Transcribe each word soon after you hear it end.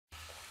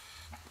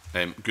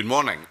Good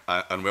morning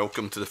and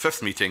welcome to the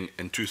fifth meeting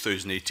in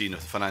 2018 of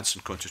the Finance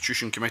and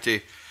Constitution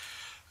Committee.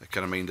 I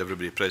can remind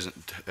everybody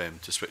present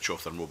to switch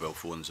off their mobile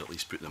phones, at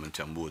least put them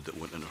into a mode that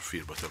won't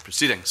interfere with our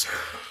proceedings.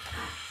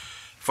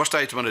 First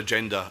item on the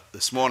agenda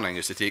this morning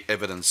is to take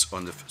evidence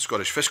on the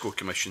Scottish Fiscal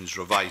Commission's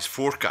revised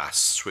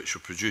forecasts, which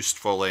were produced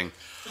following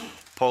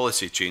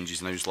policy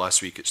changes announced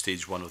last week at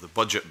stage 1 of the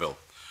budget bill.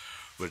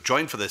 We're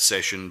joined for this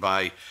session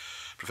by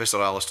Professor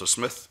Alasdair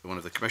Smith, one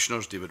of the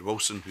Commissioners, David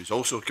Wilson, who's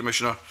also a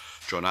Commissioner,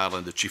 John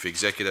Ireland, the Chief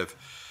Executive,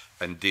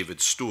 and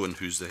David Stone,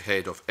 who's the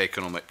Head of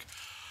Economic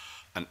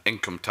and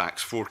Income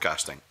Tax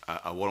Forecasting.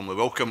 I warmly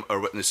welcome our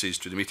witnesses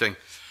to the meeting.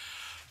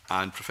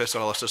 And Professor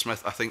Alasdair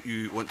Smith, I think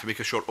you want to make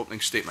a short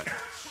opening statement.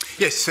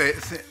 Yes,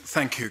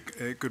 thank you.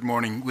 Good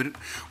morning.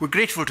 We're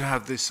grateful to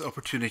have this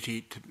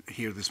opportunity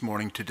here this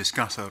morning to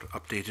discuss our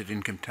updated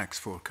income tax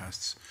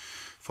forecasts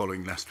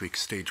following last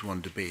week's stage 1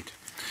 debate.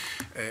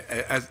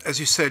 As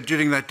you said,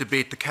 during that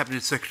debate, the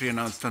Cabinet Secretary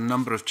announced a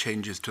number of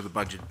changes to the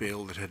budget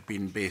bill that had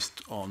been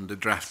based on the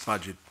draft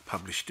budget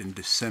published in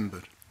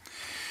December.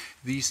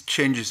 These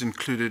changes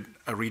included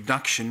a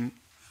reduction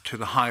to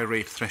the high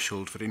rate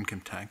threshold for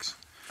income tax,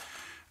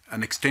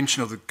 an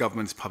extension of the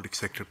government's public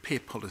sector pay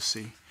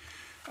policy,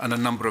 and a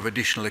number of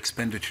additional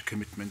expenditure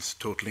commitments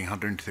totaling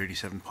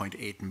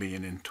 £137.8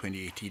 million in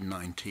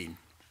 2018-19.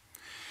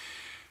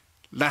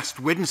 Last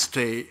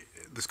Wednesday,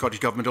 the Scottish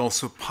Government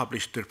also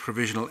published their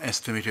provisional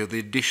estimate of the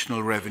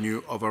additional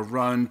revenue of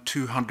around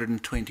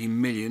 £220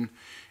 million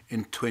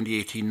in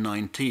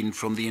 2018-19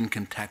 from the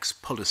income tax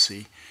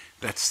policy.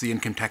 That's the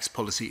income tax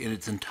policy in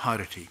its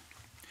entirety.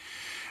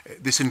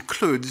 This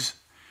includes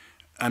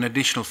an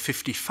additional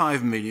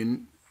 £55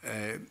 million,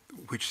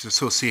 which is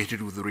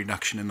associated with the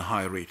reduction in the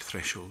higher rate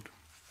threshold.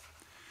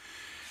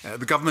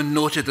 The Government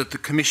noted that the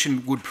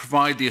Commission would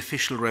provide the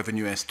official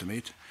revenue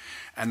estimate,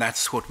 and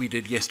that's what we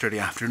did yesterday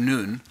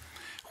afternoon,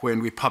 when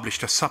we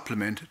published a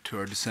supplement to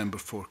our December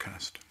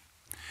forecast.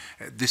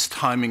 This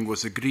timing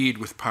was agreed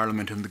with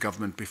Parliament and the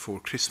Government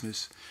before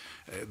Christmas.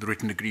 The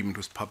written agreement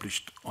was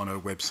published on our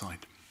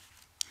website.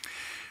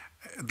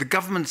 The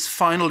Government's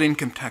final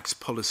income tax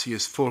policy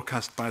is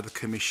forecast by the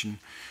Commission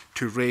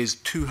to raise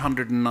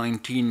 £219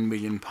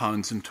 million in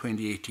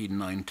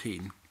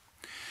 2018-19,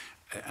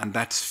 and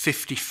that's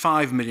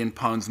 £55 million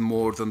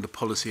more than the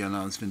policy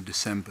announced in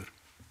December.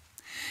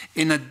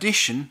 In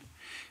addition,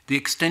 the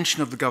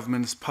extension of the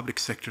Government's public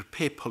sector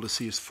pay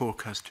policy is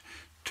forecast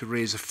to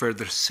raise a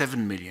further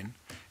 £7 million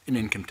in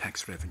income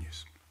tax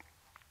revenues.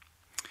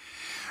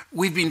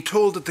 We've been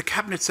told that the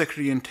Cabinet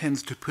Secretary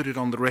intends to put it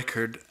on the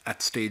record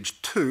at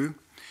stage 2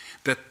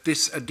 that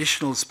this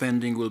additional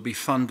spending will be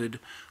funded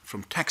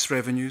from tax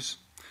revenues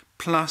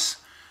plus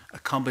a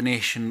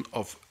combination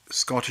of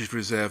Scotland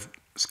Reserve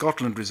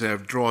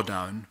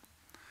drawdown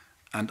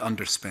and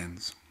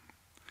underspends.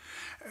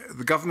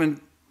 The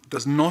Government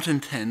does not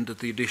intend that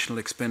the additional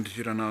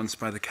expenditure announced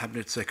by the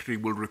Cabinet Secretary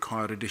will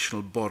require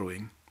additional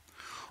borrowing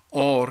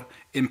or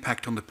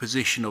impact on the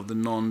position of the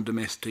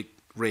non-domestic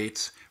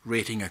rates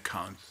rating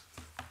account,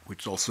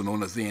 which is also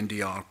known as the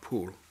NDR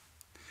pool.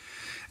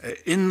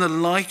 In the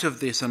light of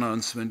this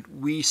announcement,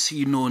 we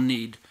see no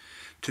need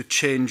to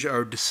change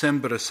our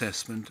December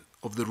assessment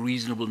of the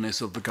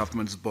reasonableness of the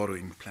Government's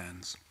borrowing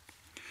plans.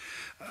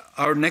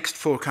 Our next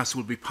forecast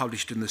will be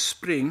published in the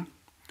spring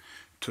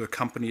to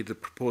accompany the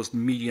proposed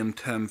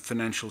medium-term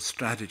financial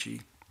strategy,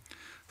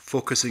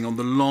 focusing on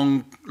the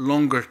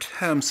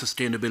longer-term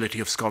sustainability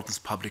of Scotland's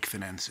public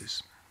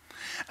finances.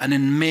 And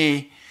in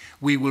May,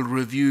 we will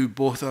review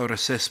both our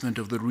assessment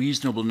of the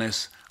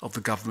reasonableness of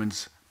the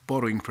Government's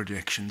borrowing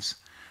projections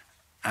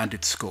and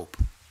its scope.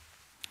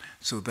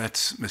 So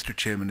that's, Mr.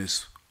 Chairman,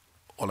 is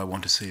all I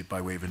want to say by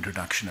way of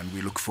introduction, and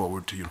we look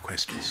forward to your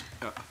questions.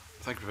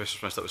 Thank you, Professor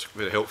Smith. That was a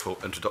very helpful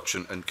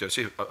introduction. And can I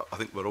say, I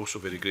think we're also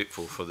very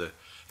grateful for the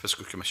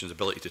Fiscal Commission's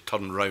ability to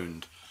turn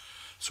round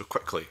so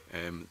quickly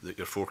that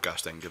you're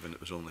forecasting, given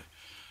it was only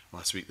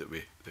last week that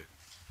the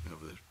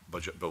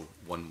budget bill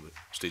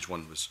stage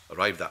 1 was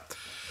arrived at.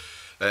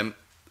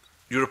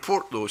 Your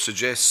report, though,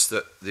 suggests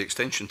that the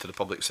extension to the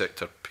public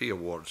sector pay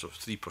awards of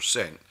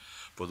 3%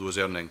 for those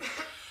earning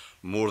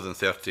more than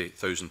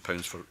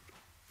 £30,000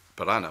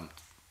 per annum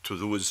to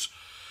those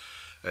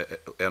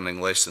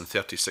earning less than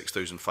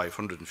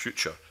 £36,500 in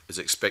future is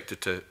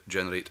expected to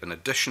generate an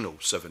additional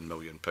 £7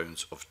 million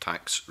of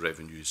tax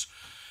revenues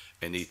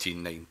in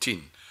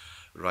 18-19,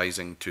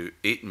 rising to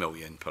 £8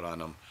 million per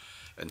annum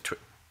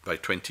by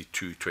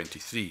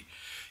 22-23.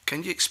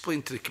 Can you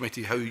explain to the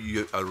committee how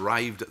you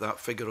arrived at that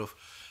figure of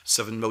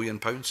 £7 million?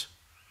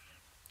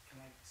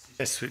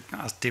 Yes, we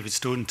ask David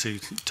Stone to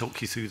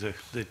talk you through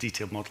the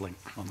detailed modelling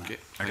on that. Okay,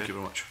 thank you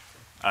very much.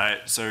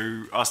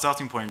 So our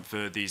starting point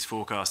for these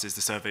forecasts is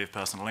the survey of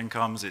personal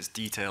incomes. It's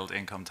detailed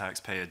income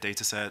taxpayer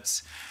data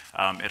sets.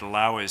 It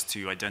allows us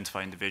to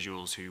identify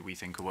individuals who we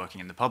think are working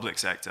in the public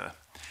sector.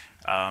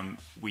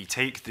 We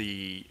take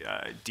the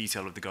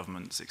detail of the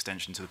government's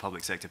extension to the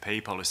public sector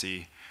pay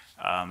policy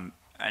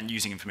and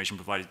using information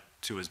provided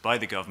to us by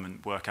the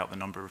government, work out the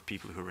number of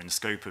people who are in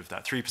scope of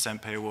that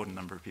 3% pay award and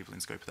the number of people in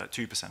scope of that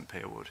 2%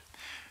 pay award.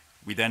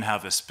 We then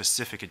have a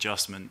specific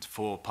adjustment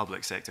for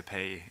public sector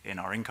pay in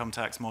our income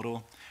tax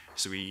model.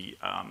 So we,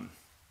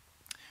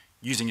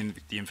 using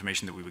the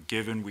information that we were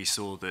given, we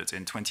saw that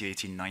in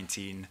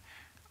 2018-19,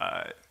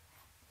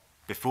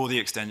 before the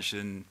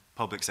extension,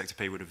 public sector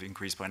pay would have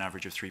increased by an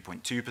average of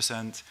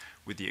 3.2%.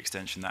 With the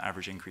extension, that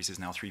average increase is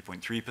now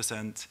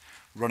 3.3%.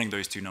 Running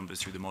those two numbers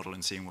through the model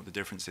and seeing what the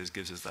difference is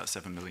gives us that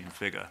 7 million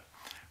figure.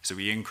 So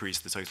we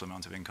increased the total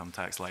amount of income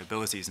tax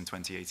liabilities in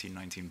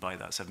 2018-19 by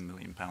that £7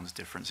 million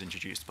difference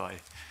introduced by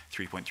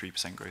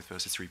 3.3% growth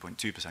versus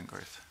 3.2%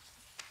 growth.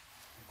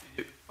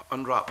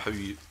 Unwrap how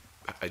you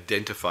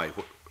identify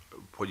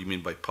what you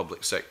mean by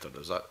public sector.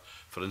 Does that,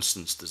 for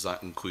instance, does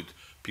that include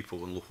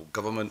people in local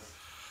government,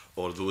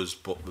 or those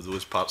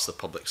parts of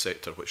the public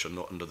sector which are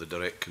not under the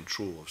direct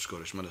control of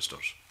Scottish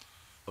ministers,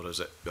 or is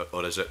it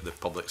the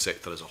public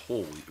sector as a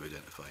whole that you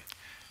identify?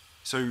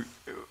 So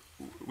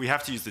we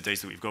have to use the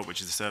data that we've got,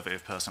 which is the survey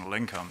of personal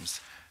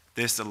incomes.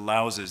 This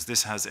allows us,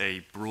 this has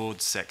a broad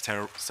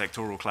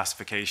sectoral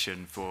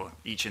classification for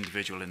each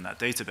individual in that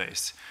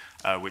database,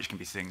 which can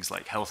be things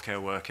like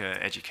healthcare worker,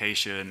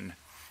 education,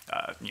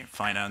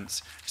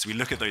 finance. So we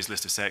look at those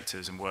list of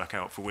sectors and work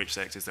out for which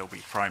sectors there'll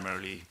be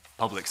primarily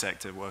public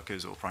sector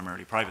workers or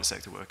primarily private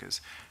sector workers.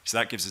 So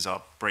that gives us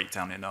our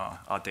breakdown in our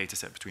data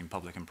set between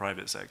public and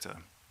private sector.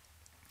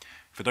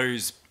 For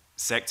those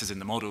sectors in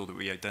the model that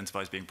we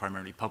identify as being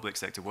primarily public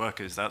sector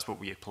workers, that's what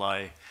we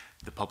apply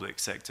the public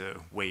sector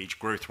wage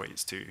growth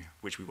rates to,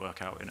 which we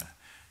work out in a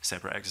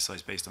separate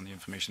exercise based on the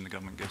information the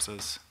government gives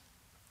us.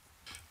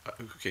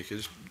 Okay, can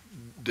you just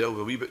delve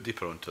a wee bit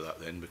deeper onto that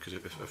then, because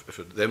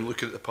if them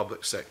looking at the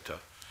public sector,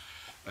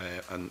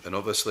 and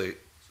obviously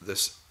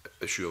this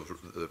issue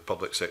of the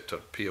public sector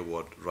pay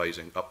award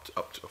rising up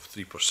to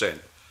 3%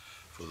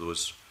 for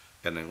those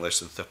earning less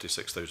than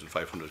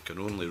 36,500 can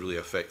only really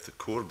affect the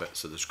core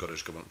bits of the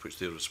Scottish Government which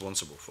they're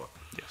responsible for.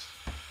 Yes.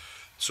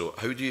 So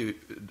how do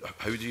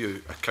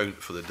you account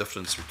for the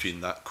difference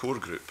between that core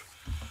group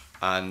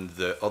and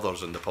the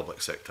others in the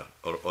public sector,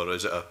 or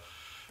is it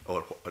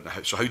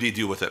so how do you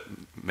deal with it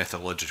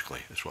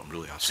methodologically? Is what I'm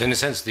really asking. So in a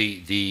sense,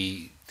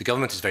 the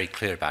government is very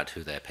clear about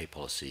who their pay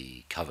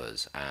policy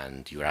covers,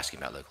 and you were asking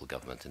about local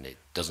government, and it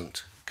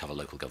doesn't cover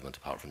local government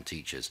apart from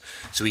teachers.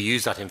 So we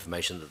use that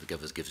information that the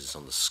government gives us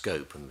on the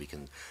scope, and we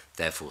can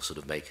therefore sort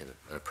of make an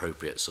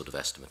appropriate sort of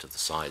estimate of the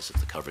size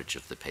of the coverage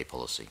of the pay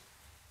policy.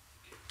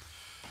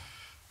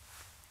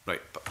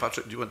 Right,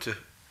 Patrick, do you want to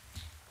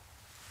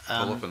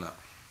follow up on that?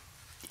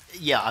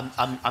 Yeah,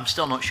 I'm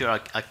still not sure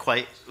I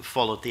quite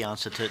followed the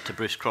answer to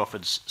Bruce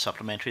Crawford's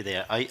supplementary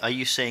there. Are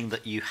you saying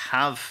that you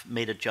have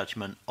made a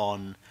judgment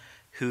on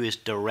who is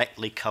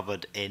directly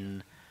covered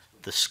in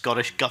the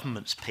Scottish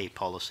Government's pay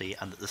policy,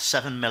 and that the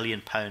 £7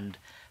 million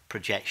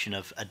projection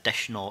of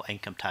additional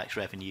income tax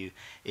revenue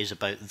is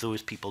about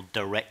those people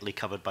directly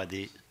covered by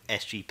the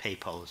SG pay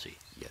policy?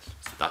 Yes,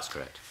 that's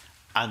correct.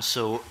 And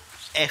so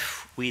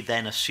if we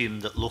then assume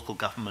that local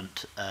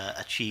government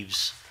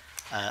achieves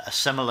a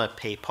similar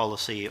pay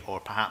policy,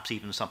 or perhaps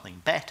even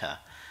something better,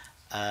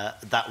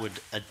 that would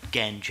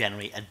again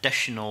generate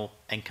additional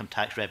income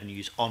tax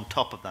revenues on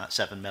top of that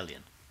 7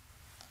 million.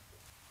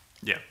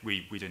 Yeah,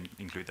 we didn't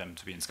include them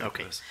to be in scope.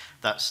 Okay,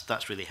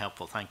 that's really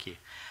helpful, thank you.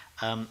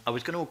 I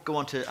was going to go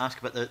on to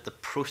ask about the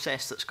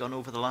process that's gone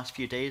over the last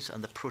few days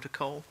and the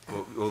protocol.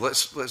 Well,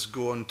 let's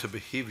go on to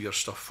behaviour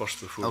stuff first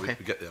before we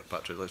get there,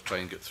 Patrick. Let's try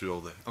and get through all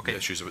the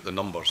issues about the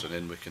numbers, and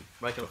then we can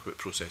talk about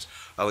process.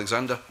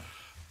 Alexander?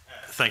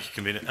 Thank you,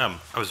 Convener.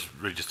 I was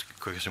really just a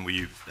quick question. Were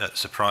you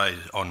surprised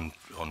on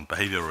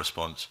behavioural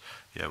response?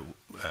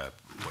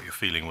 What your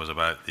feeling was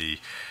about the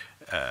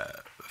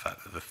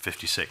fact that the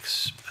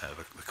 56,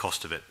 the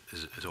cost of it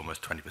is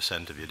almost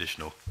 20% of the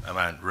additional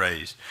amount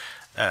raised,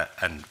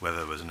 and whether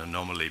there was an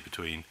anomaly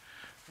between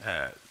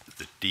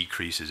the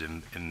decreases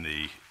in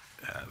the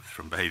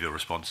from behavioural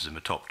responses in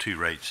the top two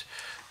rates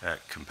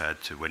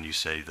compared to when you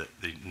say that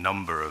the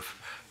number of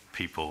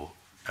people.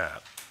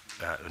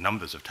 The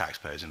numbers of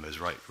taxpayers in those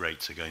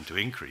rates are going to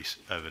increase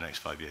over the next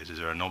 5 years. Is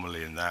there an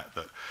anomaly in that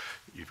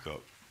you've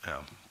got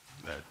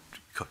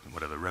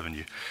whatever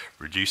revenue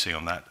reducing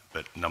on that,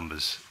 but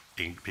numbers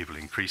people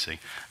increasing?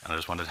 And I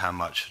just wondered how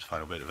much, the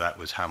final bit of that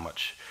was how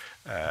much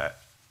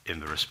in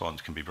the response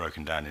can be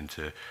broken down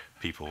into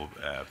people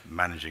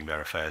managing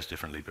their affairs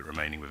differently but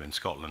remaining within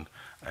Scotland,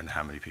 and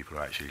how many people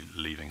are actually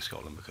leaving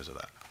Scotland because of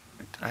that.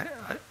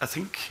 I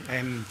think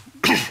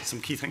some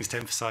key things to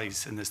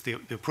emphasise in this, the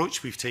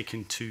approach we've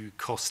taken to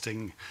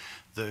costing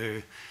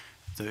the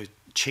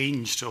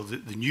changed or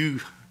the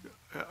new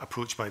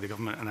approach by the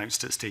government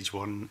announced at stage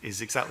one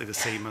is exactly the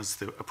same as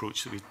the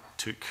approach that we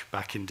took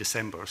back in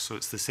December. So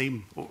it's the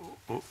same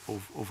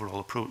overall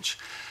approach.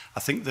 I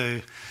think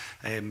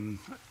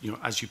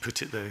as you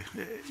put it,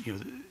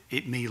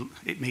 it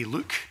may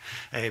look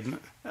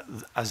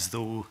as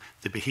though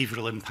the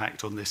behavioural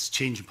impact on this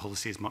change in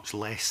policy is much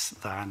less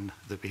than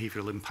the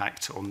behavioural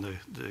impact on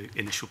the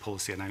initial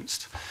policy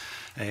announced.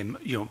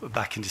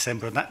 back in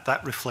December, and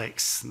that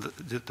reflects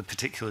the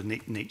particular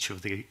nature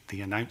of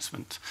the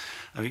announcement.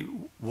 I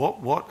mean,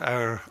 what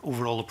our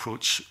overall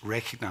approach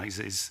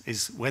recognises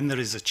is when there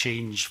is a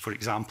change, for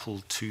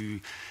example, to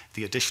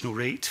the additional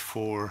rate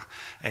for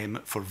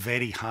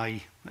very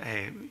high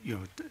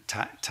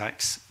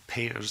tax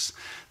payers,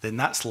 then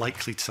that's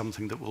likely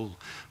something that will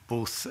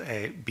both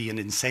be an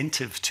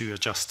incentive to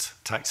adjust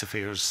tax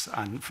affairs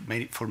and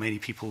for many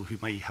people who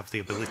might have the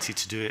ability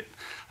to do it.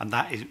 And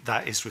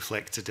that is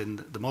reflected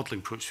in the modelling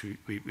approach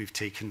we've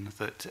taken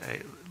that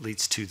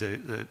leads to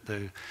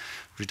the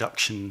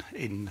reduction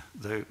in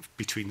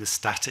between the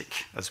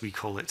static, as we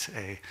call it,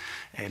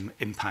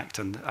 impact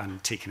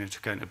and taking into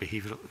account a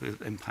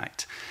behavioural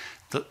impact.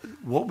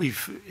 What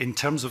we've, in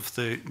terms of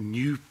the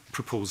new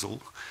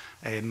proposal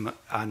and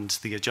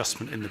the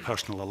adjustment in the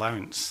personal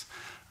allowance,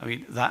 I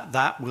mean,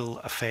 that will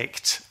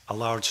affect a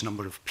large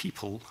number of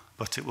people,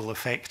 but it will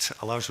affect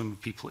a large number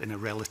of people in a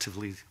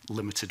relatively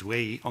limited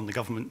way. On the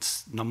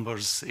government's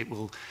numbers, it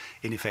will,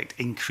 in effect,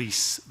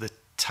 increase the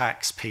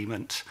tax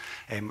payment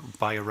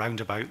by around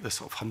about the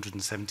sort of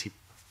 £170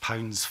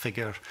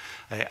 figure,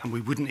 and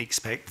we wouldn't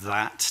expect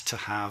that to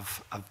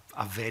have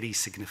a very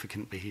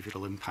significant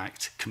behavioural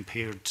impact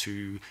compared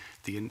to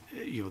the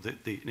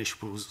initial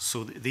proposal.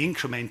 So the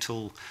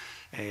incremental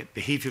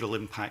behavioural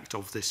impact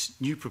of this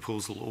new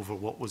proposal over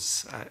what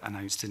was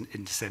announced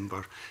in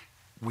December,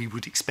 we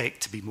would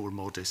expect to be more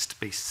modest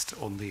based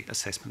on the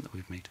assessment that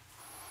we've made.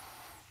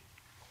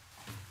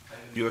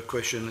 You have a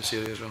question in this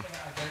area as well?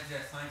 Yeah,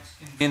 thanks,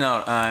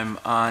 Convener.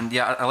 And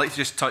yeah, I'd like to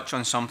just touch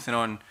on something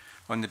on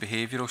the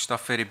behavioural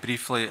stuff very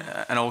briefly,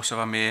 and also,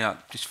 if I may,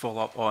 just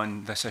follow up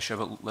on this issue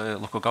about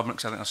local government,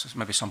 because I think there's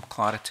maybe some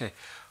clarity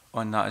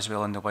on that as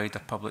well, in the wider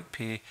public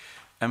pay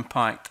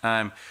impact.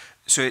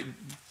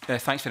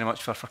 Thanks very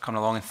much for coming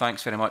along, and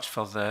thanks very much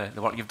for the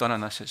work you've done on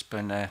this. It's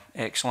been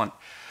excellent.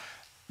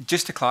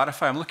 Just to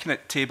clarify, I'm looking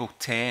at table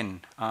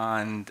 10,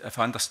 and if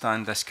I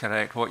understand this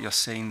correct, what you're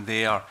saying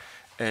there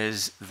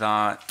is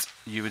that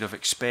you would have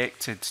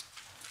expected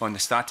on the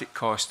static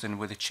costing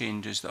with the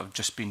changes that have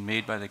just been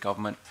made by the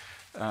government,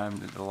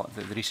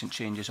 the recent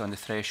changes on the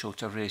threshold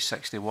to raise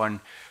 61,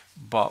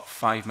 but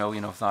 5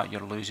 million of that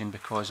you're losing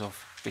because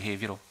of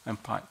behavioural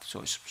impact,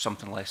 so it's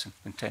something less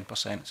than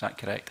 10%, is that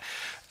correct?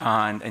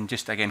 And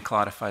just again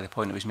clarify the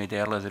point that was made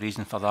earlier, the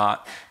reason for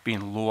that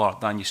being lower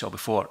than you saw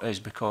before is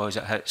because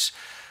it hits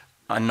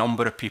a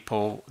number of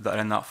people that are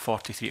in that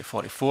 43 to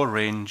 44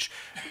 range,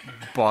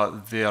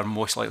 but they are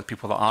most likely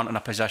people that aren't in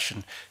a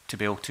position to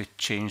be able to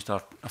change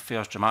their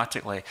affairs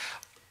dramatically.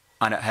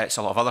 And it hits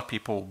a lot of other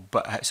people,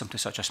 but it hits them to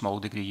such a small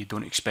degree you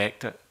don't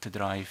expect it to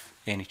drive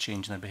any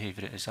change in their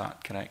behaviour. Is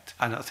that correct?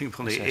 And I think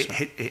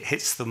it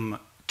hits them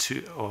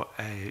to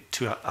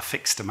a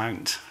fixed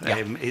amount.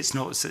 Yeah. It's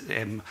not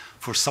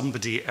for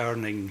somebody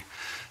earning,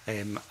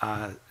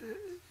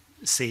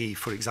 say,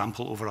 for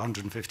example, over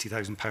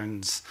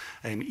 £150,000,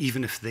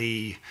 even if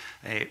they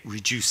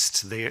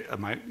reduced their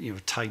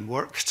amount, time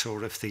worked,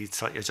 or if they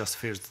slightly adjust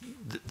fares,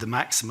 the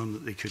maximum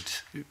that they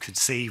could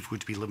save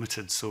would be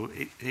limited. So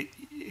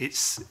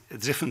it's the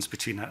difference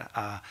between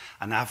an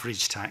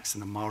average tax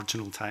and a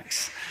marginal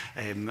tax.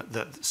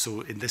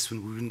 So in this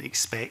one, we wouldn't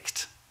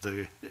expect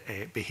the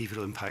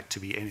behavioural impact to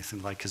be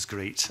anything like as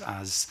great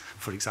as,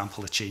 for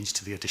example, a change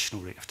to the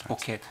additional rate of tax.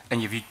 Okay,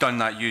 and you've done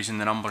that using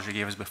the numbers you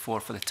gave us before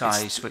for the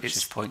ties, which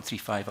is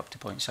 0.35 up to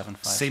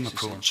 0.75. Same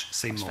approach,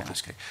 same model.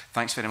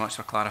 Thanks very much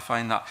for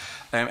clarifying that.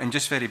 And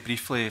just very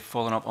briefly,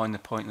 following up on the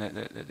point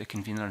that the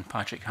convener and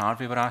Patrick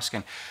Harvey were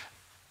asking,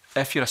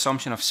 if your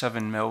assumption of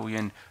 7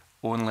 million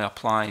only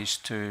applies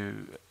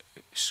to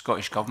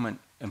Scottish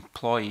Government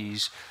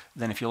employees,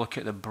 then if you look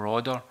at the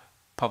broader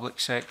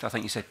public sector, I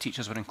think you said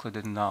teachers were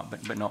included in that,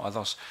 but not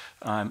others.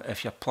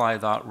 If you apply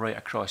that right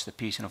across the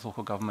piece, and if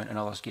local government and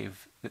others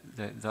gave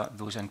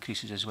those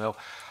increases as well,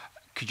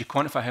 could you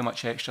quantify how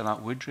much extra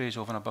that would raise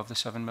over and above the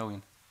 7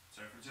 million?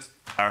 So just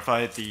to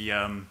clarify,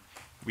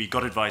 we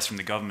got advice from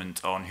the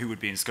government on who would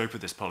be in scope of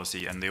this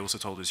policy, and they also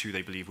told us who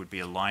they believe would be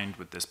aligned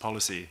with this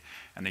policy,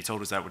 and they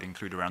told us that would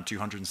include around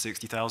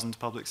 260,000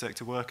 public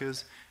sector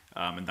workers.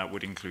 And that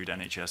would include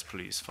NHS,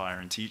 police, fire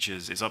and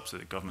teachers. It's up to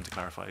the government to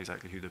clarify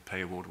exactly who the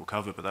pay award will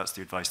cover, but that's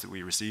the advice that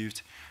we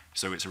received.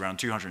 So it's around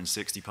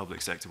 260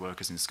 public sector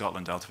workers in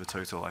Scotland out of a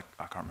total, I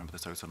can't remember the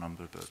total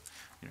number, but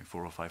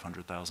 400,000 or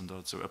 500,000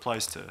 odd. So it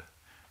applies to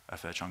a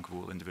fair chunk of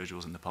all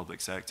individuals in the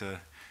public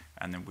sector,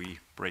 and then we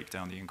break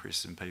down the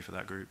increases in pay for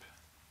that group.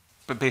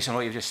 But based on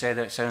what you've just said,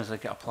 it sounds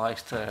like it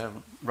applies to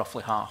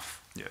roughly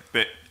half. Yeah,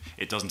 but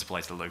it doesn't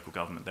apply to the local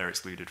government. They're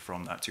excluded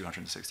from that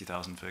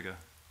 260,000 figure.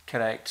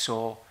 Correct.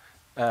 So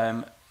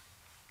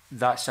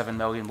that 7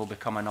 million will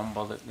become a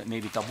number that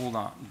maybe double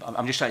that.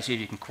 I'm just trying to see if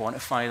you can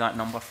quantify that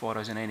number for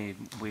us in any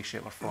way,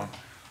 shape or form.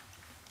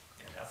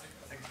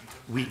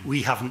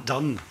 We haven't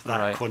done that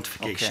right.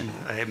 quantification.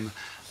 Okay.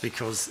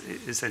 Because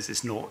it says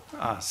it's not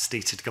a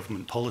stated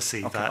government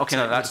policy okay. that okay,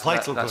 no, would apply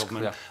to local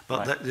government, clear.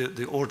 but right.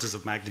 the orders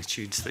of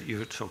magnitudes that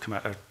you're talking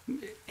about are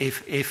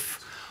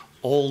if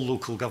all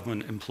local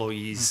government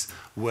employees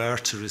were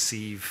to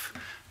receive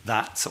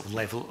that sort of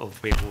level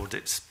of way award.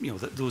 It's, you know,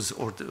 those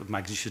order of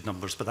magnitude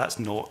numbers, but that's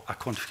not a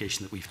quantification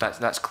that we've done.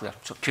 That's clear.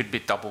 So it could be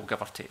double,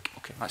 give or take.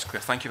 Okay, that's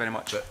clear. Thank you very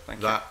much.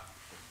 That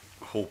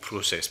whole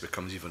process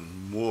becomes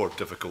even more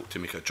difficult to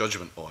make a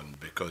judgment on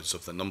because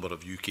of the number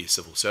of UK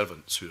civil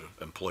servants who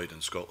are employed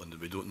in Scotland,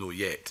 and we don't know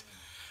yet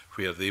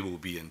where they will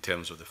be in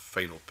terms of the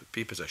final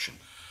pay position.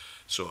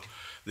 So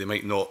they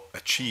might not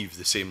achieve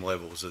the same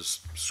levels as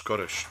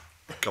Scottish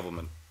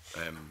government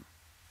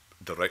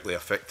directly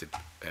affected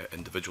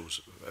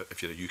individuals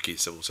if you're a UK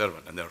civil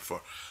servant, and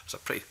therefore it's a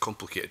pretty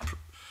complicated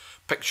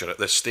picture at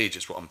this stage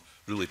is what I'm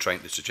really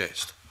trying to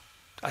suggest.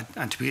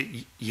 And to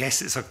be,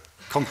 yes, it's a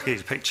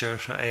complicated picture.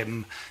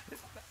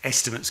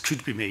 Estimates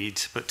could be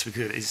made, but to be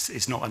clear,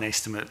 it's not an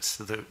estimate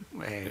that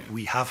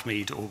we have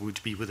made or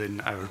would be within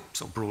our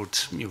sort of broad,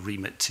 you know,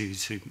 remit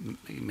to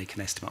make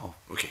an estimate of.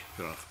 Okay,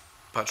 fair enough.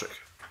 Patrick?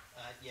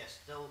 Yes,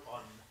 still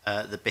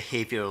on the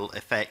behavioural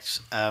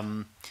effects.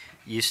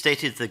 You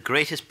stated the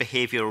greatest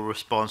behavioural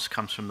response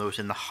comes from those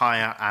in the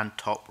higher and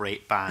top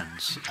rate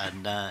bands.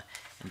 And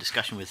in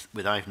discussion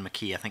with Ivan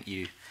Mackay, I think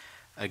you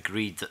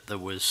agreed that there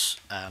was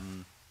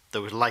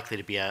likely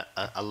to be a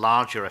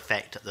larger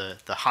effect at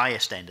the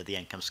highest end of the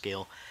income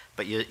scale,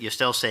 but you're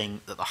still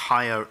saying that the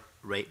higher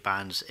rate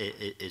bands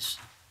is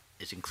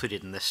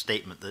included in this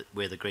statement, that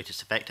where the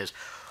greatest effect is.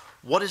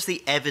 What is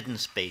the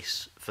evidence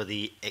base for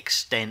the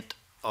extent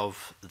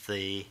of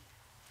the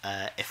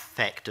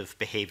effect of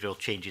behavioural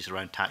changes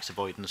around tax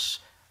avoidance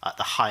at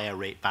the higher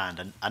rate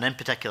band? And in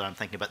particular, I'm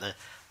thinking about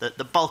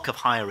the bulk of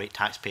higher rate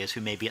taxpayers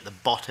who may be at the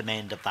bottom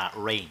end of that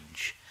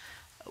range.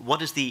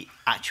 What is the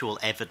actual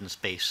evidence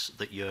base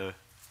that you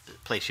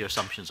place your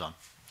assumptions on?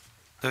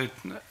 I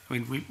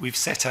mean, we've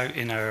set out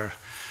in our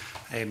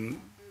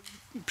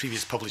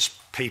previous published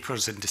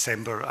papers in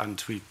December,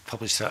 and we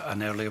published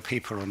an earlier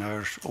paper on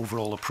our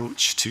overall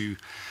approach to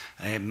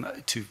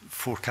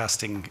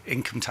forecasting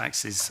income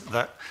taxes,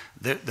 that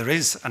there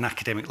is an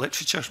academic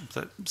literature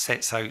that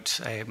sets out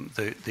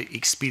the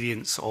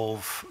experience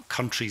of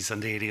countries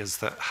and areas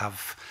that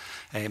have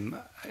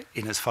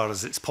in as far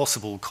as it's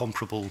possible,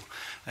 comparable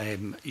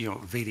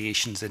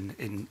variations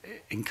in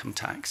income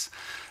tax.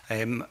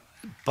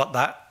 But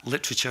that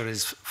literature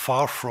is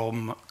far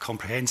from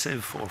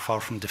comprehensive or far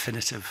from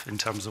definitive in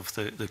terms of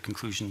the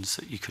conclusions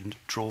that you can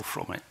draw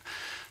from it.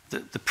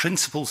 The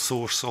principal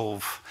source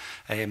of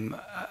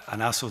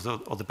analysis,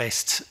 or the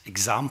best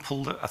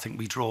example that I think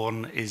we draw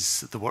on,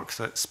 is the work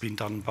that's been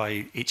done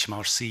by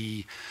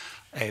HMRC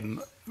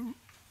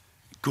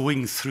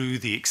going through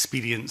the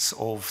experience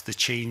of the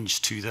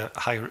change to the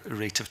higher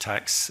rate of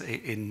tax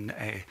in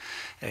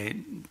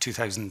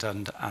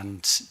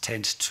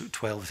 2010 to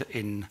 12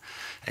 in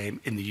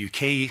the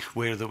UK,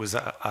 where there was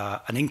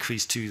an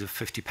increase to the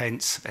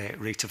 50p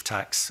rate of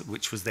tax,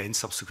 which was then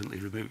subsequently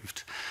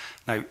removed.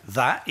 Now,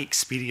 that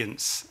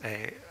experience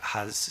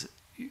has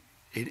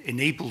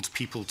enabled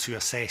people to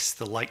assess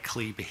the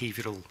likely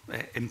behavioural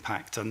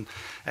impact. And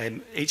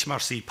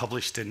HMRC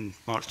published in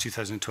March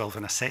 2012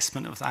 an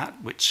assessment of that,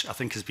 which I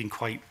think has been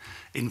quite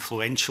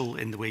influential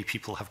in the way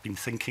people have been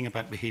thinking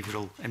about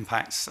behavioural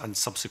impacts, and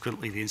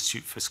subsequently the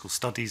Institute for Fiscal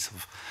Studies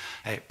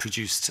have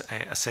produced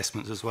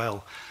assessments as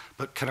well.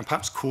 But can I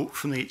perhaps quote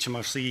from the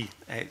HMRC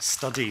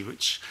study,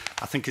 which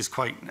I think is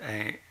quite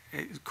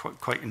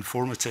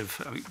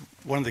informative. I mean,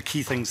 one of the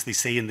key things they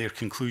say in their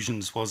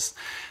conclusions was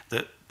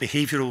that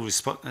behavioural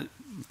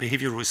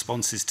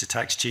responses to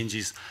tax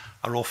changes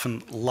are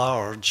often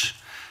large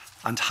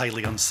and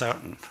highly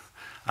uncertain.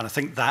 And I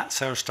think that's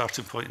our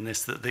starting point in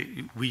this, that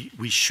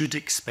we should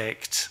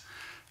expect,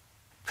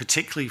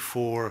 particularly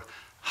for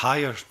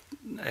higher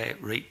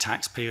rate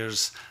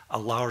taxpayers, a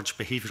large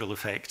behavioural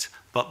effect,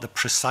 but the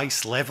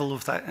precise level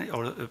of that,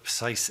 or the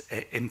precise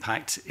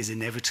impact, is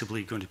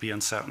inevitably going to be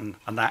uncertain.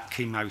 And that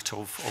came out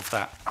of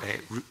that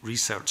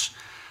research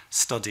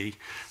study.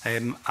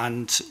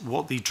 And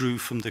what they drew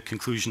from the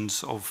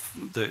conclusions of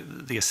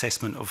the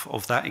assessment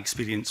of that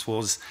experience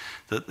was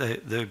that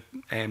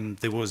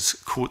there was,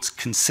 quotes,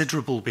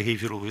 considerable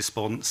behavioural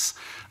response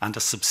and a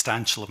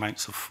substantial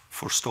amounts of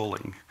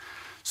forestalling.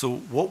 So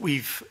what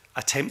we've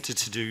attempted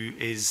to do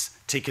is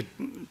take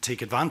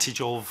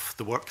advantage of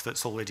the work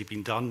that's already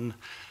been done,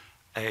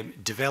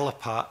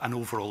 develop an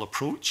overall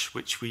approach,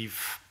 which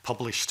we've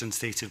published and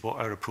stated what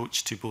our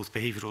approach to both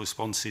behavioural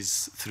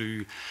responses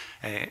through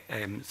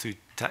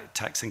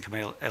tax income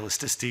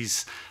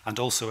elasticities, and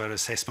also our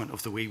assessment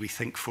of the way we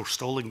think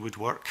forestalling would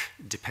work,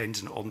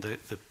 dependent on the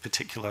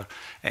particular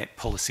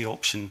policy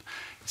option,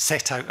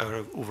 set out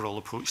our overall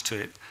approach to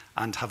it,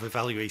 and have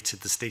evaluated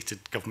the stated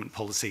government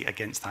policy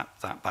against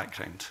that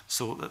background.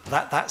 So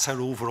that's our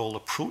overall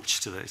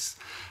approach to this.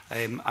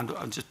 And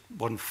just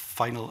one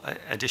final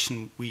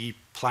addition, we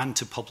plan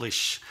to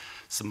publish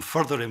some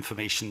further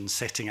information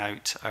setting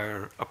out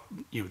our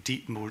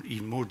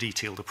even more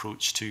detailed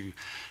approach to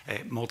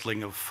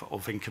modelling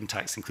of income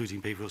tax,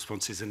 including behavioural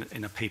responses,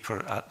 in a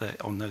paper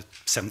on the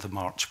 7th of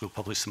March. We'll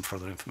publish some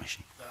further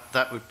information.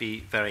 That would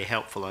be very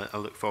helpful. I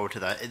look forward to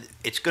that.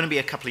 It's going to be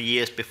a couple of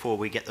years before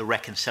we get the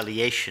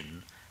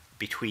reconciliation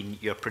between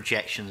your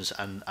projections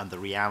and the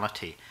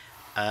reality.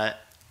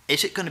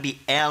 Is it going to be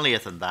earlier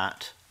than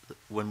that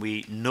when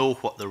we know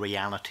what the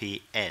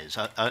reality is?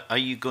 Are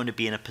you going to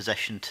be in a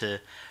position to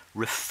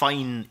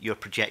refine your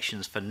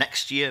projections for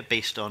next year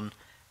based on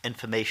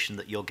information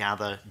that you'll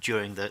gather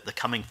during the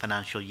coming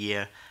financial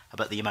year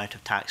about the amount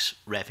of tax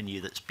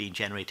revenue that's being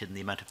generated and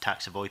the amount of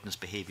tax avoidance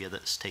behaviour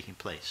that's taking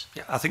place?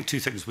 Yeah, I think two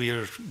things.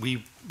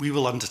 We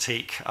will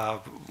undertake a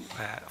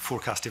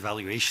forecast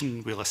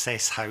evaluation. We'll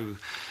assess how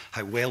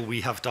well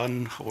we have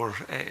done or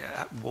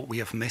what we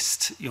have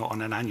missed,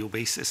 on an annual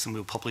basis, and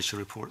we'll publish a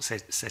report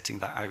setting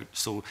that out.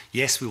 So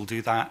yes, we'll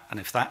do that, and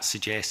if that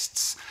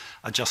suggests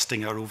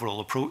adjusting our overall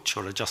approach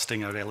or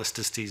adjusting our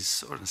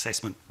elasticities or an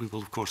assessment, we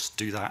will of course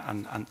do that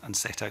and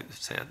set out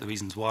the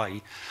reasons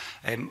why.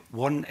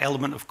 One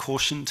element of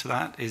caution to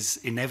that is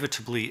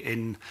inevitably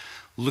in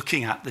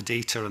looking at the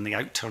data and the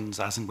outturns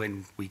as and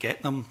when we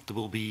get them, there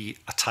will be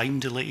a time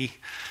delay.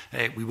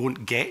 We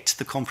won't get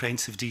the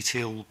comprehensive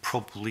detail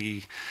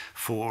probably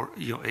for,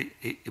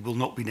 it will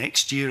not be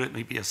next year, it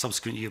may be a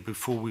subsequent year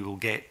before we will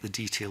get the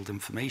detailed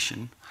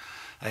information.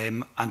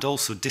 And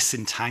also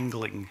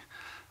disentangling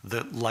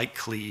the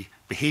likely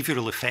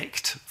behavioural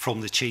effect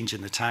from the change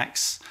in the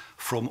tax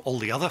from all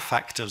the other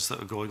factors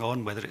that are going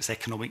on, whether it's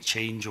economic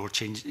change or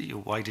change,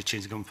 wider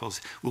change in government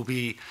policy,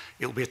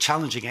 it'll be a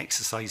challenging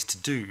exercise to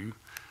do,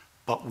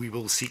 but we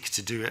will seek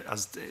to do it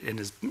as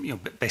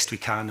best we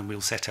can, and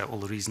we'll set out all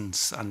the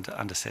reasons and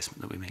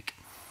assessment that we make.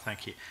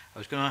 Thank you. I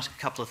was going to ask a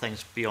couple of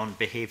things beyond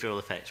behavioural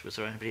effects. Was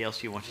there anybody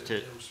else you wanted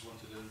to?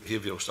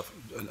 Behavioural stuff.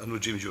 I know,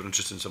 James, you were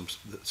interested in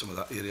some of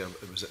that area.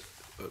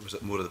 Was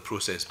it more of the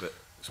process bit?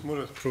 It's more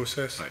of the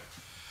process. Right.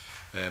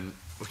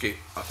 Okay,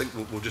 I think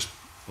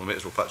we might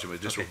as well patch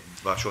it, just okay.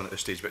 Bash on at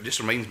this stage, but it just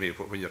reminds me of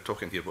when you're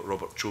talking here what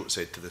Robert Choate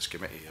said to this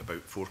committee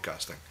about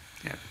forecasting,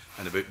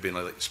 and about being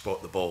like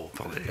spot the ball,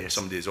 and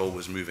somebody is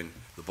always moving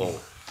the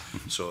ball.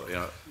 So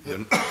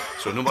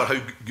so no matter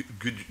how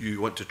good you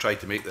want to try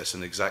to make this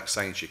an exact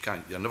science,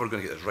 you're never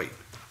going to get this right.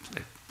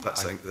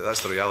 That's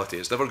the reality.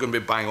 It's never going to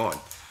be bang on.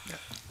 Yeah.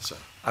 So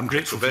I'm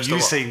grateful for you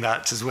saying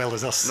that as well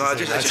as us. No,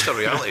 it's just a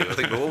reality. I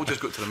think we've all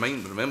just got to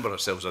remember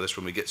ourselves of this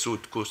when we get so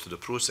close to the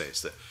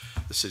process, that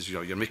this is,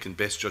 you're making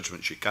best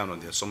judgments you can on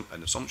the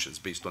assumptions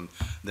based on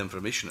the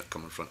information that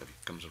comes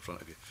in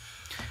front of you.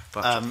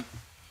 Patrick.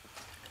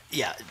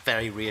 Yeah,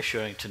 very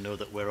reassuring to know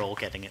that we're all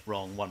getting it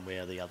wrong one way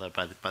or the other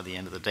by the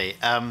end of the day.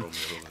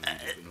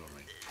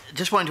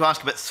 Just wanted to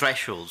ask about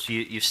thresholds.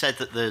 You said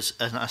that there's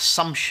an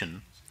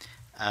assumption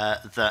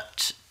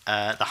that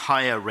the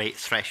higher rate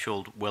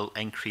threshold will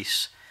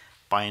increase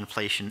by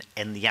inflation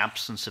in the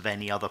absence of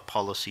any other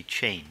policy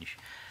change.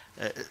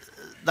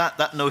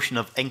 That notion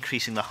of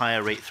increasing the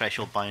higher rate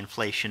threshold by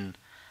inflation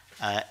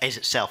is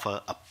itself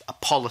a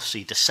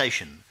policy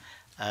decision.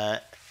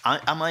 Am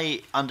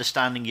I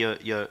understanding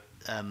the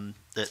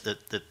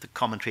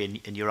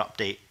commentary in your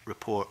update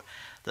report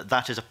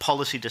that is a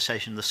policy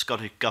decision the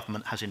Scottish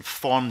Government has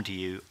informed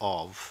you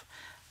of,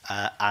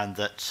 and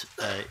that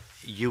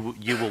you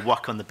will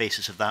work on the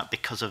basis of that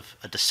because of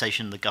a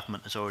decision the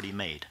government has already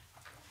made?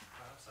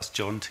 That's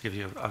John to give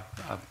you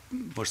a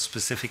more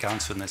specific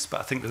answer on this, but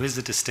I think there is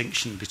a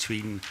distinction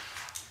between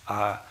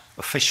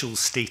official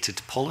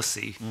stated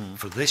policy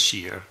for this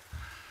year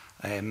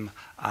and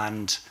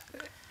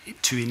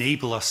to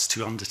enable us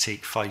to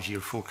undertake 5-year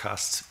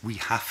forecasts, we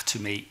have to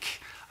make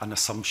an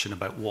assumption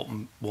about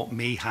what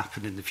may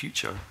happen in the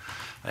future.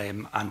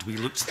 And we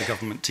look to the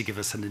government to give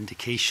us an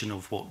indication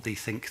of what they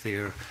think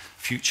their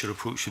future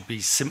approach should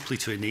be, simply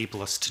to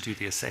enable us to do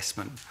the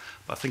assessment.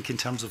 But I think in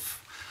terms of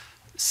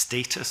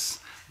status,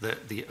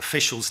 the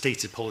official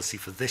stated policy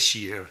for this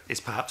year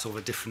is perhaps of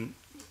a different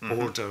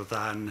order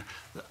than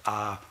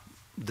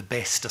the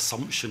best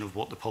assumption of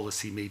what the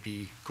policy may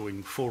be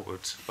going forward.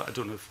 But I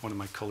don't know if one of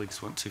my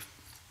colleagues want to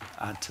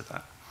add to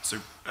that. So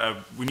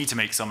we need to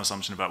make some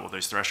assumption about what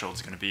those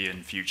thresholds are going to be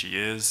in future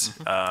years.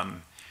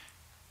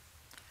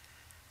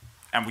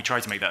 And we try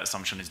to make that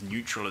assumption as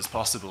neutral as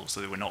possible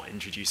so that we're not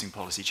introducing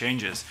policy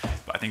changes.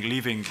 But I think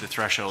leaving the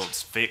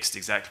thresholds fixed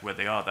exactly where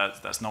they are,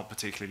 that's not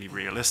particularly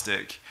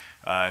realistic.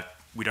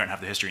 We don't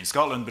have the history in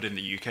Scotland, but in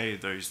the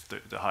UK,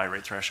 the high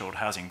rate threshold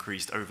has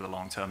increased over the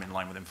long term in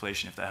line with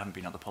inflation. If there haven't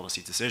been other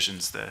policy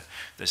decisions,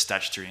 there's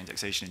statutory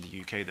indexation in the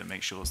UK that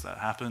makes sure that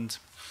happened.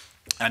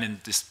 And in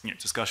this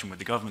discussion with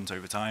the government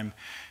over time,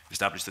 we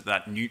established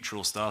that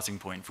neutral starting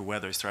point for where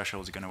those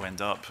thresholds are going to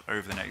end up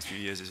over the next few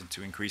years is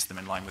to increase them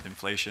in line with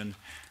inflation,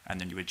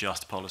 and then you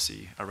adjust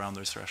policy around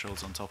those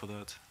thresholds on top of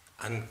that.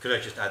 And could I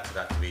just add to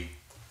that, to be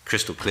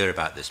crystal clear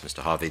about this, Mr.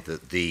 Harvey,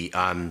 that the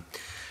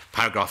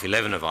paragraph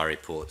 11 of our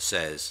report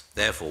says,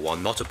 therefore, while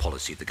not a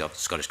policy, the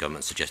Scottish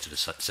Government suggested a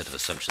set of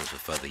assumptions for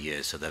further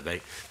years. So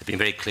they've been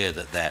very clear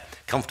that they're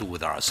comfortable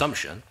with our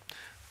assumption,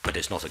 but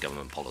it's not a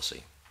government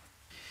policy.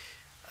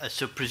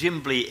 So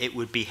presumably it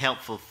would be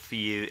helpful for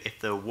you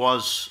if there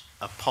was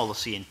a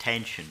policy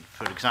intention.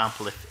 For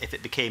example, if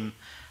it became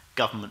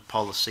government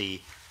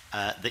policy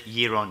that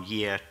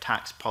year-on-year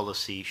tax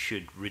policy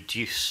should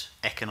reduce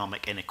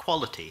economic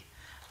inequality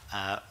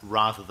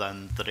rather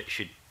than that it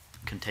should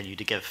continue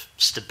to give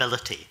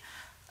stability.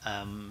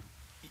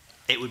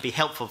 It would be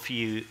helpful for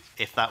you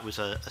if that was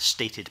a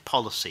stated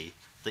policy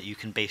that you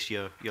can base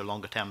your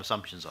longer term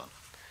assumptions on.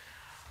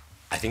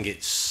 I think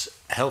it's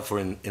helpful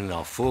in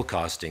our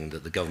forecasting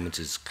that the government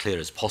is clear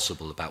as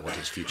possible about what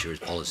its future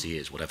policy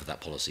is, whatever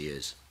that policy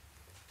is.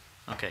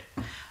 Okay.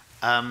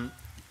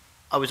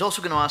 I was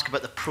also going to ask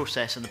about the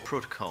process and the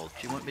protocol.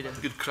 Do you want me to?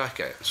 Good crack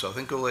at it. So I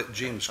think I'll let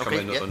James come Okay,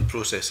 in yeah. on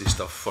processy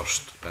stuff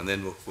first, and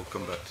then we'll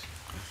come back.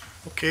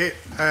 Okay.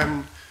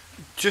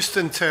 Just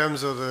in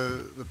terms of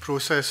the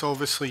process,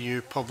 obviously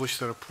you published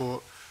the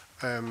report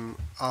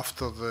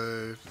after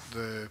the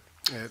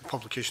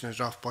publication of the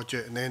draft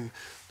budget, and then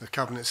the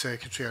Cabinet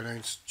Secretary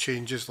announced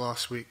changes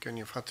last week, and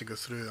you've had to go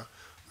through,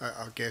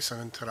 I guess,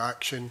 an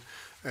interaction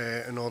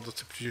in order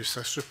to produce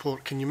this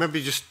report. Can you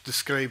maybe just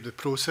describe the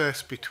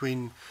process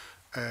between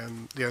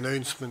the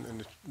announcement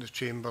in the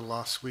Chamber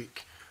last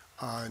week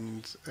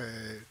and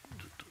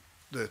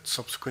the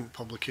subsequent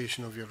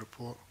publication of your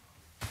report?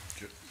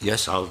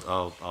 Yes,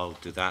 I'll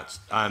do that.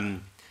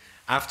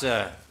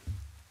 After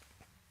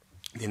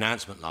the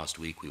announcement last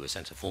week, we were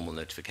sent a formal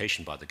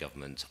notification by the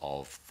government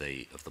of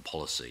the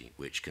policy,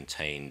 which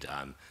contained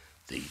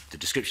the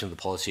description of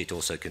the policy. It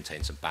also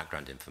contained some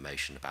background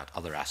information about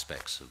other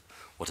aspects of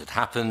what had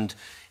happened,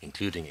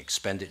 including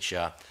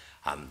expenditure,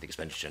 the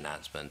expenditure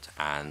announcement,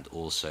 and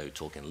also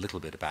talking a little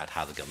bit about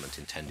how the government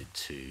intended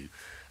to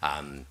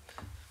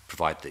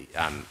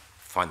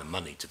find the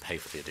money to pay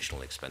for the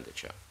additional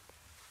expenditure.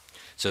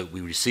 So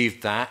we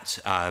received that.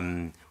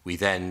 We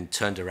then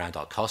turned around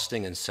our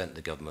costing and sent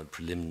the government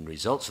preliminary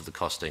results of the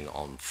costing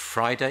on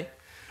Friday.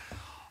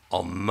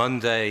 On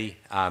Monday,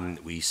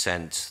 we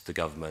sent the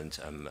government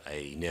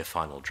a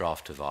near-final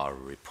draft of our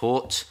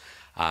report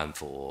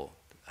for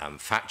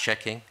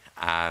fact-checking.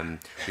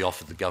 We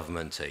offered the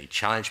government a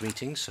challenge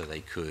meeting so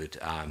they could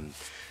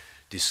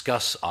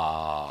discuss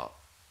our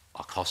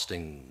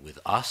costing with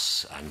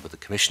us and with the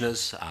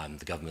commissioners.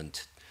 The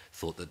government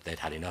thought that they'd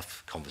had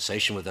enough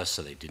conversation with us,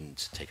 so they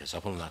didn't take us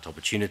up on that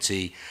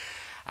opportunity.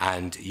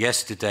 And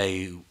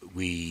yesterday,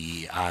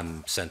 we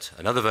sent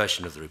another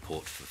version of the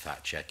report for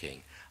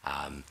fact-checking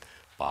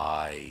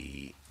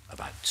by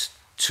about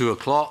 2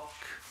 o'clock.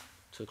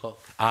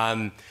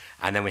 And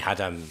then we had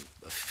a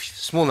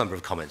small number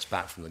of comments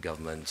back from the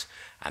government,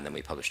 and then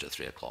we published at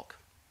 3 o'clock.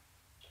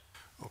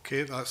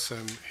 Okay, that's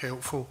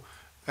helpful.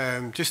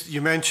 Just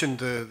you mentioned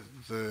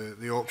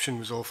the option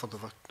was offered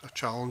of a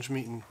challenge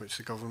meeting, which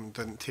the government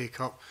didn't take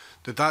up.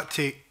 Did that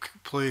take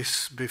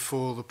place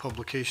before the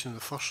publication of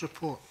the first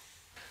report?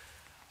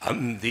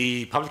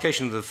 The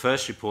publication of the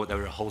first report, there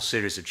were a whole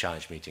series of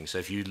challenge meetings. So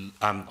if you,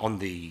 on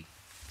the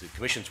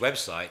Commission's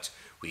website,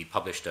 we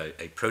published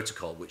a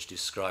protocol which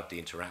described the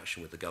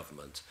interaction with the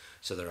government.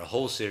 So there are a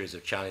whole series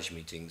of challenge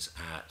meetings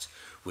at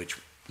which,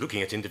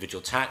 looking at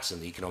individual tax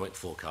and the economic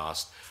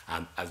forecast,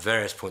 at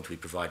various points we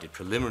provided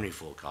preliminary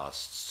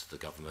forecasts to the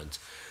government.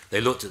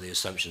 They looked at the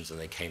assumptions and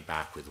they came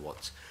back with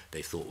what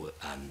they thought were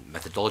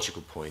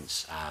methodological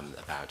points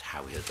about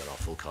how we had done our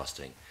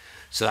forecasting.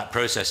 So that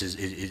process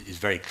is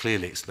very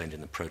clearly explained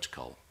in the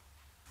protocol.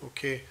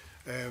 Okay.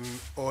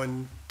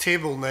 On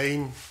table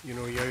 9, you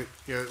know, you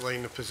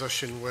outline a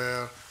position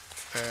where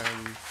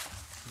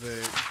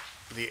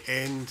the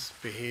end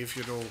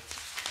behavioural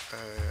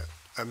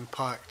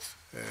impact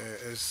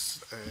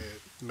is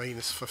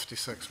minus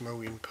 £56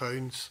 million.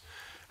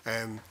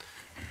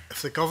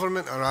 If the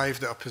government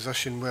arrived at a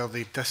position where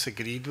they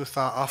disagreed with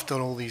that after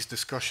all these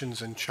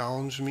discussions and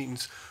challenge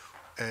meetings,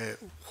 are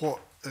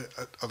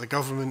the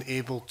government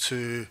able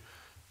to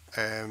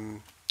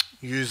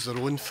use their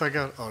own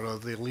figure, or are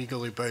they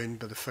legally bound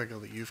by the figure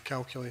that you've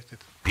calculated?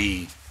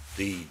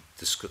 The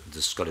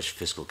Scottish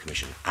Fiscal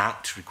Commission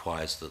Act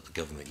requires that the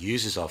government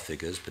uses our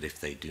figures, but if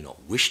they do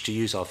not wish to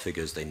use our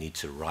figures, they need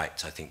to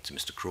write, I think, to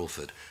Mr.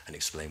 Crawford and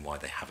explain why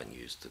they haven't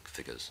used the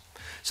figures.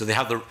 So they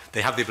have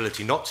the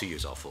ability not to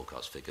use our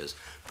forecast figures,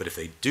 but if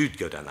they do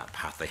go down that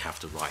path, they have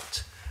to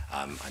write,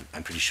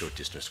 I'm pretty sure,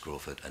 to Mr.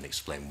 Crawford and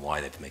explain why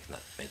they've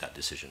made that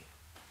decision.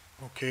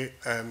 Okay.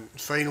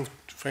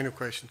 Final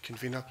question,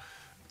 Convener.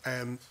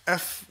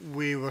 If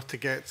we were to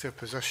get to a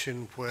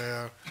position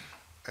where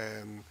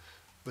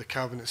the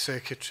Cabinet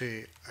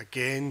Secretary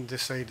again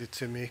decided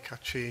to make a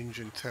change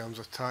in terms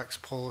of tax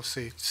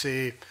policy,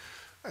 say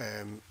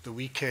the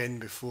weekend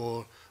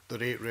before the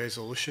rate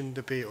resolution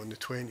debate on the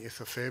 20th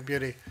of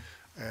February,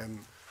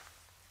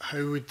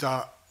 how would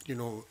that, you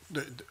know,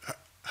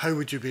 how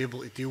would you be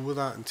able to deal with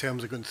that in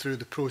terms of going through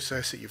the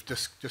process that you've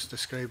just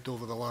described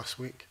over the last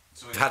week?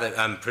 So we've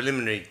had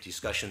preliminary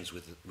discussions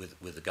with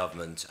the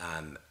government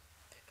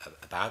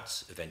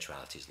about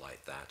eventualities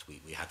like that.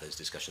 We had those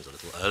discussions a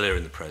little earlier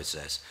in the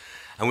process,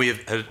 and we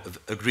have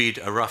agreed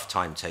a rough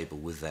timetable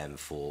with them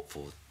for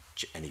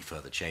any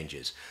further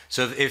changes.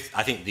 So if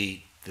I think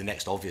the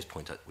next obvious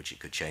point at which it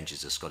could change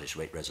is the Scottish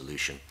rate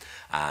resolution,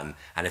 and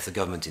if the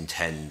government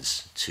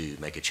intends to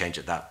make a change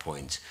at that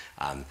point,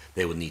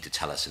 they will need to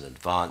tell us in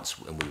advance,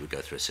 and we would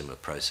go through a similar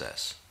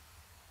process.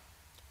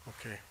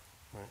 Okay.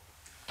 Right.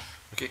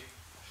 Okay.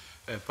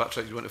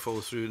 Patrick, do you want to follow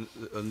through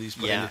on these?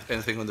 Yeah.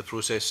 Anything on the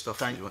process stuff?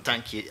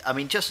 Thank you. I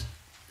mean, just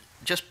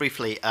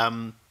briefly,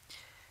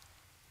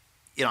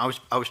 you know,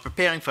 I was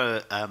preparing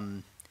for,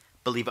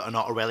 believe it or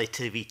not, a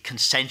relatively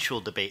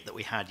consensual debate that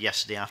we had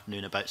yesterday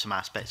afternoon about some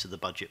aspects of the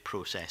budget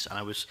process, and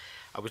I was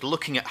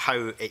looking at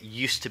how it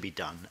used to be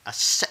done, a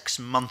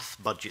 6-month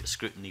budget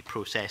scrutiny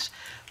process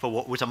for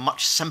what was a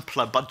much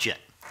simpler budget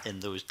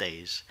in those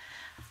days,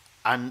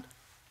 and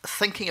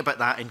thinking about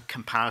that in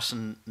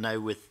comparison now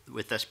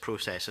with this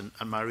process, and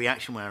my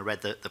reaction when I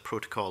read the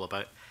protocol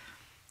about,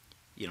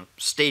 you know,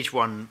 stage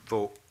 1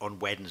 vote on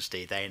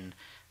Wednesday, then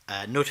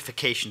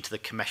notification to the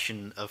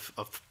Commission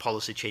of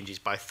policy changes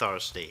by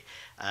Thursday,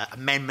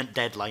 amendment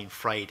deadline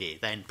Friday,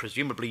 then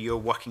presumably you're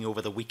working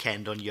over the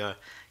weekend on your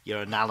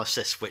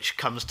analysis, which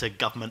comes to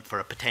government for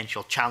a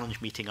potential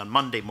challenge meeting on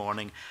Monday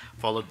morning,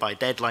 followed by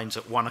deadlines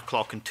at 1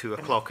 o'clock and 2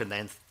 o'clock and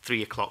then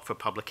 3 o'clock for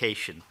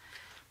publication.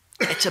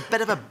 It's a bit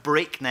of a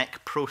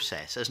breakneck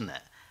process, isn't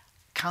it?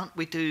 Can't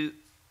we do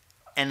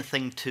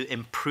anything to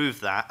improve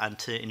that and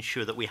to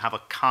ensure that we have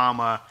a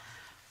calmer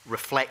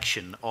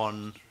reflection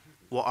on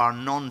what are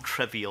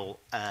non-trivial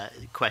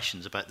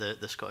questions about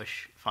the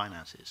Scottish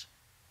finances?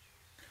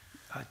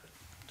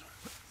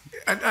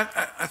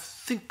 I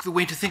think the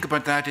way to think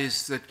about that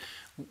is that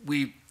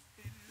we,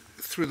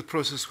 through the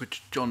process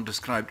which John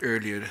described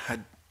earlier,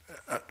 had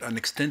an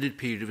extended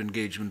period of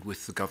engagement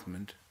with the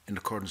government in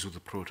accordance with the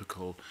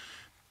protocol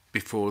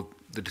before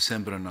the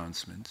December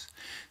announcements.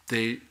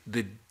 The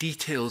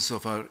details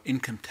of our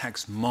income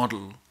tax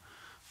model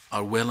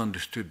are well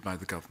understood by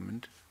the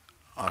government,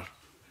 are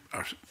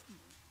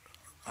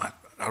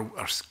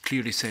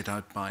clearly set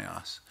out by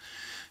us.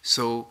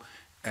 So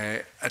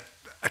a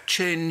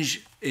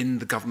change in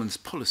the government's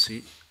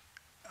policy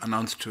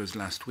announced to us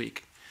last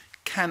week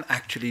can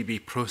actually be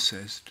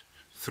processed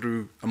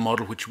through a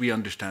model which we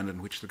understand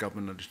and which the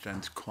government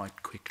understands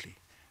quite quickly.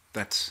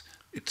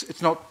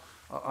 It's not.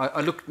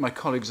 I looked at my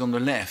colleagues on the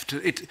left.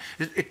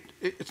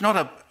 It's not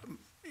a.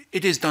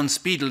 It is done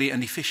speedily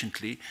and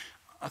efficiently.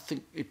 I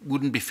think it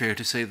wouldn't be fair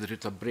to say that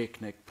it's a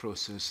breakneck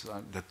process,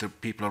 that the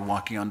people are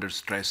working under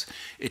stress.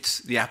 It's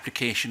the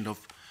application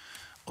of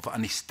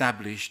an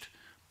established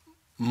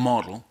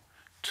model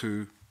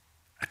to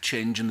a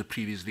change in the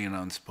previously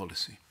announced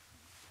policy.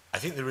 I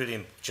think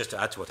just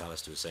to add to what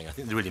Alasdair was saying, I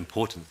think the really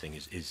important thing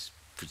is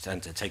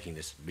taking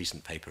this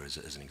recent paper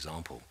as an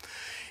example,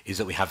 is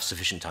that we have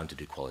sufficient time to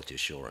do quality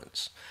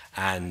assurance.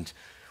 And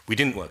we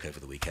didn't work over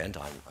the weekend,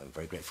 I'm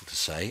very grateful to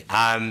say,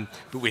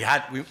 but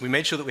we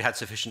made sure that we had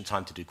sufficient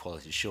time to do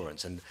quality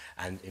assurance. And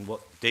in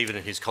what David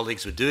and his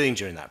colleagues were doing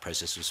during that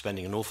process was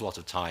spending an awful lot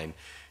of time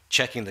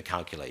checking the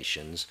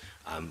calculations.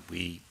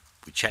 We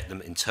checked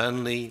them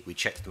internally, we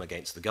checked them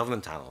against the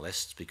government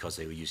analysts because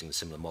they were using the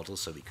similar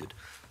models, so we could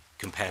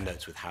compare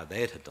notes with how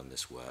they had done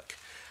this work.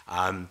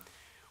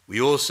 We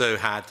also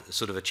had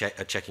sort of a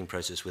checking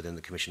process within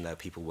the Commission there.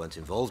 People weren't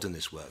involved in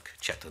this work,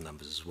 checked the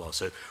numbers as well.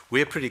 So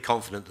we're pretty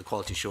confident the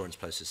quality assurance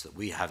process that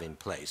we have in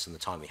place and the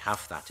time we have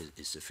for that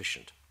is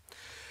sufficient.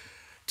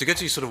 To go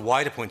to a sort of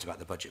wider point about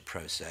the budget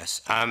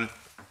process,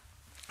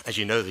 as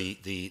you know,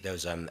 there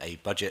was a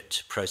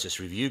budget process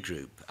review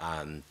group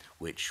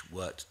which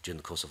worked during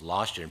the course of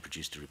last year and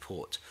produced a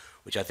report,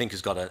 which I think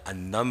has got a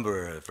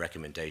number of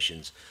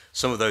recommendations,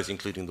 some of those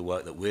including the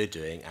work that we're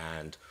doing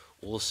and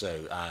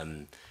also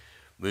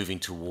moving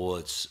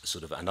towards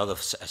sort of a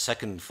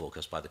second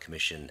forecast by the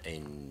Commission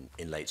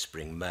in late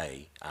spring,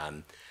 May.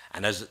 And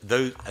as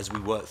we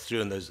work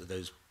through and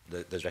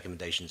those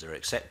recommendations are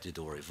accepted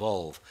or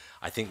evolve,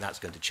 I think that's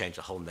going to change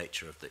the whole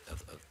nature of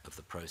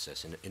the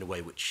process in a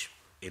way which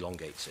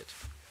elongates it.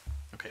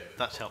 Okay,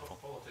 that's helpful.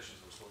 Politicians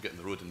will still get in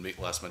the road and make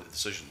last-minute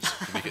decisions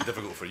to make it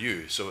difficult for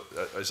you. So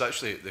it's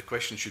actually, the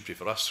question should be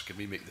for us, can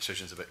we make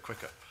decisions a bit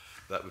quicker?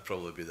 That would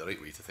probably be the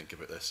right way to think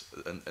about this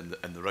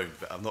in the round.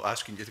 But I'm not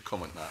asking you to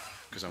comment on that,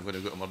 because I'm going to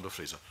go to Murdo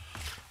Fraser.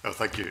 Oh,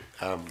 thank you.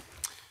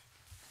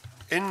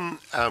 In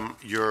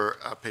your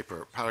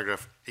paper,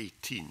 paragraph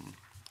 18,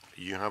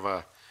 you have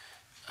a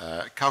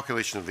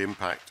calculation of the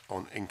impact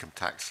on income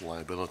tax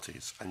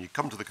liabilities, and you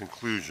come to the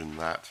conclusion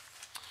that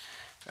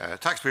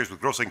taxpayers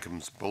with gross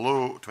incomes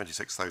below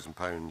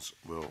 £26,000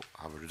 will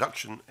have a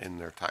reduction in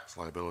their tax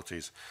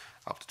liabilities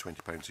up to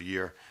 £20 a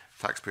year.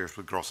 Taxpayers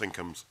with gross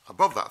incomes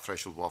above that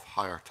threshold will have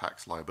higher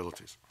tax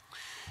liabilities.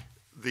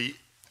 The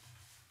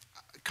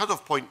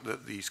cut-off point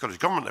that the Scottish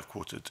Government have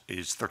quoted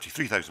is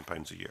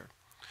 £33,000 a year,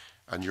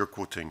 and you're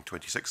quoting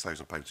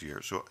 £26,000 a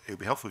year. So it would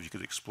be helpful if you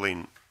could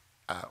explain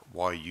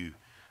why you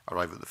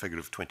arrive at the figure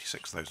of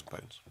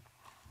 £26,000.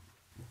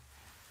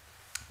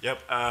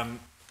 Yep.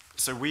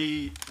 So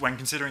when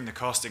considering the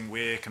costing,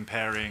 we're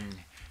comparing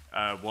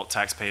what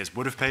taxpayers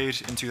would have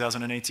paid in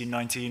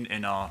 2018-19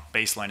 in our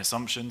baseline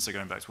assumptions, so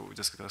going back to what we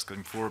discussed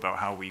before about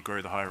how we grow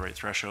the higher rate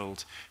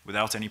threshold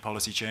without any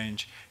policy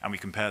change, and we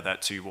compare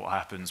that to what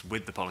happens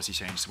with the policy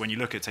change. So when you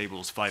look at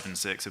tables 5 and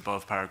 6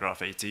 above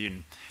paragraph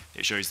 18,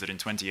 it shows that in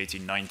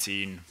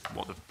 2018-19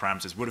 what the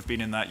parameters would have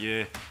been in that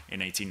year,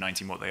 in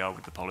 18-19 what they are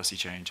with the policy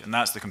change, and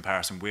that's the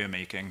comparison we're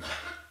making.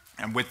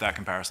 And with that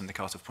comparison, the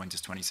cut-off point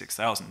is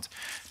 26,000.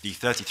 The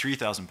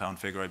 £33,000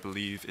 figure, I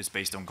believe, is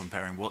based on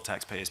comparing what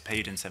taxpayers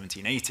paid in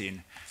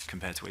 17-18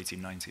 compared to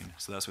 18-19.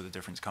 So that's where the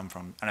difference come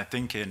from. And I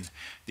think in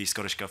the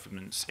Scottish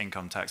Government's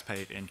income tax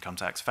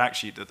fact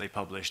sheet that they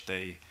published,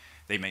 they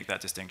make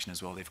that distinction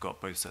as well. They've got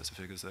both sets of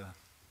figures there.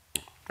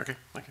 Okay,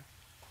 thank you.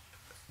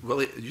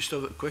 Willie, do you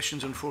still have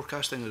questions on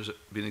forecasting, or has it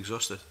been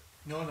exhausted?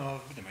 No, I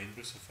wouldn't mind,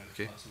 Bruce, if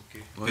that's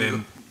okay.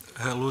 Well,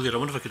 hello there. I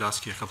wonder if I could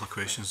ask you a couple of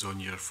questions on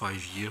your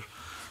 5-year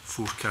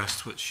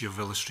forecast, which you've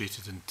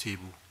illustrated in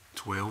table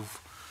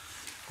 12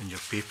 in your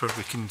paper.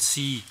 We can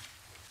see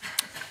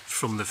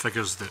from the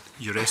figures that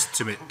your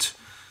estimate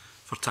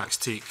for tax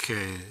take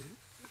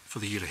for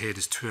the year ahead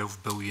is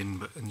 12 billion,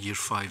 but in year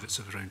 5 it's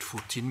around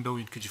 14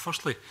 billion. Could you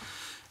firstly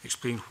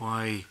explain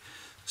why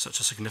such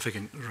a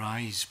significant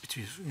rise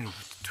between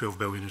 12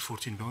 billion and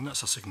 14 billion?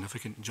 That's a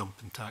significant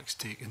jump in tax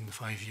take in the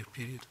 5-year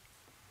period.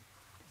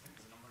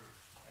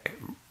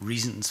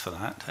 Reasons for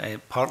that.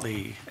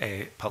 Partly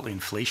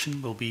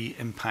inflation will be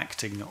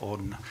impacting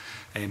on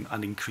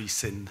an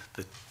increase in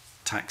the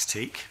tax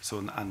take,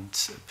 and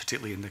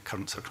particularly in the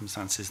current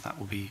circumstances, that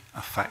will be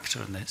a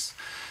factor in this.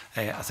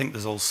 I think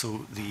there's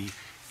also the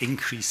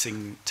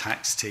increasing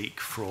tax take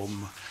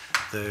from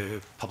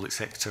the public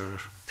sector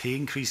pay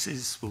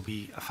increases will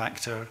be a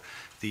factor.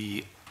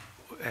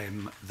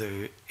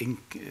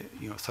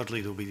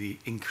 Thirdly, there will be the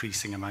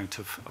increasing amount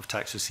of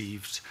tax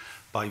received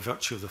by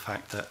virtue of the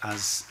fact that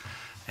as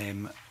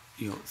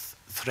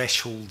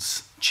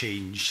thresholds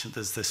change,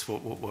 there's this there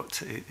will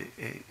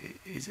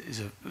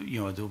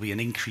be an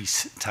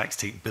increased tax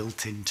take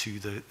built into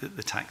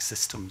the tax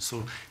system.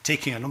 So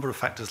taking a number of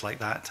factors like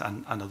that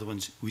and other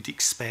ones, we'd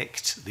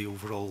expect the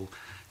overall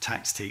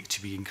tax take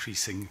to be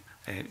increasing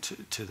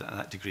to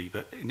that degree.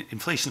 But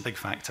inflation is a big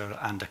factor,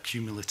 and a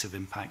cumulative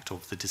impact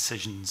of the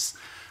decisions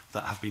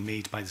that have been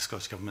made by the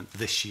Scottish Government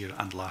this year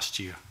and last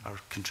year are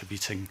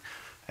contributing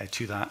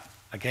to that.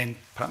 Again,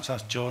 perhaps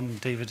ask John,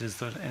 David, is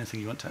there anything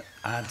you want to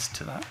add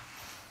to that?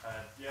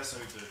 So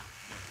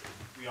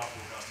we are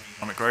forecasting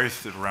economic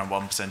growth of around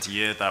 1% a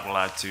year. That will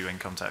add to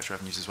income tax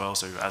revenues as well.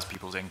 So as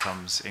people's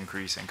incomes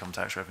increase, income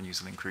tax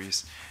revenues will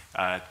increase.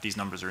 These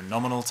numbers are in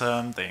nominal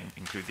term. They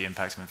include the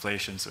impact of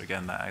inflation. So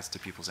again, that adds to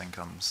people's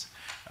incomes.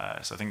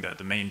 So I think that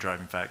the main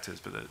driving factors,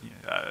 but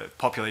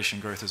population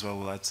growth as well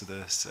will add to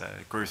this.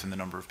 Growth in the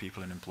number of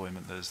people in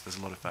employment. There's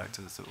a lot of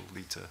factors that will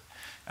lead to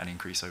an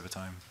increase over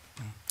time.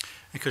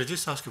 And could I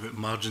just ask about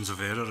margins of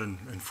error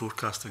in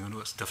forecasting? I know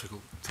it's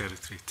difficult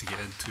territory to get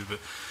into, but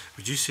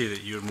would you say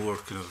that you're more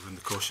kind of on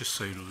the cautious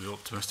side or the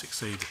optimistic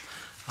side?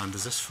 And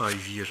as this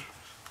 5-year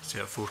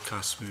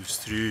forecast moves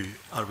through,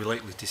 are we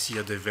likely to see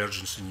a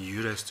divergence in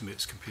your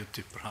estimates compared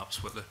to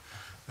perhaps what the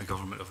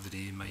government of the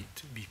day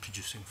might be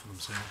producing for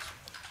themselves?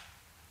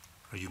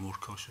 Are you more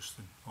cautious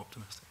than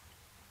optimistic?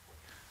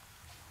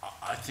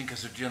 I think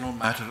as a general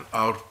matter,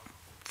 our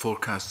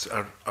forecasts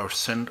are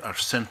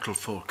central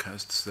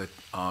forecasts that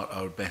are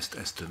our best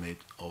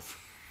estimate of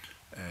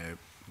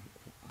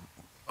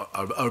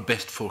our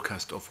best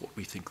forecast of what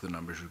we think the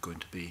numbers are going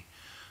to be,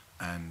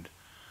 and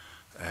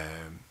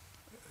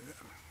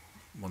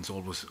one's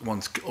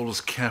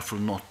always careful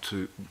not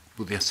to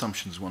with the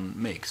assumptions one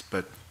makes,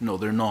 but no,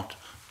 they're not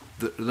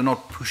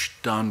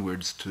pushed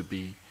downwards to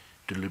be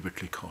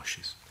deliberately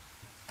cautious.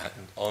 And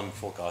on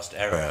forecast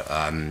error,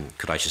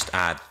 could I just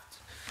add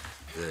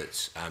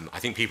that I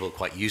think people are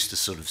quite used to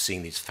sort of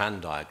seeing these fan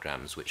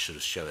diagrams which sort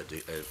of show an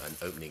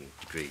opening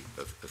degree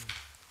of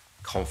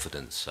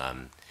confidence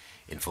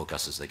in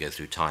forecasts as they go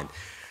through time.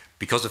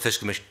 Because the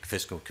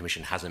Fiscal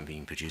Commission hasn't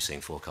been producing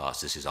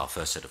forecasts, this is our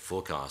first set of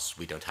forecasts,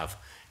 we don't have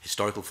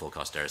historical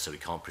forecast error, so we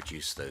can't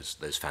produce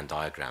those fan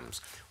diagrams.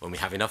 When we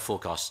have enough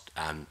forecast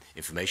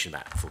information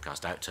about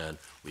forecast outturn,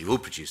 we will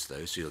produce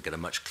those, so you'll get a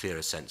much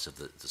clearer sense of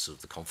the sort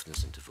of the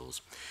confidence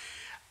intervals.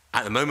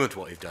 At the moment,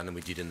 what we've done, and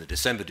we did in the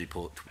December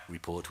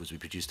report, was we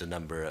produced a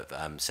number of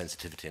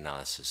sensitivity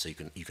analysis. So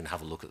you can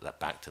have a look at that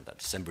back to that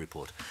December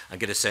report and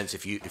get a sense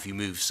if you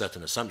move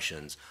certain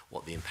assumptions,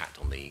 what the impact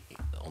on the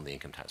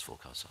income tax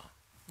forecasts are.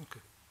 Okay,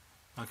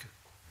 thank you.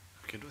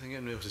 Okay, I don't think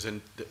anyone else has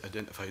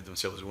identified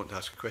themselves as wanting to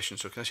ask a question.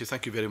 So can I say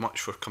thank you very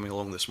much for coming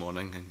along this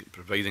morning and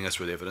providing us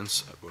with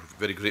evidence. We're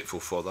very grateful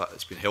for that.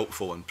 It's been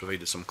helpful and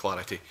provided some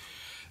clarity.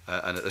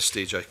 And at this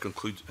stage, I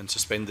conclude and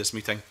suspend this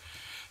meeting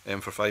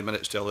for 5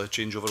 minutes to allow a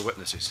change over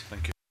witnesses.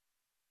 Thank you.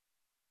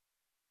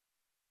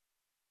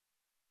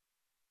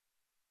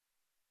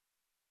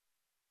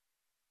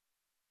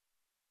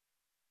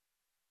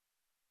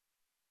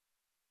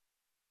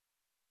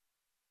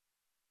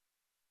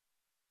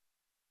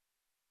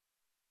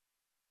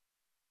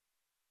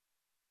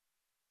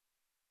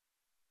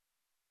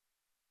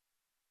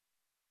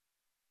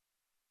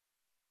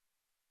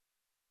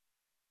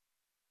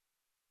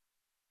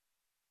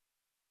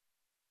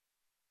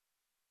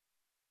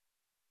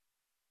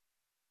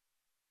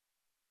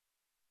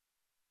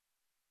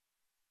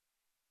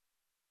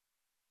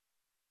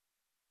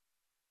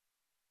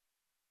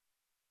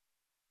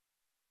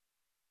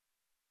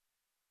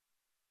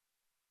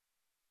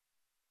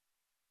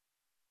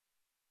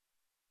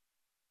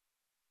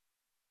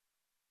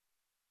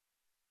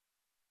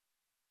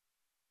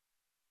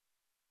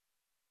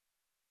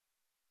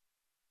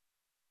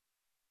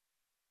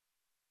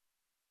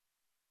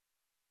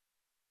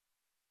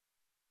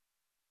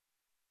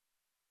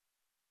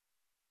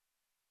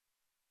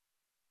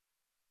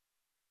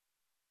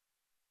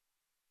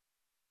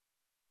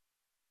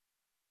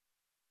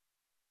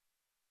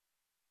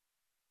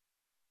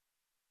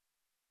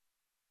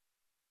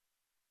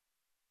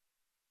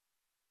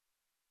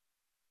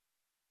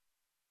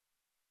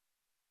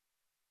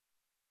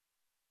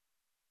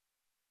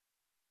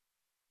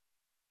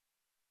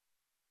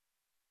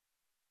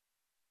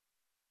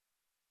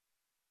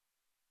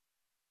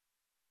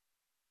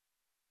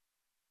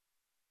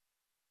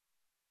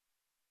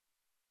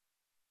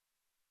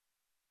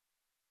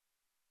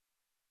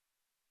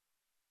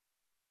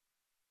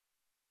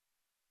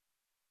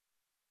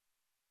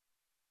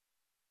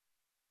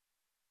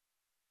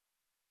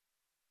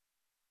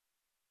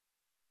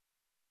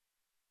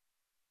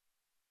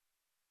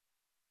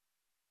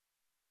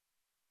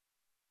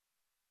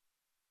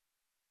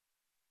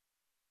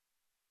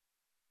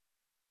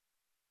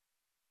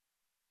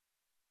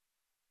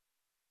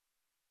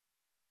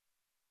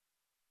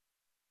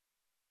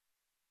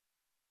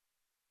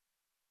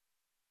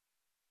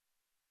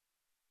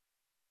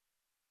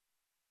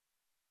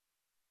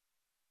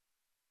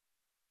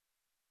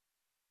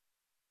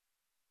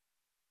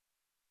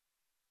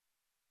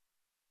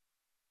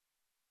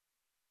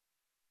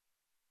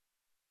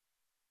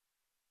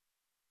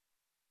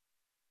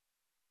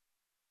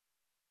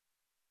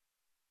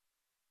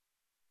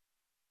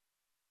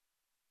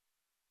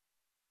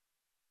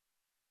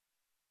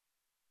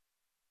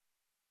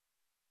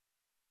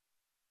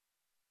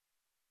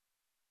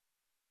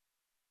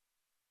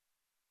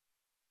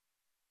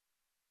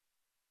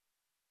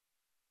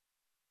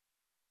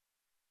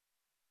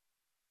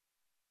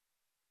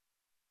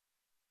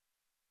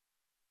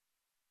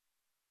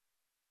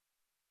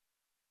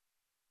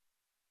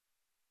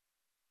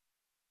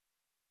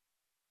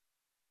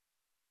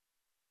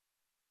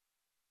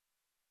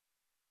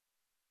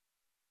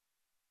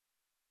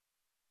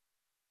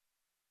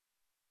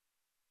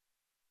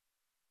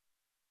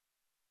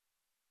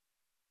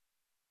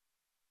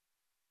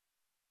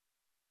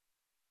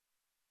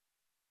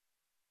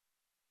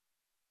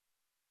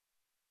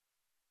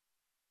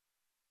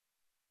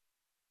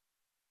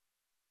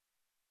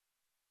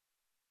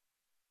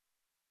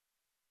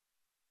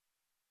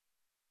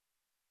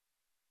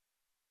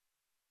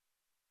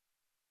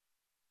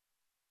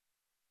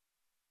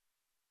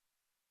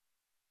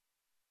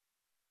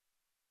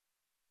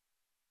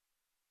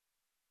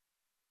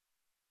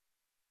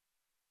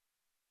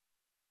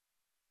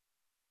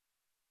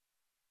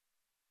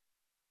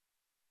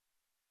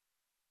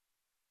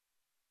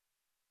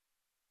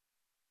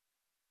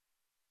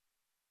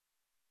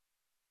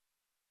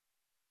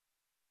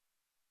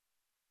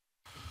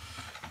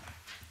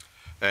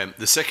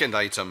 The second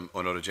item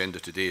on our agenda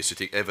today is to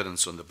take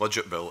evidence on the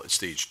budget bill at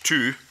stage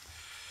 2.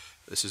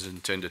 This is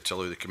intended to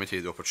allow the committee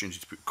the opportunity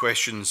to put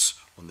questions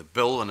on the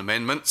bill and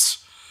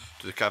amendments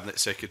to the Cabinet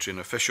Secretary and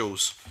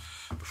officials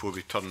before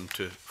we turn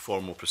to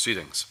formal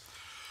proceedings.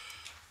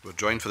 We're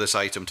joined for this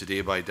item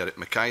today by Derek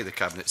Mackay, the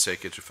Cabinet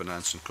Secretary for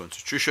Finance and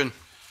Constitution.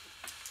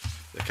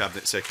 The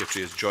Cabinet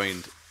Secretary is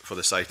joined for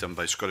this item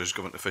by Scottish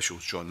Government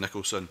officials John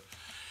Nicholson,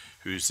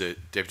 who's the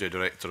Deputy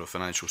Director of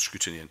Financial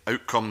Scrutiny and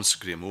Outcomes,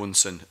 Graham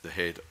Owenson, the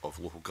Head of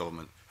Local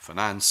Government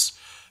Finance,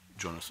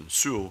 Jonathan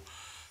Sewell,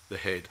 the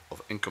Head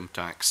of Income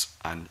Tax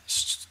and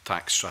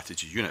Tax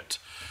Strategy Unit.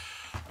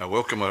 I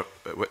welcome our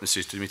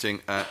witnesses to the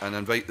meeting and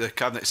invite the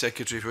Cabinet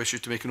Secretary who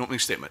wishes to make an opening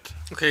statement.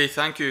 Okay,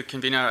 thank you,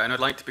 Convener. And I'd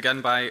like to begin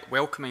by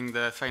welcoming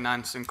the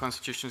Finance and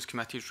Constitutions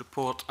Committee's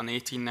report on the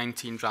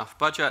 18-19 draft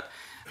budget.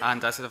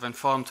 And as I've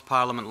informed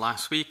Parliament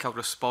last week, I'll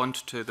respond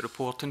to the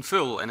report in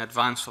full in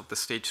advance of the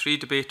Stage 3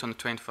 debate on the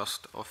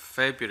 21st of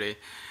February.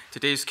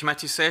 Today's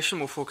committee session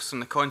will focus on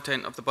the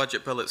content of the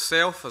budget bill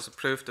itself as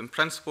approved in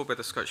principle by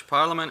the Scottish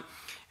Parliament.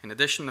 In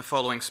addition, the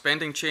following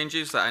spending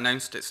changes that I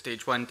announced at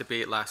Stage 1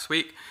 debate last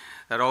week.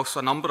 There are also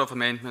a number of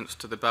amendments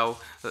to the bill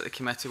that the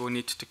committee will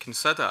need to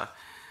consider.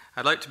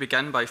 I'd like to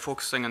begin by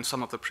focusing on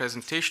some of the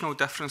presentational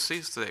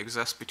differences that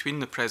exist between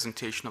the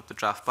presentation of the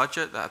draft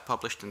budget that I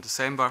published in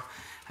December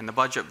and the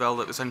budget bill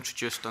that was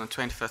introduced on the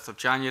 25th of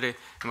January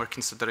and we're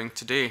considering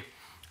today.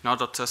 In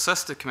order to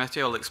assist the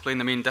committee, I'll explain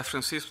the main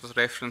differences with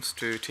reference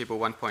to Table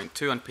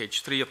 1.2 on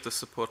page 3 of the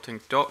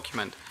supporting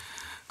document.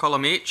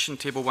 Column H in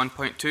Table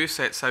 1.2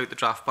 sets out the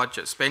draft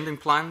budget spending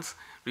plans,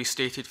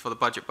 restated for the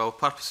budget bill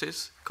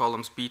purposes.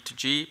 Columns B to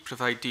G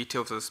provide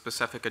details of the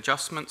specific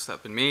adjustments that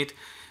have been made,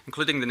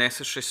 including the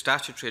necessary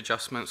statutory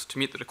adjustments to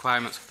meet the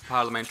requirements of the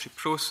parliamentary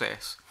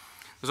process.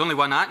 There's only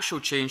one actual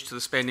change to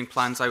the spending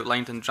plans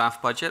outlined in the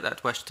draft budget that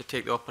I'd wish to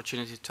take the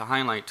opportunity to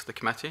highlight to the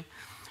committee.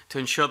 To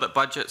ensure that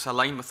budgets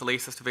align with the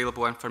latest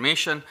available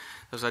information,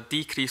 there's a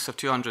decrease of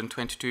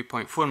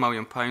 £222.4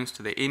 million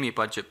to the AME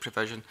budget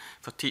provision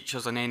for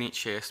teachers and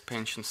NHS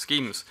pension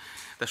schemes.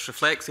 This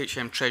reflects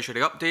HM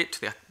Treasury update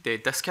to the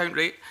discount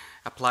rate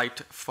applied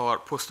for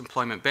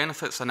post-employment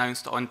benefits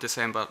announced on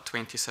December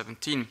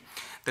 2017.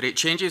 The rate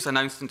changes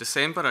announced in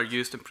December are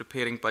used in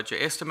preparing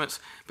budget estimates,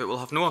 but will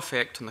have no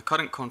effect on the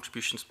current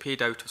contributions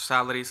paid out of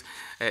salaries,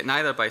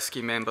 neither by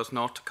scheme members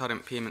nor to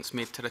current payments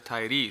made to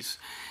retirees.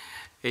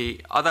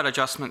 Other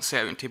adjustments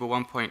set out in Table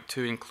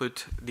 1.2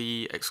 include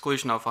the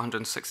exclusion of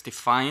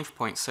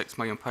 £165.6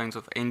 million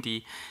of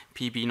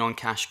NDPB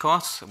non-cash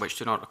costs, which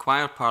do not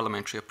require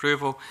parliamentary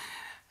approval,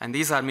 and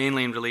these are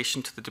mainly in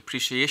relation to the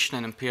depreciation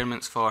and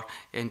impairments for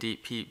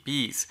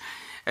NDPBs.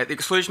 The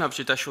exclusion of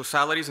judicial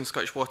salaries and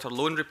Scottish Water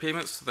loan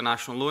repayments to the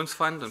National Loans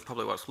Fund and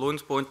Public Works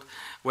Loans Bond,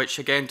 which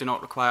again do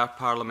not require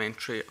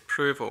parliamentary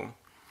approval.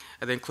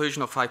 The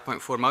inclusion of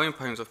 £5.4 million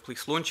of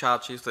police loan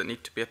charges that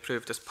need to be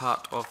approved as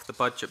part of the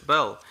budget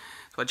bill.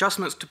 So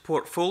adjustments to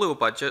portfolio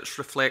budgets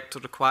reflect the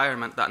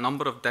requirement that a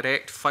number of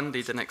direct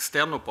funded and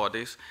external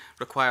bodies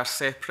require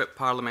separate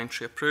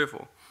parliamentary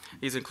approval.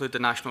 These include the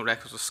National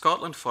Records of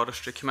Scotland,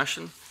 Forestry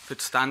Commission,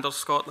 Food Standards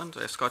Scotland,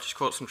 Scottish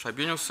Courts and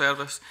Tribunal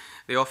Service,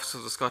 the Office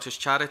of the Scottish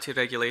Charity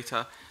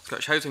Regulator,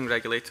 Scottish Housing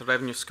Regulator,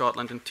 Revenue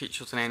Scotland and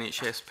Teachers and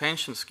NHS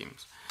pension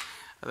schemes.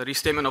 The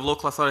restatement of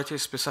local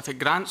authorities' specific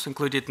grants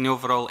included in the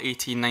overall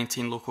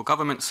 18-19 local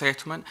government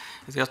settlement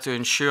is there to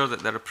ensure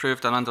that they're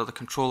approved and under the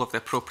control of the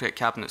appropriate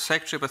Cabinet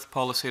Secretary with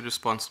policy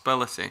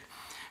responsibility.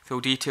 Full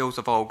details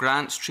of all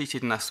grants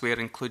treated in this way are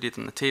included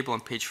in the table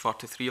on page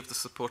 43 of the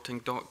supporting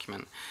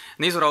document.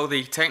 And these are all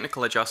the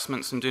technical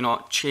adjustments and do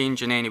not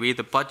change in any way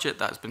the budget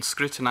that has been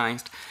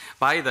scrutinised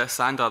by this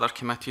and other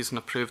committees and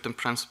approved in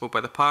principle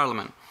by the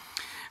Parliament.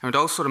 I would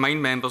also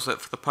remind members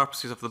that for the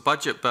purposes of the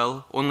budget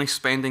bill, only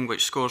spending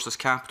which scores as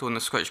capital in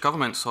the Scottish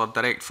Government's or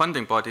direct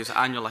funding bodies'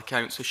 annual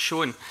accounts is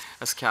shown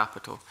as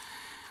capital.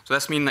 So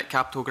this means that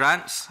capital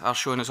grants are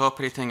shown as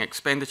operating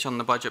expenditure in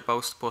the budget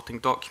bill supporting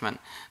document.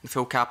 The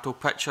full capital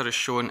picture is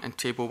shown in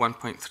Table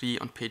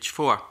 1.3 on page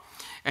 4.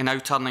 And now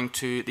turning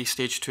to the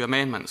Stage 2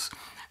 amendments.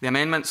 The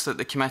amendments that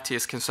the committee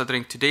is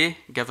considering today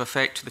give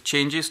effect to the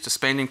changes to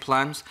spending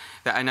plans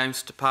that I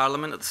announced to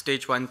Parliament at the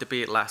Stage 1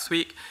 debate last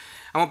week,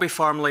 and will be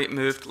formally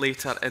moved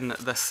later in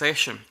this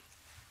session.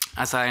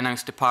 As I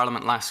announced to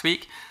Parliament last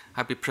week,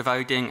 I'll be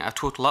providing a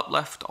total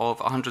uplift of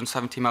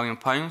 £170 million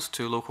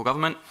to local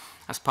government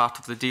as part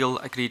of the deal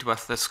agreed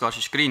with the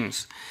Scottish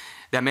Greens.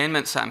 The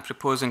amendments that I'm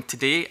proposing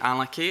today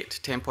allocate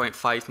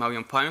 £10.5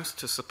 million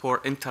to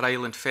support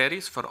inter-island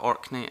ferries for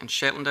Orkney and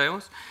Shetland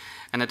Isles,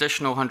 an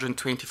additional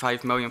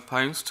 £125 million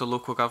to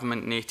local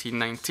government in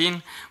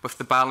 18-19, with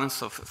the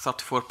balance of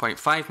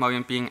 £34.5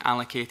 million being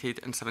allocated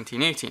in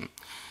 17-18.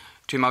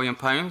 £2 million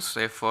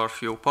for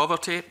fuel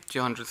poverty,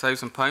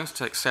 £200,000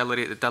 to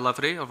accelerate the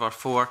delivery of our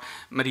 4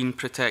 marine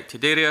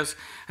protected areas,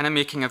 and I'm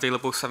making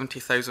available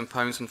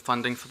 £70,000 in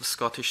funding for the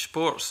Scottish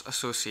Sports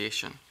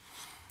Association.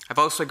 I've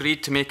also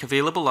agreed to make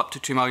available up to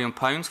 £2 million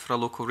for a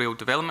local rail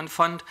development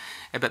fund,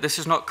 but this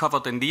is not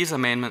covered in these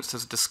amendments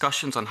as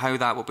discussions on how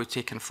that will be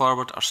taken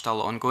forward are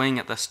still ongoing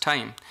at this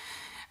time.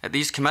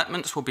 These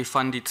commitments will be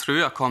funded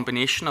through a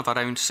combination of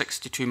around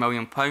 £62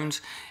 million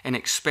in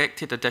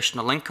expected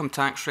additional income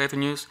tax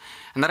revenues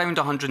and around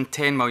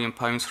 £110 million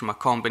from a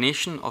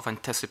combination of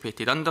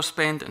anticipated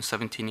underspend in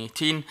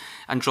 17-18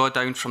 and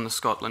drawdown from the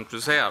Scotland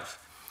Reserve.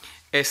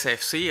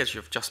 SFC, as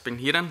you've just been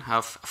hearing,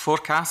 have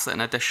forecast that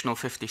an additional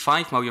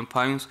 £55 million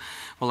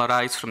will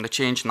arise from the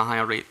change in the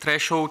higher rate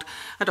threshold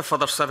and a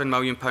further £7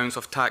 million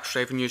of tax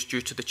revenues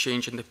due to the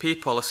change in the pay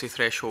policy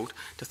threshold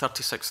to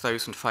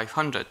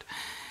 £36,500.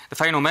 The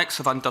final mix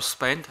of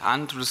underspend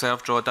and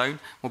reserve drawdown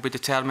will be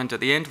determined at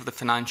the end of the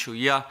financial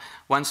year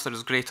once there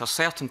is greater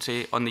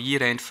certainty on the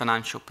year-end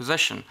financial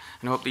position.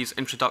 And I hope these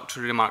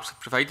introductory remarks have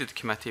provided the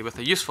committee with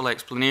a useful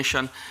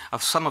explanation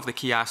of some of the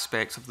key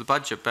aspects of the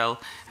budget bill.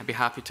 I'd be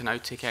happy to now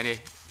take any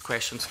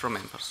questions from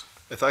members.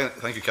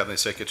 Thank you, Cabinet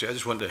Secretary. I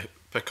just want to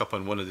pick up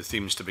on one of the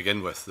themes to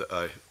begin with that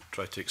I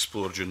tried to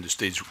explore during the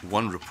Stage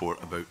 1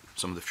 report about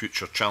some of the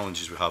future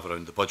challenges we have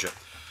around the budget.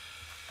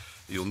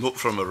 You'll note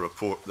from our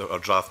report, our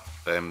draft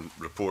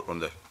report on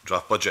the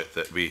draft budget,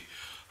 that we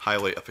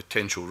highlight a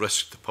potential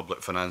risk to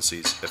public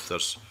finances if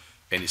there's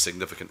any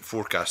significant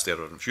forecast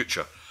error in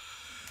future.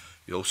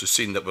 You've also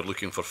seen that we're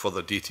looking for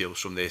further details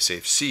from the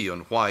SFC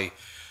on why,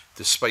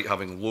 despite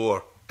having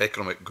lower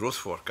economic growth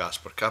forecasts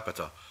per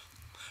capita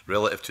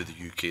relative to the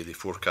UK, they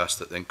forecast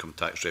that the income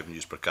tax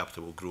revenues per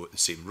capita will grow at the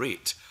same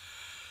rate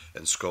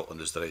in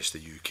Scotland as the rest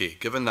of the UK.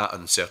 Given that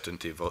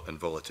uncertainty and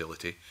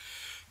volatility,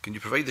 can you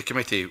provide the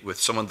committee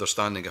with some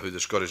understanding of how the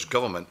Scottish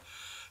Government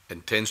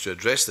intends to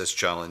address this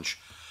challenge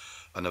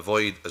and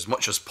avoid, as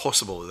much as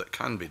possible that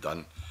can be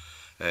done,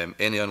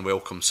 any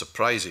unwelcome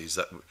surprises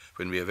that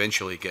when we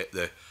eventually get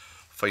the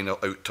final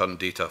outturn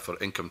data for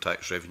income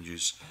tax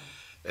revenues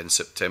in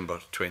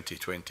September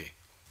 2020?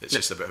 It's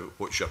just about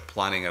what you're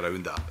planning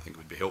around that. I think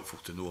would be helpful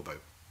to know about.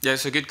 Yeah,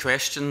 it's a good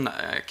question,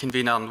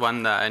 Convener, and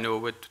one that I know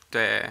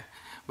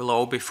will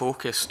all be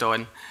focused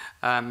on.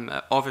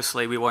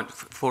 Obviously, we want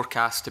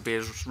forecasts to be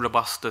as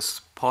robust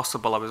as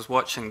possible. I was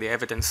watching the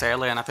evidence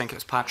earlier, and I think it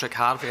was Patrick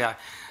Harvey I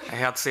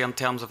heard say in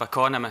terms of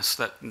economists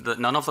that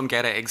none of them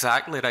get it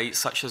exactly right,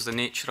 such as the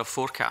nature of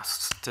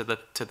forecasts to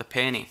the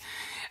penny.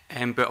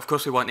 But of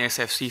course, we want the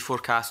SFC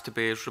forecast to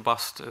be as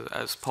robust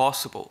as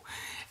possible.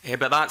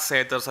 But that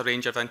said, there's a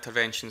range of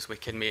interventions we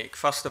can make.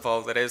 First of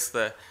all, there is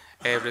the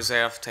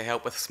reserve to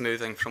help with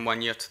smoothing from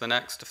one year to the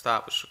next, if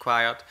that was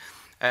required.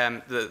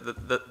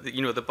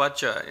 The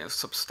budget is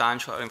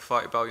substantial, around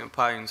 £40 billion.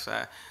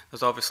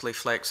 There's obviously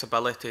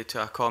flexibility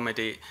to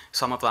accommodate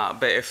some of that.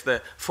 But if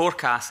the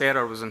forecast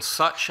error was in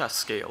such a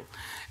scale,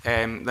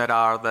 there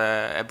are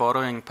the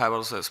borrowing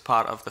powers as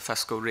part of the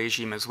fiscal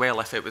regime as well,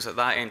 if it was at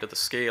that end of the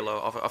scale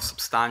of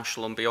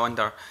substantial and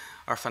beyond our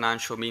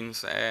financial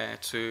means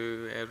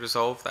to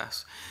resolve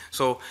this.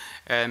 So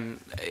in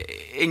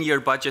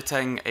your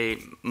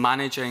budgeting,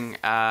 managing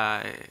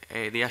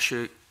the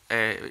issue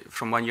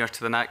from one year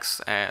to the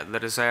next, the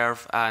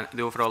reserve and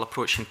the overall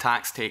approach in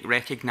tax take,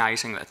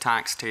 recognising that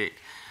tax take,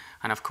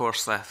 and of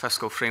course the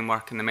fiscal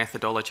framework and the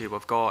methodology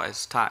we've got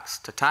is tax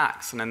to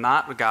tax. And in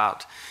that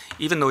regard,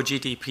 even though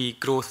GDP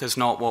growth is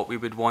not what we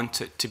would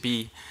want it to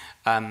be,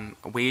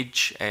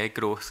 wage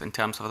growth in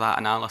terms of that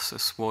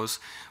analysis was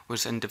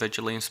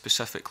individually and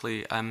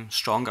specifically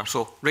stronger.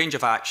 So range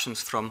of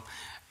actions from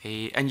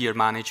in-year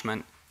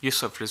management,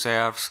 use of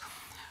reserves,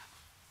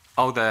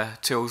 all the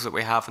tools that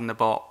we have in the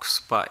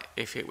box, but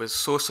if it was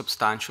so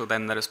substantial,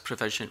 then there is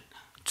provision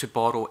to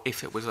borrow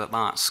if it was at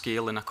that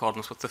scale in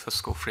accordance with the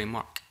fiscal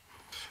framework.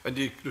 And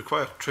do you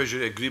require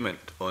Treasury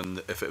agreement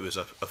on if it was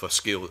of a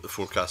scale that the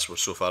forecasts were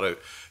so far out?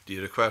 Do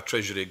you require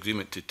Treasury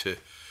agreement to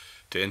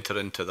enter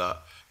into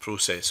that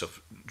process of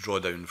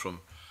drawdown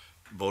from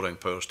borrowing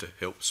powers to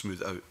help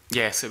smooth it out?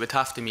 Yes, it would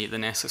have to meet the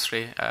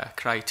necessary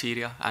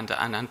criteria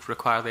and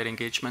require their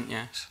engagement,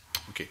 yes.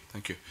 Okay,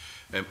 thank you.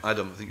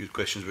 Adam, I think you had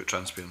questions about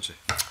transparency.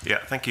 Yeah,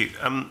 thank you.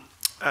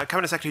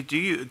 Cabinet Secretary, do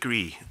you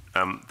agree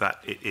that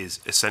it is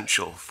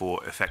essential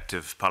for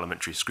effective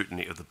parliamentary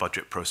scrutiny of the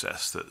budget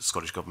process that the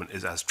Scottish Government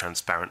is as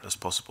transparent as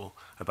possible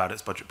about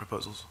its budget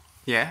proposals?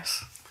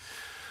 Yes.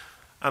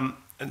 And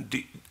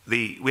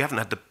we haven't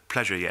had the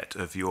pleasure yet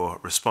of your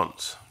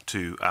response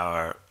to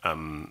our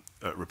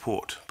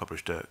report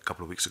published a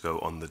couple of weeks ago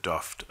on the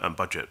draft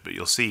budget, but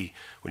you'll see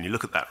when you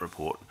look at that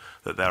report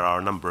that there are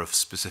a number of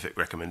specific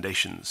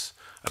recommendations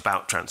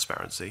about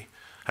transparency.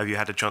 Have you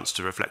had a chance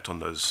to reflect on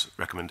those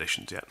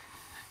recommendations yet?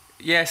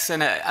 Yes,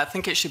 and I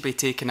think it should be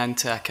taken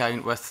into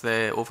account with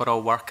the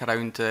overall work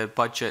around the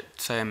budget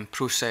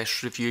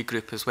process review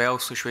group as well.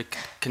 So should we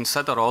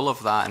consider all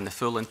of that in the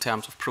full in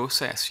terms of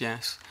process,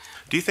 yes.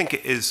 Do you think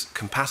it is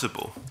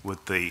compatible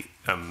with the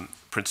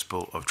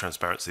principle of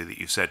transparency that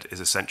you've said is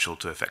essential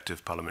to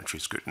effective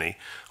parliamentary scrutiny,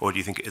 or do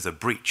you think it is a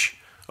breach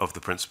of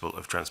the principle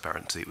of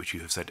transparency, which you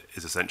have said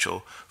is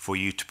essential for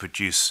you to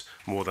produce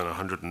more than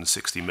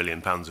 £160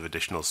 million of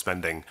additional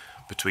spending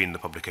between the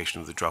publication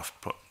of the draft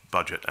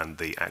budget and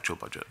the actual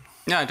budget?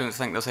 No, I don't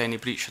think there's any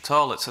breach at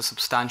all. It's a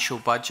substantial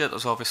budget.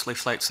 There's obviously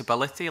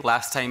flexibility.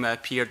 Last time I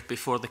appeared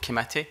before the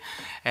committee,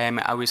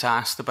 I was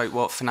asked about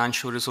what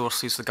financial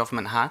resources the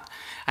government had,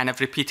 and I've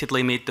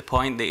repeatedly made the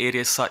point that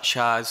areas such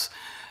as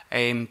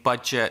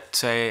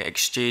budget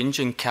exchange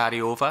and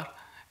carryover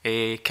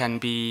can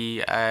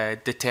be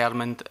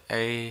determined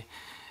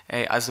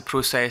as the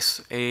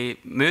process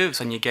moves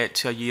and you get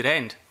to a year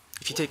end.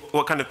 If you take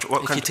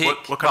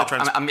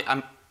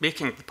I'm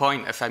making the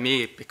point, if I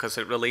may, because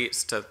it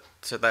relates to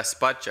this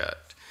budget,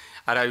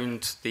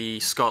 around the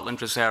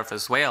Scotland Reserve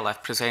as well.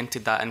 I've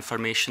presented that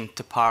information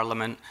to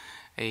Parliament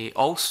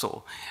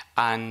also,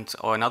 and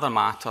on other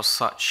matters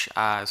such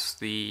as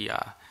the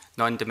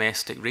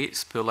non-domestic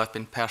rates pool, I've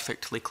been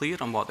perfectly clear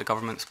on what the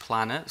government's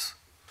plan is.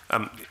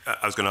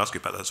 I was going to ask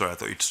you about that. Sorry, I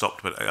thought you'd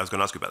stopped, but I was going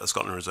to ask you about the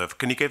Scotland Reserve.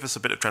 Can you give us a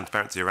bit of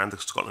transparency around the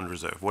Scotland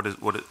Reserve? What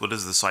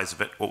is the size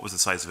of it? What was the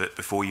size of it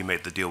before you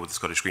made the deal with the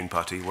Scottish Green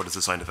Party? What is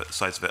the size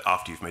of it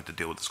after you've made the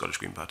deal with the Scottish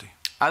Green Party?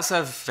 As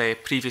I've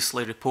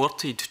previously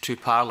reported to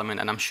Parliament,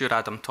 and I'm sure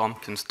Adam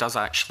Tompkins does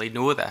actually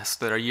know this,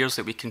 there are years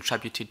that we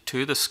contributed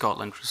to the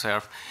Scotland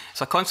Reserve.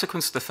 As a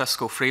consequence of the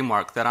fiscal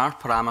framework, there are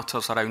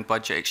parameters around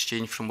budget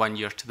exchange from one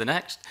year to the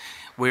next.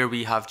 Where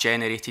we have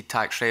generated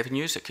tax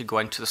revenues, it could go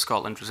into the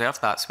Scotland Reserve.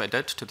 That's what it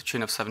did, to the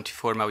tune of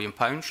 £74 million,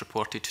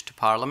 reported to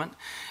Parliament.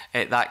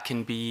 That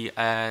can be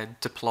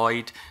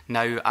deployed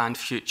now and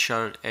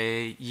future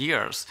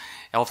years.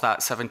 Of that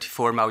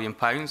 £74 million,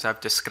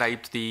 I've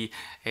described the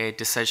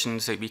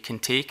decisions that we can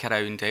take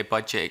around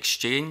budget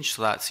exchange,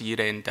 so that's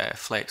year-end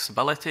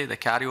flexibility, the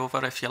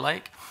carryover, if you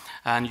like,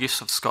 and use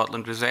of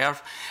Scotland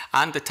Reserve,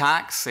 and the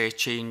tax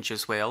change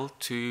as well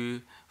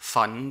to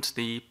fund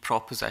the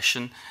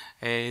proposition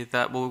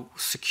that will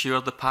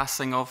secure the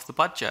passing of the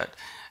budget.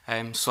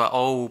 So at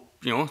all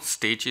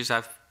stages,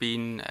 I've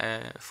been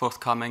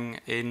forthcoming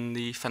in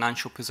the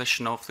financial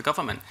position of the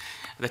government.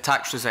 The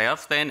tax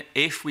reserve, then,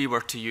 if we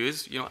were to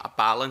use a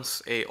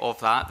balance of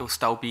that, there will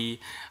still be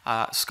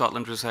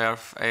Scotland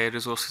Reserve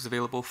resources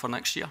available for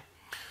next year.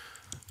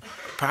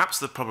 Perhaps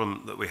the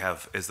problem that we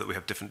have is that we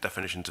have different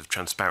definitions of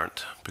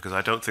transparent, because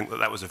I don't think that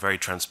that was a very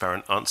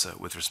transparent answer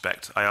with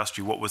respect. I asked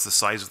you what was the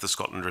size of the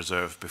Scotland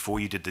Reserve before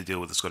you did the deal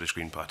with the Scottish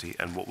Green Party,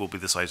 and what will be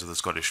the size of the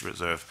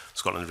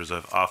Scotland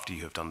Reserve after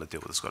you have done the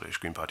deal with the Scottish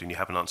Green Party, and you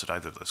haven't answered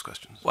either of those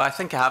questions. Well, I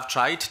think I have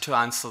tried to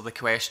answer the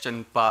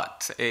question,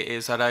 but it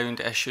is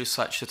around issues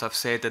such as I've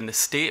said in the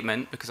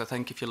statement, because I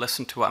think if you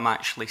listen to what I'm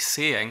actually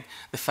saying,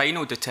 the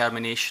final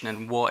determination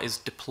in what is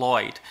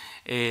deployed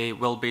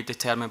will be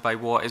determined by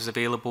what is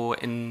available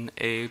in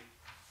a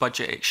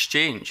budget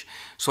exchange.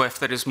 So if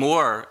there is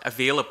more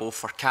available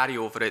for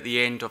carryover at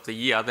the end of the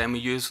year, then we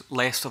use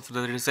less of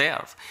the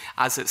reserve.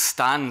 As it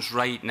stands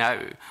right now,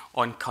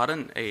 on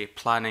current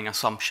planning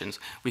assumptions,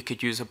 we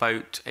could use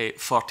about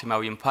 £40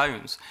 million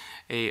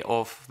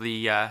of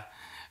the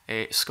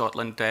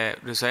Scotland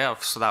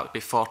Reserve, so that would be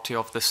 40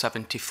 of the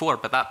 74,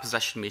 but that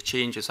position may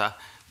change as a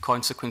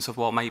consequence of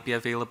what might be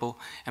available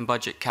in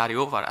budget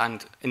carryover.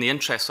 And in the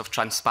interest of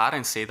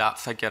transparency, that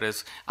figure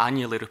is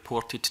annually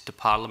reported to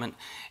Parliament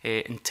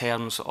in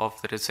terms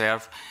of the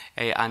reserve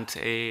and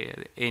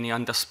any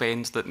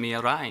underspends that may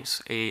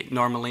arise,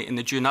 normally in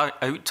the June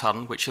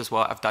outturn, which is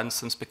what I've done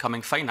since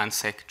becoming Finance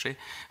Secretary,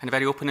 in a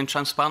very open and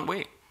transparent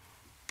way.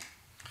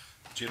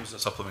 James, a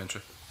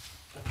supplementary.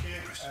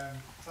 Okay,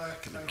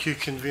 thank you,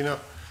 Convener.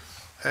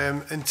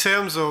 In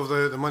terms of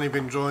the money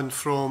being drawn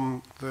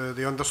from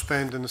the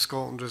underspend in the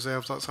Scotland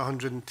Reserve, that's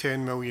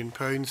 £110 million.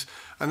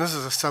 And this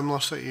is a similar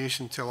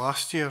situation to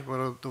last year,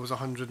 where there was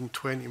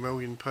 £120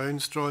 million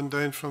drawn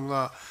down from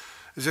that.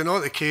 Is it not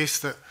the case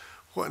that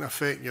what in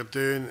effect you're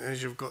doing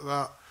is you've got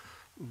that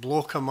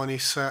block of money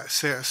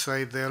set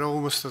aside there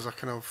almost as a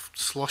kind of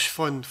slush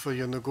fund for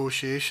your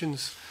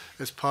negotiations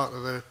as part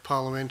of the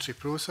parliamentary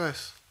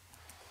process?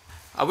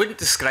 I wouldn't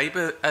describe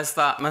it as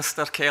that,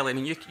 Mr. Kelly. I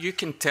mean, you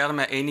can term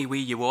it any way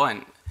you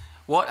want.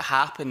 What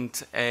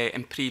happened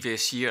in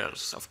previous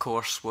years, of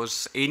course,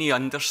 was any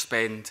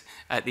underspend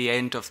at the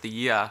end of the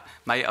year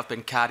might have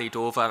been carried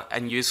over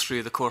and used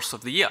through the course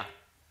of the year.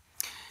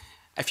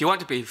 If you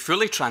want to be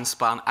fully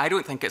transparent, I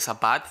don't think it's a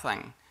bad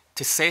thing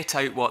to set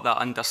out what that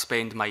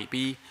underspend might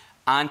be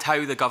and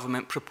how the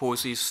government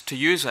proposes to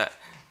use it.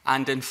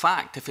 And in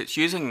fact, if it's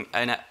using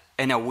it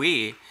in a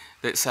way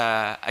that's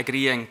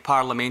agreeing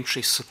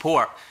parliamentary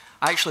support,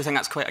 I actually think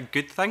that's quite a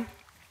good thing.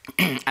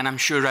 And I'm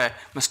sure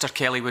Mr.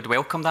 Kelly would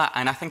welcome that,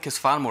 and I think is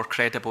far more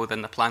credible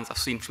than the plans I've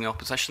seen from the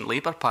opposition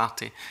Labour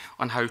Party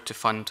on how to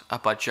fund a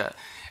budget.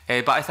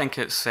 But I think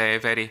it's a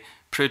very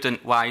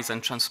prudent, wise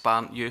and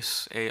transparent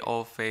use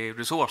of a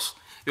resource.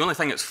 The only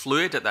thing that's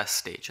fluid at this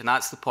stage, and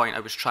that's the point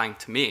I was trying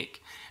to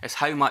make, is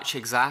how much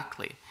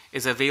exactly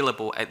is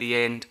available at the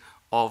end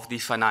of the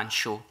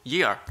financial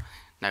year.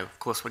 Now, of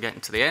course, we're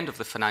getting to the end of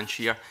the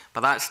financial year,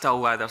 but that's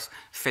still where there's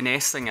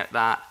finessing at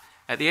that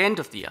at the end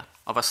of the year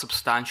of a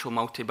substantial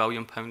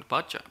multi-billion-pound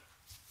budget.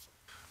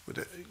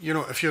 you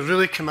know, if you're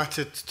really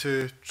committed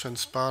to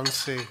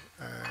transparency,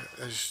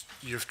 as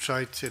you've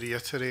tried to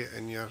reiterate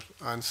in your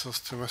answers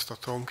to Mr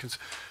Tompkins,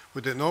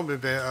 would it not be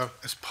better,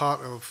 as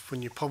part of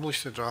when you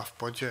publish the draft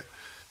budget,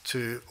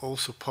 to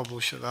also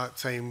publish at that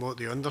time what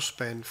the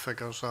underspend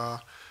figures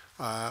are,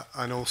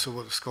 and also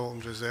what the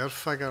Scotland Reserve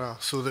figure are,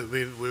 so that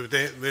we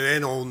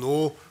then all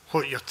know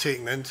what you're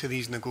taking into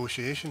these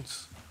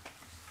negotiations?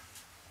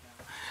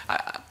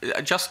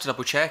 Just to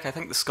double check, I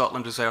think the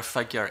Scotland Reserve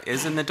figure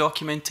is in the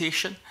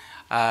documentation.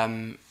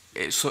 Sorry,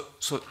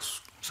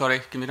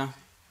 Convener?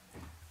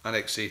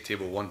 Annex A,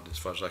 Table 1, as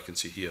far as I can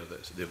see here,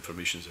 that the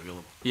information is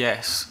available.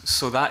 Yes,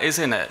 so that is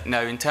in it.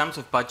 Now, in terms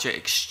of budget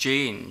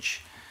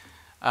exchange,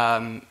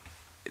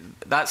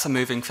 that's a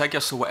moving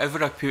figure, so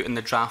whatever I put in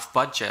the draft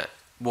budget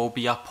will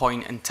be a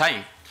point in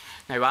time.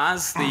 Now,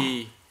 as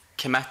the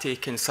committee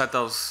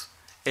considers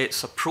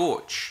its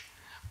approach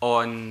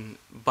on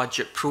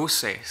budget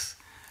process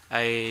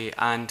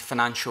and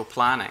financial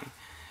planning,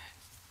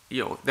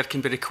 you know, there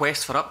can be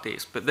requests for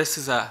updates, but this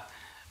is a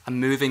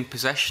moving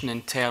position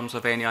in terms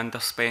of any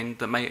underspend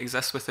that might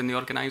exist within the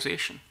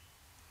organisation.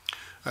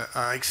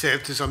 I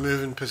accept it's a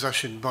moving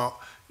position, but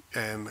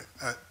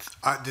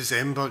at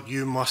December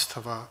you must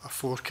have a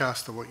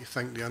forecast of what you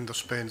think the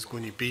underspend is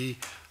going to be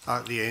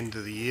at the end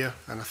of the year,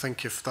 and I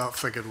think if that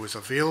figure was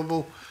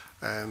available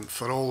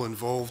for all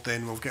involved,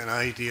 then we'll get an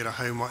idea of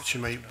how much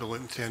you might be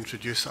looking to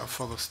introduce at a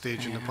further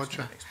stage in the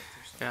budget.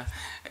 Yeah,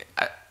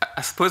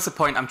 I suppose the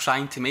point I'm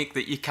trying to make,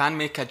 that you can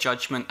make a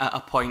judgment at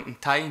a point in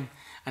time,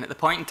 and at the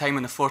point in time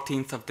on the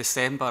 14th of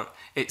December,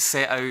 it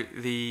set out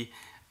the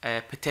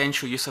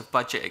potential use of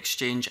budget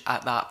exchange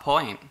at that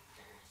point.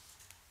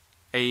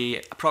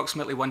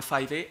 Approximately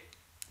 158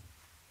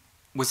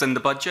 was in the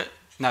budget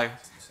now,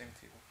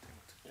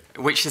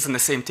 which is in the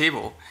same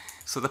table.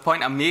 So the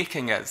point I'm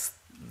making is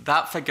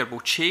that figure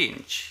will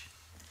change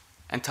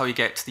until you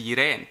get to the year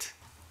end,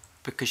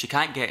 because you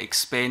can't get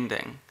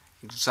expending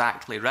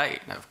exactly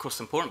right. Now, of course,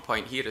 the important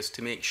point here is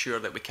to make sure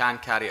that we can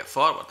carry it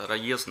forward. There are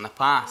years in the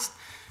past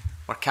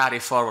where carry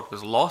forward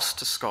was lost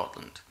to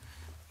Scotland,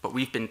 but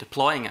we've been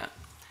deploying it.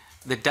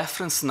 The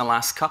difference in the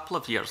last couple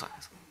of years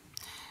is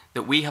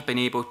that we have been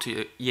able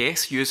to,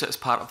 yes, use it as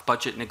part of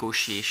budget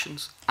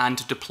negotiations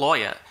and deploy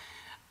it,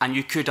 and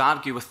you could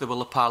argue with the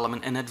will of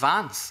Parliament in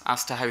advance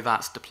as to how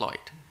that's deployed,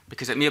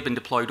 because it may have been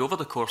deployed over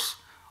the course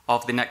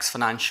of the next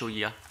financial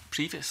year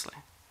previously.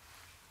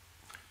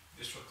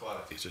 Just for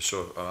clarity,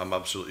 so I'm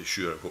absolutely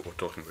sure of what we're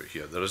talking about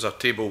here. There is a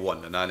Table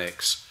 1, an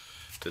annex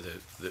to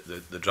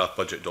the draft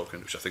budget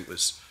document, which I think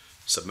was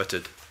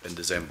submitted in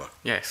December.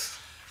 Yes.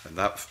 And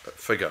that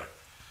figure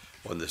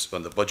on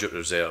the budget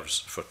reserves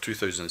for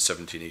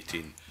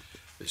 2017-18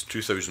 is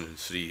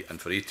 2003, and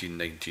for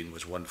 18-19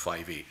 was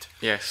 158.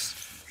 Yes.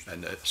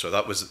 And so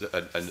that was,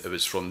 and it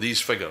was from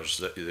these figures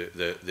that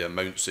the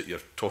amounts that you're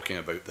talking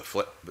about,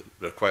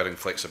 requiring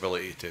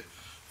flexibility to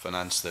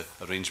finance the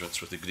arrangements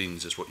with the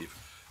Greens, is what you've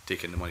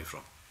taken the money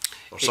from,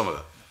 or some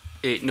of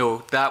it.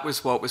 No, that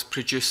was what was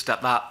produced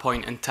at that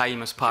point in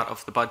time as part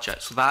of the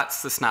budget. So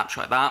that's the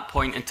snapshot at that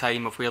point in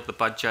time of where the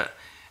budget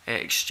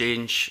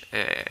exchange,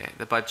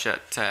 the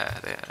budget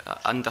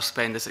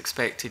underspend is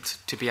expected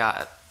to be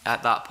at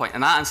that point.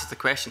 And that answers the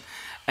question.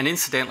 And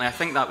incidentally, I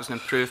think that was an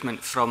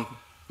improvement from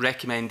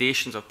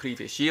recommendations of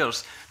previous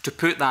years to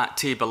put that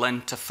table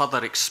in to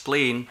further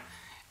explain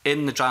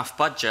in the draft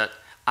budget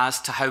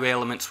as to how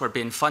elements were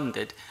being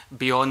funded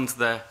beyond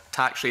the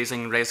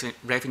tax-raising,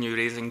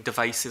 revenue-raising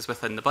devices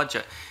within the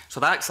budget. So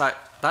that's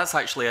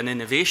actually an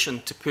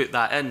innovation to put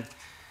that in.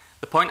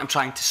 The point I'm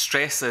trying to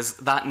stress is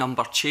that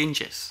number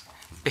changes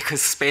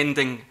because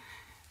spending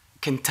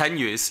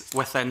continues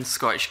within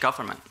Scottish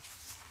Government.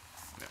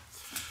 Yeah.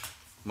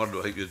 Murdo,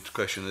 I think you had a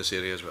question in this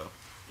area as well.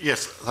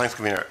 Yes, thanks,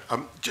 Convener.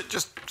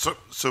 Just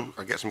so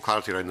I get some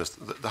clarity around this,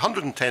 the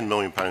 £110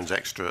 million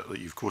extra that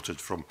you've quoted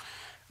from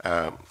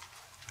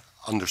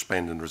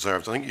underspend and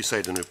reserves, I think you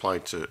said in reply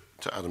to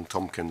Adam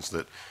Tompkins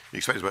that you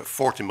expected about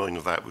 40 million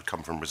of that would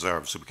come from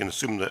reserves. So we can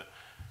assume that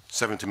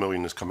 70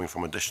 million is coming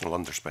from additional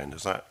underspend.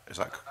 Is that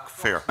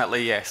fair?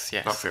 Approximately, yes.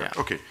 That's fair.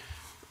 Yeah. Okay,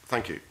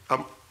 thank you.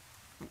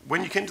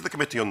 When you came to the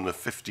committee on the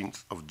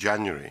 15th of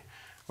January,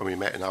 when we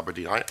met in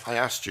Aberdeen, I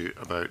asked you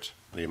about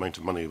the amount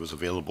of money that was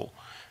available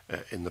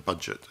in the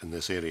budget in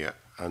this area,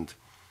 and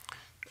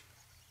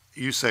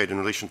you said in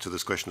relation to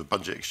this question of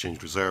budget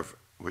exchange reserve,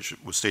 which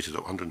was stated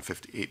at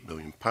 £158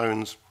 million.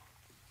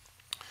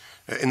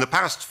 In the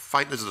past,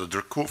 this is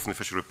a quote from the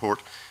official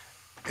report,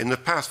 in the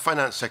past,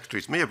 finance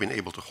secretaries may have been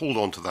able to hold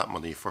on to that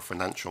money for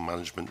financial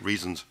management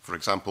reasons. For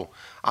example,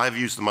 I've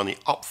used the money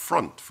up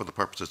front for the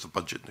purposes of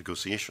budget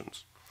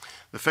negotiations.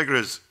 The figure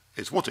is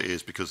what it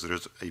is because there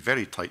is a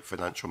very tight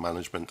financial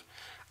management,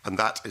 and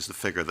that is the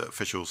figure that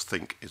officials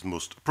think is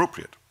most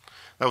appropriate.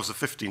 That was the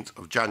 15th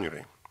of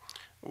January.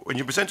 When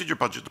you presented your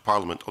budget to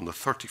Parliament on the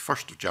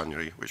 31st of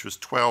January, which was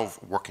 12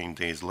 working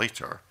days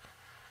later,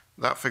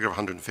 that figure of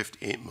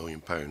 £158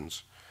 million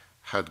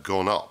had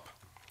gone up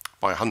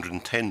by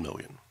 £110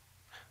 million.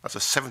 That's a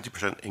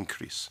 70%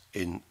 increase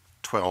in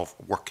 12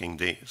 working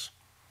days.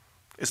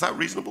 Is that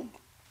reasonable?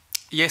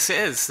 Yes, it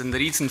is, and the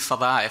reason for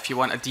that, if you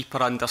want a deeper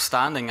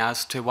understanding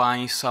as to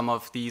why some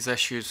of these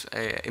issues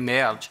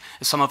emerge,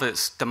 is some of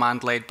it's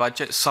demand-led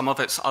budget, some of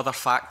it's other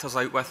factors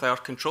out with our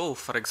control,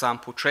 for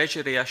example,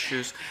 treasury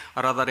issues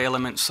or other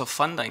elements of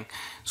funding.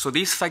 So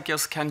these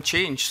figures can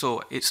change,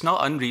 so it's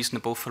not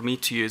unreasonable for me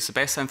to use the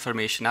best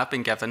information I've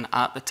been given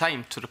at the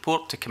time to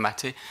report to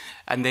committee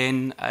and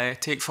then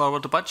take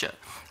forward the budget.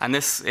 And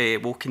this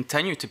will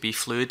continue to be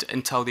fluid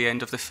until the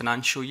end of the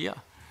financial year.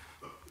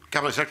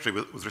 Cabinet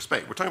Secretary, with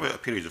respect, we're talking about a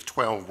period of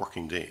 12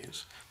 working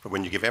days for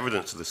when you give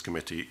evidence to this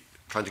committee,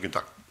 trying to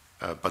conduct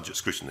budget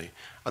scrutiny,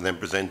 and then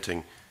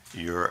presenting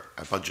your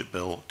budget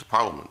bill to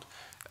Parliament.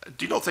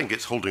 Do you not think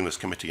it's holding this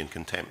committee in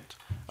contempt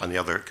and the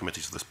other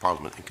committees of this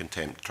Parliament in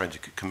contempt, trying to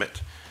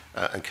commit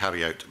and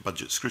carry out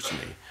budget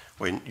scrutiny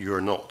when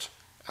you're not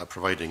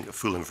providing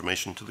full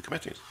information to the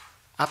committees?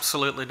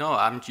 Absolutely not.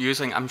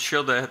 I'm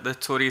sure the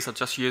Tories are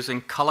just using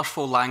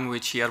colourful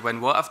language here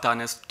when what I've done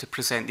is to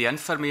present the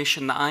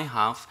information that I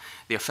have,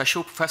 the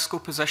official fiscal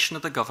position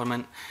of the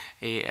government,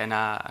 in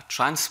a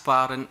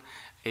transparent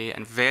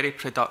and very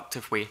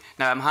productive way.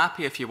 Now, I'm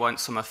happy if you want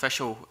some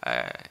official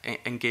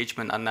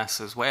engagement on this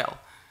as well,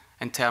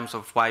 in terms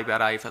of why we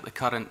arrive at the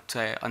current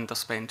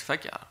underspend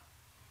figure,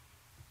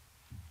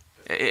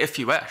 if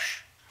you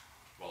wish.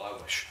 Well, I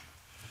wish.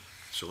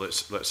 So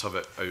let's have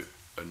it out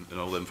and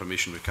all the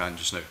information we can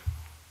just now.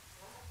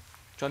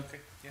 John? Okay,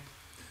 yeah.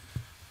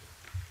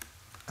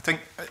 I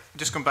think,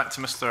 just going back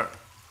to Mr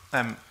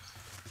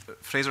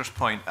Fraser's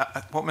point,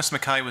 what Ms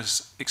Mackay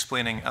was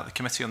explaining at the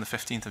committee on the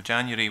 15th of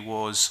January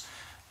was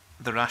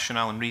the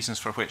rationale and reasons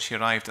for which he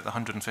arrived at the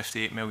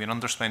 158 million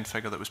underspend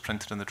figure that was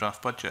printed in the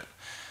draft budget.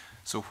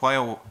 So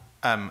while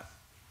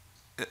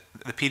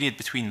the period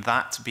between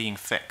that being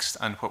fixed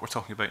and what we're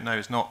talking about now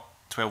is not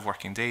 12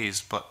 working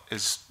days, but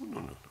is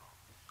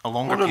a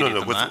longer period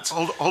than that.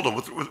 Hold on.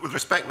 With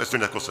respect, Mr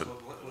Nicholson.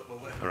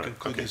 All right.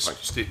 Okay,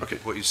 fine. Okay.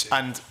 What you say.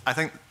 And I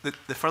think the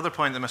further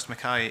point that Mr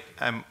Mackay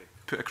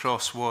put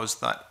across was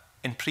that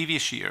in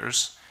previous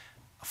years,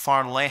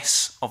 far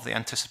less of the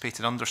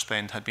anticipated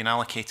underspend had been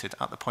allocated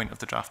at the point of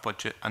the draft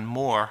budget, and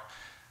more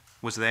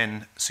was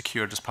then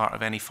secured as part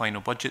of any final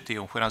budget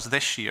deal. Whereas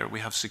this year, we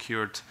have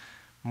secured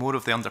more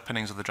of the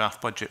underpinnings of the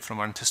draft budget from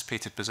our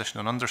anticipated position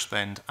on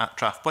underspend at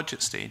draft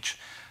budget stage,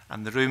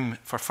 and the room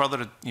for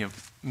further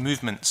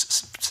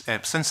movements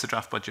since the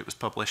draft budget was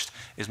published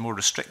is more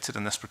restricted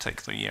in this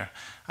particular year.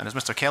 And as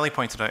Mr Kelly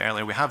pointed out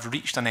earlier, we have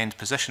reached an end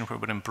position where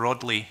we're in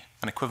broadly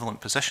an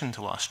equivalent position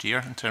to last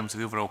year in terms of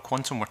the overall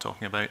quantum we're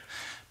talking about,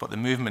 but the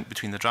movement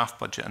between the draft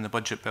budget and the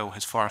budget bill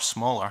is far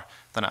smaller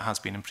than it has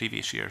been in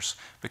previous years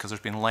because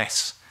there's been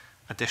less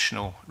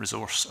additional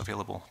resource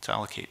available to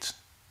allocate.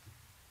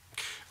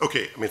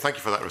 Okay, thank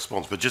you for that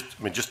response, but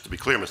just to be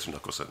clear, Mr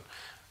Nicholson,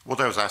 what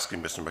I was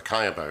asking Mr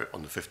Mackay about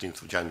on the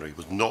 15th of January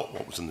was not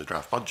what was in the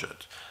draft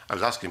budget. I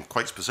was asking him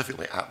quite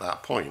specifically at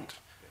that point,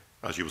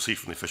 as you will see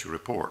from the official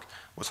report,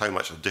 was how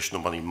much additional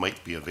money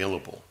might be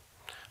available.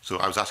 So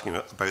I was asking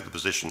him about the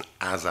position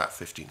as at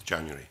 15th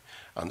January.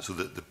 And so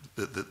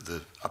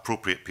the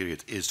appropriate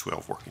period is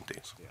 12 working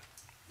days.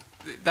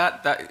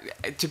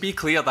 Yeah. To be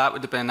clear, that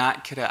would have been an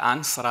accurate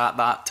answer at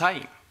that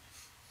time.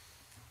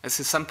 It's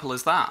as simple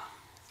as that.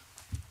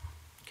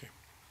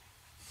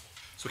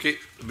 So, okay,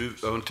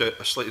 move on to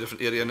a slightly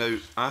different area now.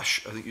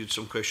 Ash, I think you had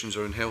some questions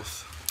around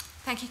health.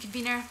 Thank you,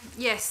 Convener.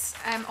 Yes,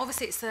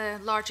 obviously it's the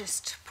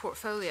largest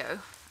portfolio,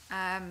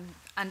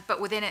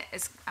 but within it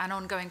is an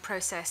ongoing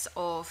process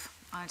of,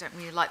 I don't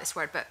really like this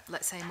word, but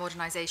let's say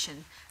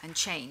modernisation and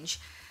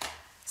change.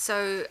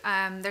 So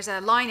there's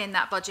a line in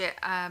that budget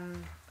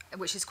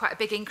which is quite a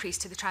big increase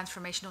to the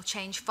Transformational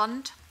Change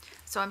Fund.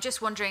 So I'm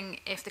just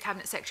wondering if the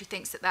Cabinet Secretary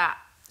thinks that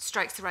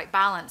strikes the right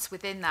balance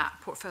within that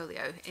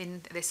portfolio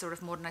in this sort of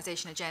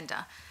modernisation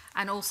agenda,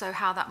 and also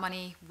how that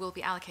money will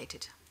be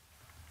allocated.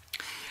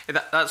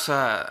 That's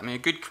a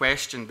good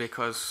question,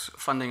 because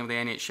funding of the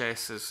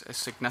NHS is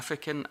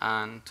significant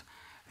and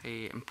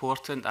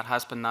important. There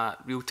has been that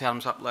real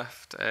terms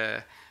uplift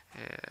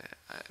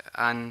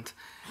and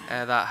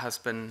that has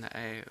been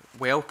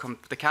welcomed.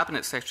 The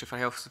Cabinet Secretary for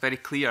Health is very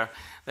clear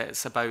that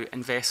it's about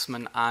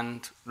investment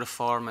and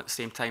reform at the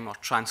same time, or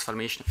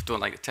transformation. If you don't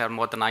like the term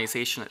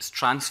modernisation, it's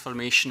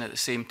transformation at the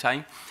same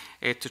time,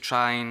 to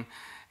try and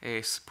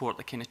support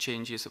the kind of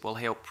changes that will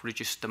help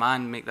reduce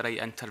demand, make the right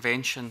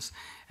interventions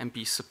and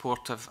be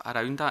supportive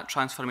around that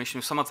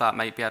transformation. Some of that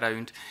might be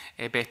around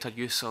better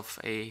use of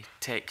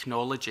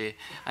technology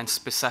and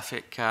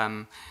specific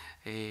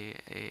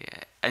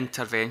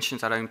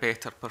interventions around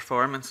better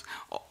performance.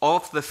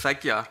 Of the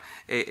figure,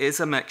 it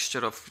is a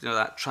mixture of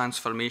that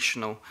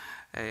transformational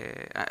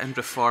and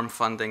reform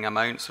funding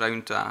amounts,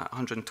 around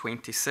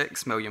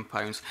 £126 million,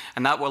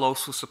 and that will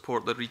also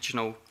support the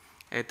regional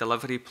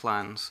delivery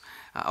plans,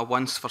 a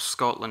once for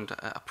Scotland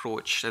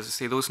approach. As I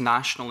say, those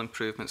national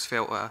improvements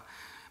felt at a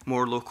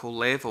more local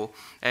level,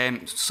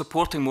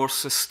 supporting more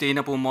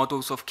sustainable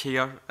models of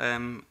care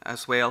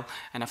as well,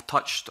 and I've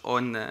touched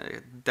on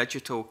the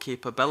digital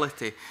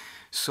capability.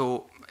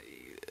 So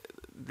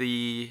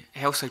the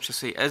Health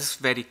Secretary is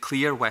very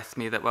clear with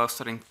me that whilst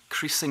there are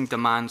increasing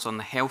demands on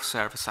the health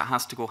service, it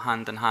has to go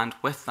hand in hand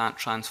with that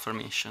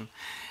transformation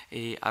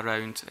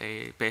around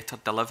a better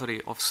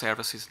delivery of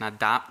services and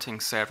adapting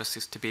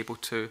services to be able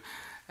to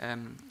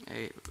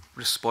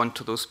respond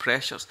to those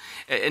pressures.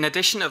 In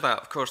addition to that,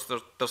 of course,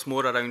 there's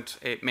more around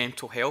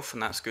mental health,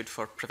 and that's good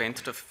for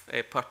preventative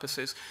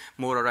purposes,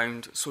 more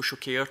around social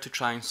care to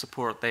try and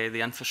support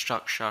the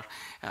infrastructure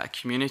at a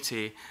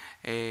community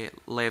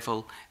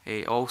level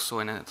also,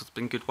 and there's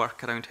been good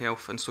work around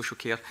health and social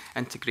care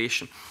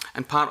integration.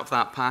 And part of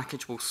that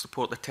package will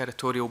support the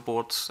territorial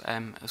boards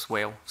as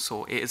well.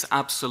 So it is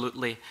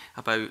absolutely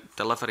about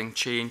delivering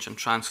change and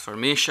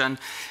transformation,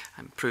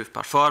 improve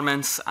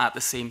performance at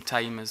the same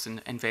time as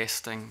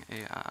investing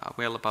a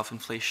well above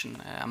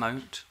inflation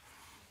amount.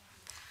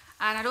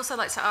 And I'd also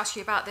like to ask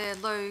you about the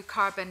low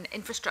carbon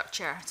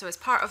infrastructure. So as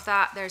part of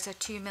that, there's a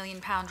 £2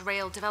 million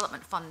rail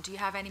development fund. Do you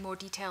have any more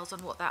details on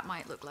what that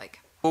might look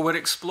like? Well, we're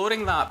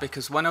exploring that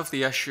because one of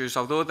the issues,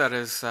 although there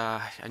is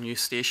a new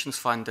stations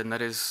fund, and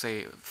there is,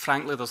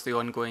 frankly, there's the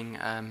ongoing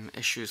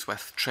issues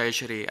with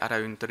Treasury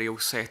around the rail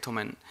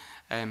settlement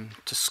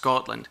to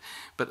Scotland,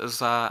 but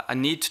there's a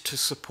need to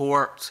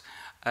support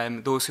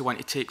those who want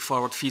to take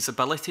forward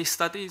feasibility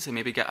studies and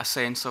maybe get a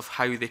sense of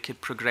how they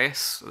could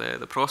progress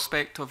the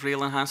prospect of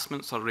rail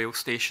enhancements or rail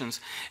stations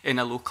in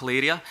a local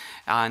area.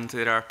 And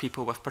there are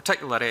people with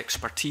particular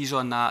expertise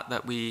on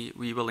that we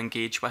will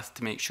engage with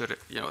to make sure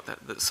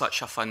that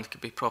such a fund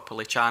could be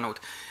properly channelled.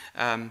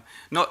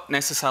 Not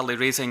necessarily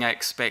raising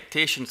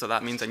expectations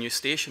that means a new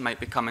station might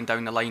be coming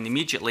down the line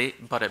immediately,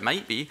 but it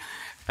might be.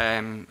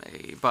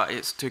 But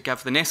it's to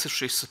give the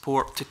necessary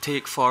support to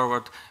take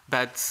forward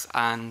bids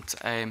and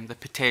the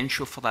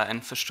potential for that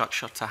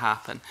infrastructure to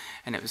happen.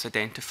 And it was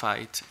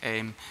identified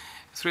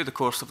through the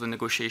course of the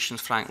negotiations,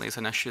 frankly, as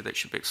an issue that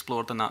should be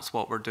explored, and that's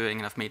what we're doing,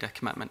 and I've made a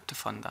commitment to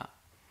fund that.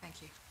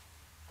 Thank you.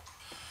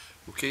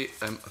 Okay,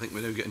 I think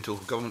we now get into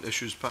local government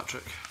issues.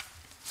 Patrick.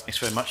 Thanks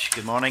very much.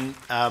 Good morning.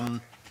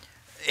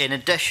 In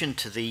addition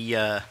to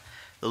the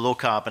low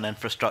carbon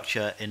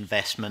infrastructure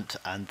investment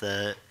and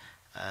the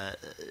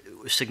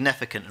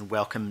significant and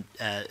welcome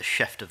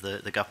shift of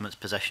the government's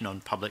position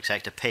on public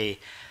sector pay,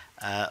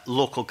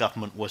 local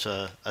government was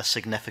a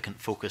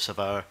significant focus of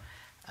our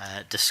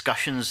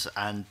discussions,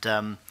 and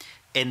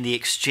in the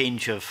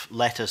exchange of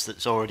letters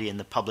that's already in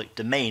the public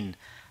domain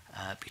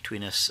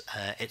between us,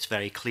 it's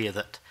very clear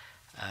that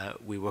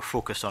we were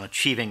focused on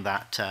achieving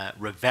that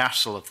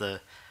reversal of the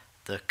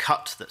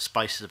cut that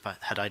Spices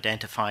had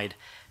identified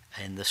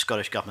in the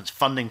Scottish Government's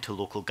funding to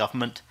local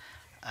government,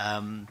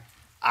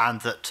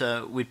 and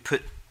that we'd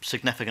put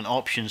significant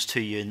options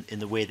to you in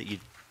the way that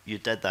you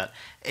did that.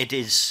 It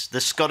is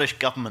the Scottish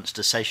Government's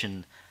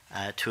decision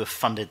to have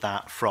funded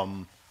that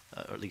from,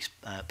 or at least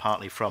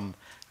partly from,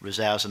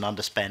 reserves and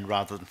underspend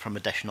rather than from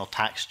additional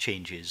tax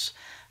changes.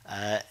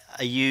 Are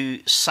you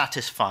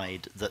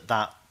satisfied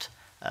that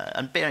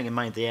and bearing in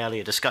mind the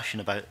earlier discussion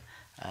about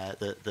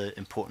the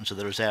importance of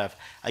the reserve,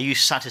 are you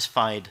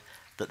satisfied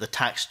that the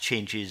tax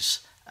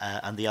changes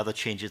and the other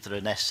changes that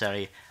are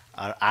necessary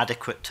are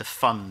adequate to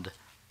fund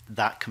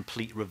that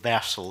complete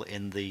reversal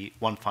in the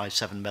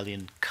 157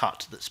 million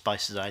cut that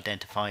Spices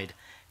identified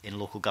in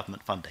local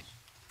government funding?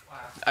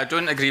 I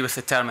don't agree with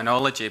the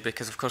terminology,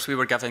 because of course we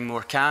were giving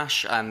more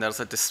cash, and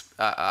there's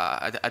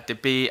a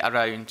debate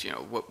around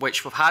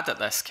which we've had at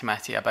this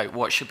committee about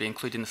what should be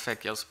included in the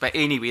figures. But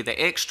anyway,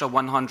 the extra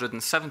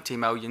 170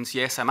 million,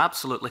 yes, I'm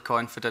absolutely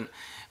confident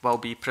will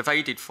be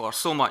provided for.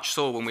 So much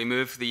so when we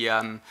move the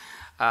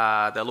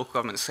local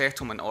government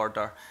settlement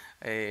order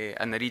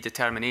and the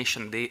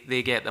redetermination,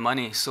 they get the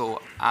money.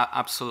 So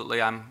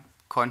absolutely, I'm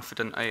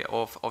confident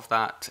of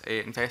that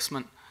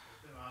investment.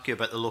 You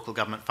about the local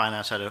government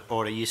finance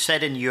order. You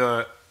said in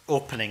your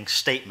opening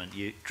statement,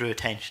 you drew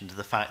attention to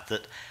the fact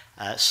that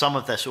some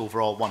of this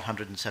overall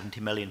 £170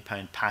 million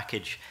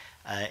package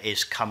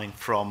is coming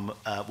from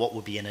what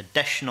will be an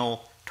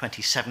additional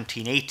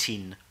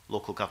 2017-18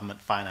 local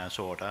government finance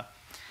order,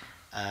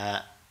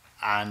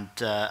 and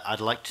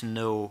I'd like to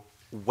know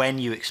when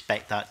you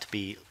expect that to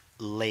be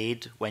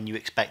laid, when you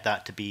expect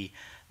that to be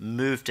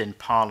moved in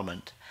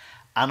Parliament,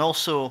 and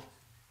also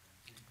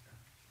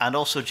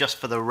just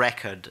for the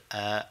record,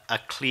 a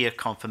clear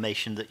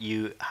confirmation that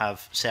you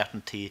have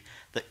certainty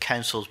that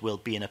councils will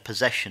be in a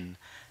position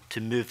to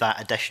move that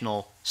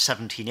additional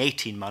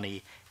 17-18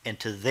 money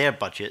into their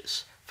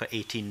budgets for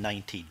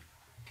 18-19.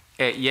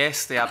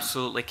 Yes, they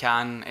absolutely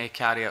can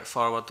carry it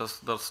forward.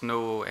 There's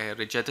no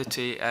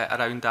rigidity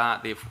around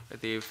that.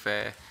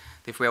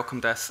 They've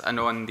welcomed this, and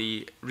on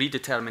the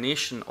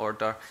redetermination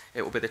order,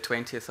 it will be the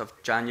 20th of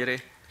January.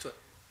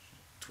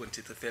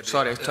 20th of February.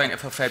 Sorry,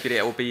 20th of February.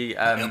 It will be.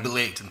 It'll be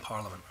late in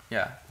Parliament.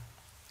 Yeah.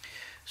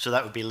 So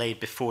that would be laid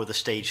before the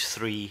stage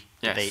 3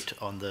 debate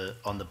on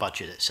the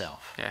budget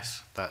itself.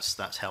 Yes.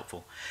 That's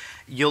helpful.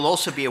 You'll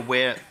also be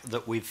aware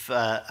that we've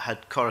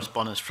had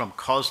correspondence from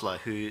COSLA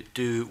who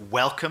do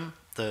welcome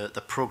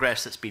the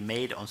progress that's been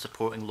made on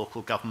supporting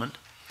local government.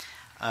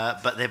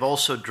 but they've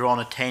also drawn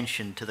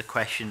attention to the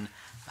question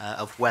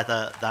of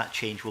whether that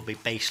change will be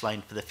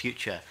baseline for the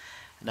future.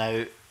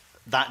 Now,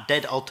 that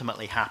did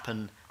ultimately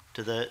happen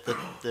to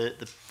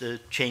the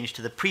change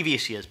to the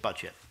previous year's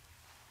budget.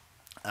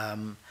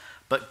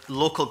 But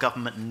local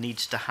government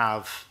needs to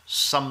have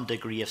some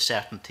degree of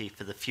certainty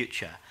for the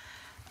future.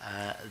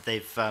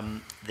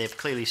 They've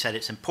clearly said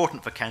it's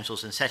important for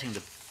councils in setting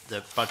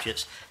the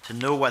budgets to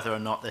know whether or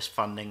not this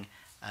funding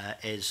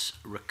is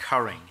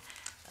recurring.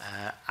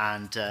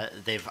 And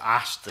they've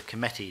asked the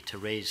committee to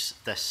raise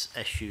this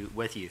issue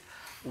with you.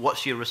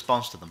 What's your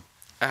response to them?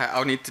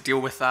 I'll need to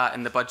deal with that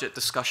in the budget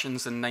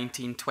discussions in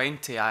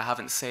 1920. I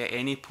haven't set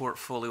any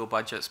portfolio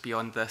budgets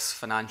beyond this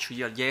financial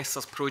year. Yes,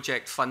 there's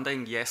project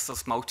funding. Yes,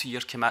 there's multi-year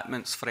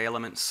commitments for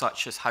elements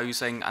such as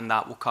housing, and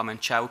that will come in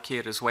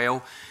childcare as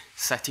well,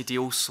 city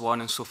deals, so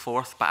on and so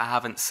forth. But I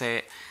haven't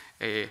set...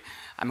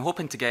 I'm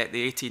hoping to get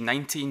the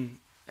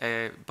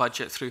 18-19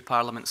 budget through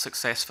Parliament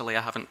successfully.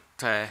 I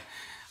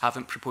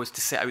haven't proposed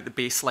to set out the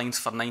baselines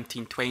for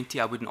 1920.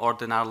 I wouldn't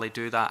ordinarily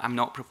do that. I'm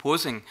not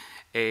proposing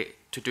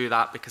to do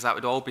that because that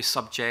would all be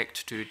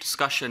subject to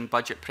discussion,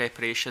 budget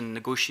preparation,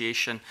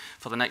 negotiation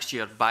for the next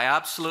year. But I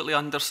absolutely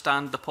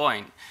understand the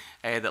point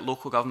that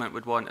local government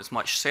would want as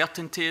much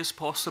certainty as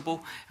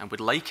possible and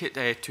would like it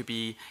to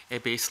be a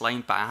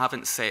baseline, but I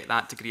haven't set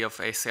that degree of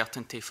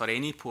certainty for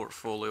any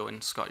portfolio in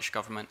Scottish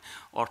Government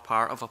or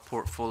part of a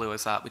portfolio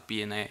as that would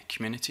be in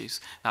communities.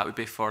 That would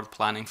be for the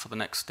planning for the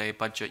next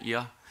budget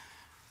year.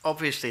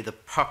 Obviously, the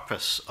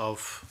purpose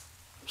of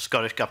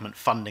Scottish Government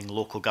funding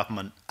local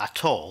government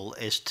at all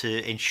is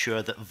to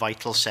ensure that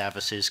vital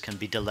services can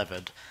be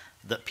delivered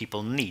that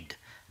people need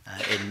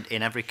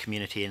in every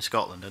community in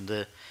Scotland. And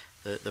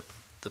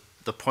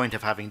the point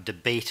of having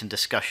debate and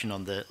discussion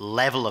on the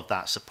level of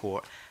that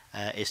support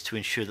is to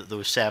ensure that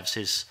those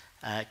services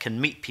can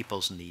meet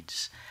people's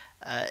needs.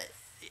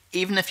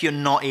 Even if you're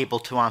not able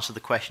to answer the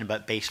question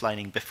about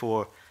baselining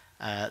before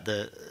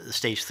the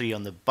stage 3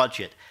 on the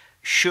budget,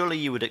 surely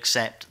you would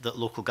accept that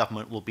local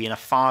government will be in a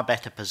far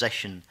better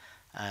position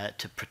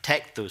to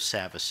protect those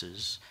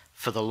services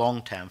for the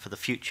long term, for the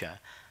future,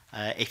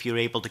 if you're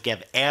able to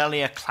give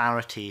earlier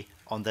clarity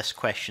on this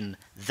question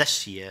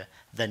this year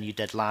than you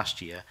did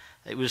last year.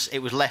 It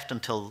was left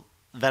until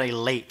very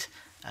late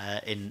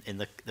in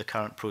the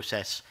current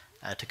process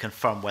to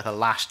confirm whether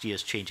last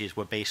year's changes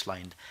were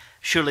baselined.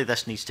 Surely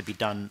this needs to be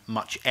done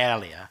much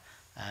earlier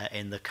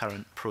in the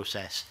current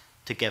process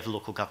to give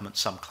local government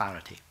some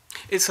clarity.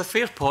 It's a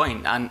fair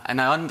point, and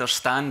I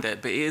understand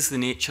it, but it is the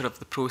nature of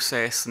the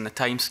process and the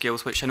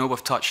timescales, which I know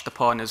we've touched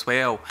upon as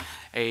well.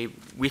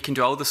 We can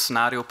do all the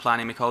scenario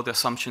planning, make all the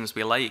assumptions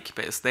we like,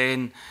 but it's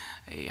then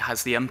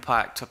has the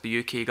impact of the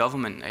UK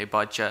government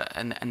budget,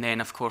 and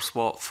then, of course,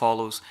 what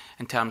follows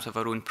in terms of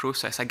our own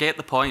process. I get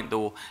the point,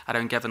 though,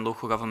 around giving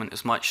local government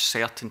as much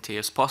certainty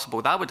as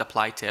possible. That would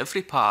apply to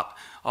every part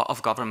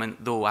of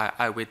government, though,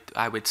 I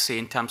would say,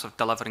 in terms of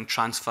delivering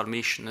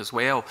transformation as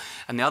well.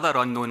 And the other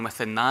unknown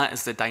within that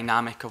is the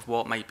dynamic of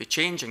what might be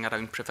changing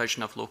around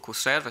provision of local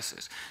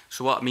services.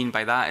 So what I mean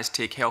by that is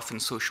take health and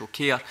social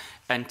care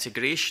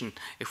integration.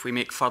 If we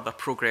make further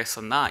progress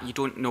on that, you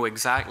don't know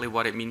exactly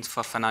what it means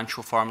for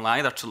financial formula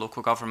either to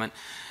local government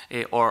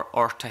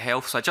or to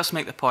health. So I just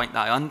make the point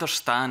that I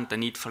understand the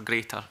need for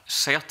greater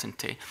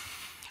certainty.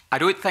 I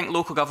don't think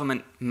local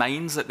government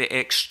minds that the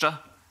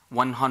extra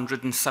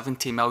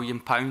 £170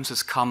 million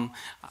has come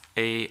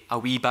a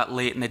wee bit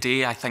late in the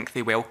day. I think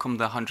they welcome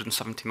the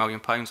 £170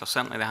 million, or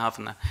certainly they have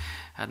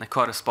in the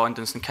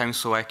correspondence and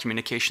council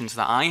communications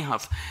that I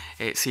have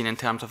seen in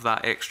terms of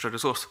that extra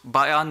resource.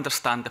 But I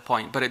understand the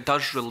point, but it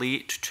does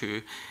relate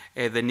to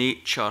the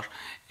nature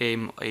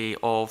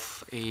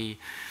of the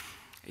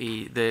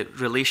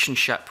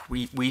relationship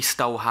we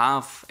still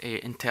have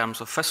in terms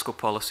of fiscal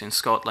policy in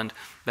Scotland,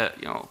 that,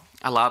 you know,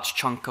 a large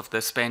chunk of the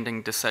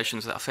spending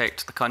decisions that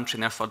affect the country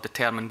and therefore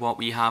determine what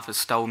we have is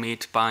still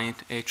made by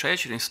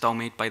Treasury and still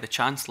made by the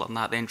Chancellor, and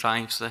that then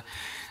drives the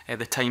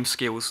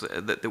timescales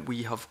that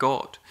we have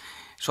got.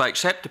 So I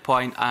accept the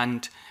point,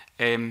 and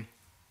I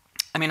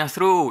mean, I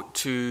throw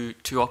to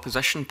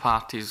opposition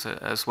parties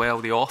as well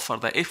the offer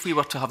that if we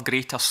were to have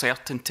greater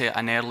certainty at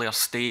an earlier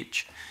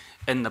stage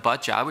in the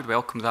budget, I would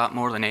welcome that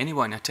more than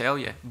anyone, I tell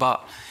you.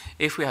 But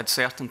if we had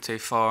certainty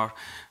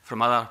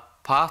from other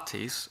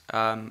parties,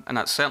 and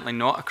that's certainly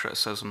not a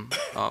criticism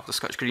of the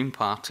Scottish Green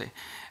Party,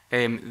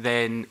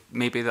 then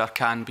maybe there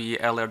can be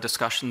earlier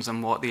discussions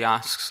on what the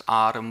asks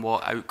are and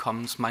what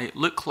outcomes might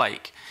look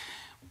like.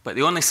 But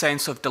the only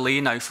sense of delay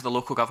now for the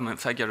local government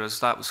figure is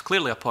that was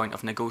clearly a point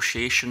of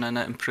negotiation, and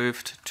it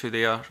improved to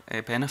their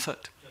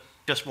benefit.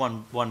 Just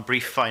one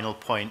brief final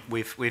point.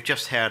 We've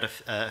just heard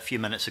a few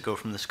minutes ago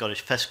from the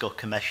Scottish Fiscal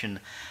Commission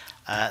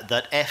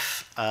that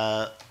if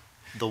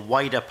the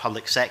wider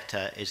public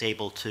sector is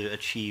able to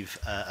achieve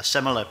a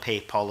similar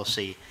pay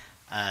policy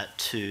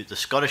to the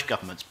Scottish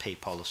Government's pay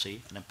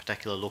policy, and in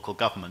particular local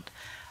government,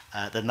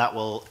 then that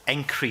will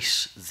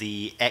increase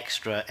the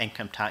extra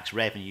income tax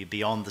revenue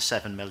beyond the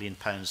 £7 million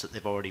that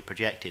they've already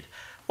projected.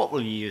 What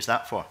will you use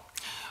that for?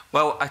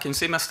 Well, I can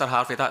say, Mr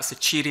Harvey, that's the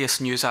cheeriest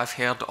news I've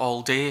heard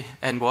all day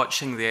in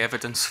watching the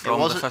evidence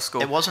from the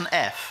Fiscal Commission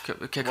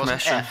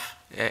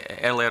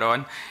earlier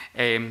on,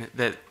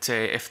 that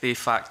if they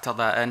factor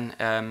that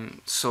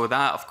in, so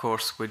that, of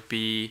course, would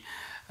be,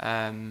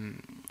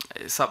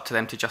 it's up to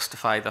them to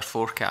justify their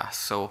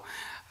forecast, so,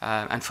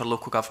 and for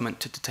local government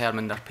to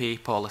determine their pay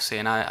policy,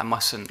 and I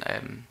mustn't...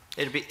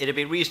 It'd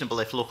be reasonable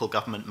if local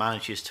government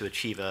manages to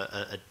achieve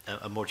a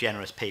more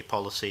generous pay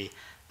policy,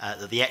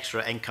 that the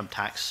extra income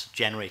tax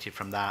generated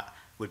from that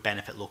would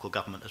benefit local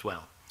government as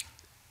well.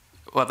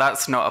 Well,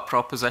 that's not a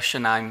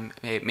proposition I'm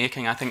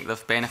making. I think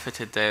they've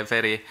benefited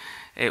very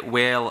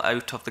well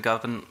out of the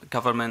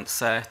government's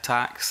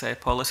tax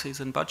policies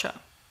and budget.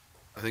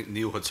 I think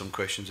Neil had some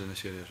questions in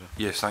this area.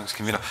 Yes, thanks,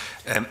 Convener.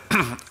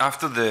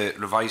 After the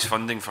revised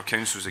funding for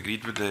councils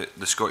agreed with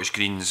the Scottish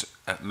Greens,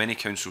 many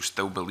councils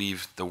still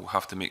believe they'll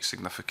have to make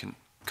significant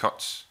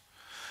cuts.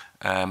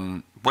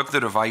 With the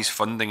revised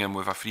funding and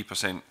with a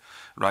 3%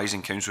 rise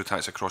in council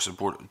tax across the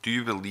board, do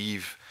you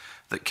believe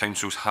that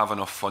councils have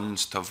enough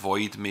funds to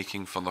avoid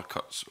making further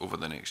cuts over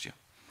the next year?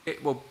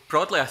 Well,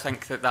 broadly, I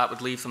think that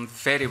would leave them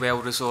very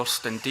well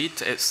resourced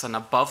indeed. It's an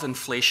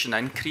above-inflation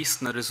increase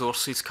in the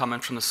resources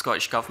coming from the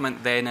Scottish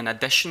Government. Then, in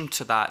addition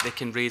to that, they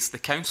can raise the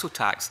council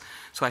tax.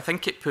 So I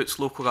think it puts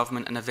local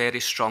government in a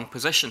very strong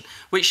position,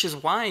 which is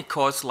why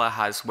COSLA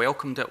has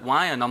welcomed it,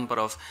 why a number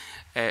of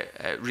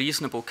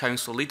reasonable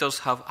council leaders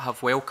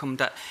have welcomed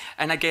it.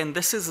 And again,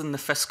 this is in the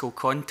fiscal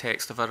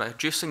context of a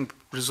reducing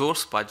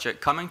resource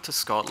budget coming to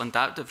Scotland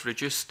that would have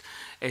reduced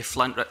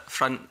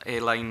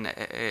front-line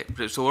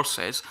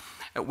resources.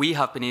 We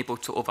have been able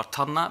to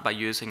overturn that by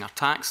using our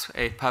tax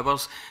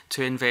powers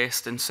to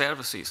invest in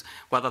services,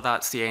 whether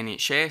that's the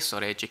NHS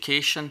or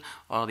education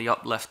or the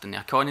uplift in the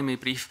economy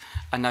brief,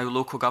 and now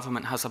local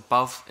government has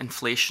above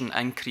inflation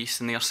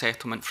increase in their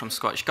settlement from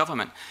Scottish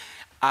Government,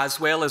 as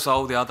well as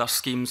all the other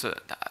schemes that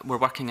we're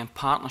working in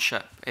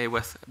partnership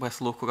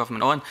with local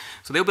government on.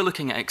 So they'll be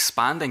looking at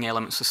expanding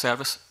elements of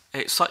service,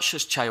 such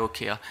as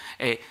childcare,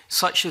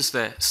 such as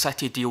the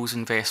city deals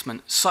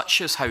investment,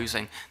 such as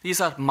housing. These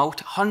are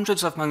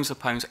hundreds of millions of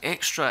pounds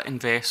extra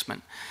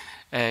investment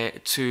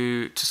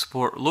to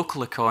support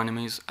local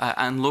economies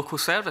and local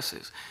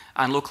services.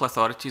 And local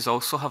authorities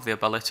also have the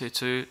ability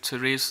to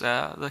raise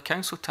the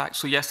council tax.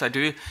 So yes, I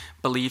do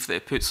believe that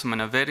it puts them in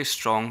a very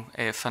strong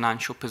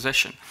financial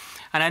position.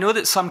 And I know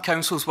that some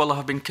councils will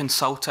have been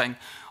consulting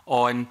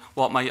on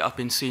what might have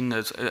been seen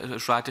as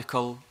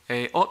radical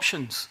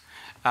options.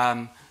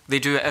 They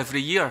do it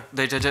every year.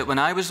 They did it when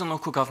I was in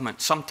local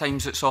government.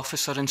 Sometimes it's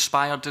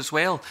officer-inspired as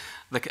well.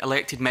 The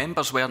elected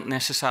members weren't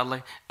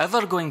necessarily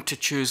ever going to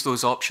choose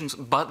those options,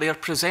 but they're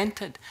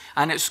presented.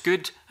 And it's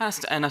good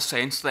in a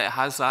sense that it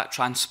has that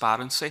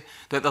transparency,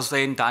 that there's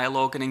then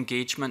dialogue and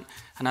engagement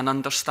and an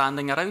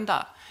understanding around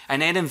that.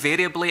 And then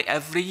invariably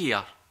every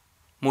year,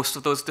 most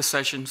of those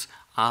decisions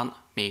aren't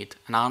made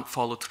and aren't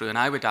followed through. And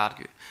I would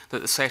argue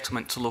that the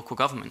settlement to local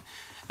government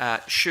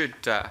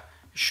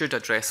should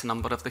address a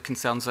number of the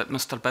concerns that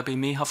Mr Bibby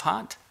may have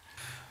had.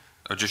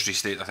 I'll just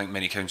restate, I think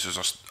many councils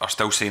are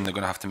still saying they're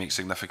going to have to make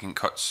significant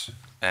cuts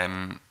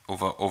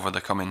over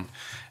the coming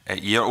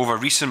year. Over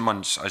recent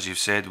months, as you've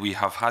said, we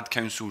have had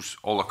councils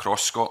all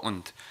across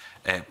Scotland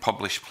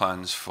publish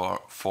plans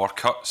for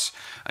cuts,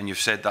 and you've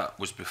said that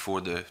was before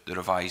the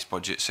revised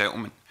budget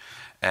settlement.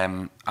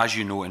 As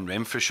you know, in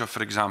Renfrewshire,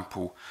 for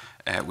example,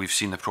 we've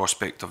seen the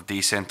prospect of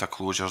day centre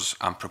closures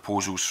and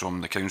proposals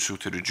from the council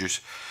to reduce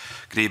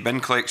grey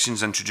bin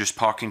collections, introduce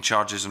parking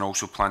charges, and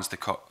also plans to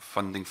cut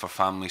funding for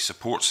family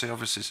support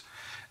services.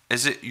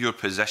 Is it your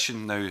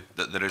position now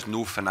that there is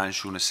no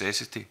financial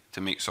necessity to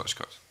make such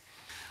cuts?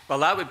 Well,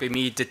 that would be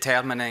me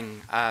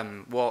determining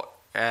what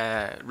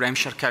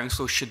Renfrewshire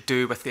Council should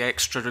do with the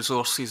extra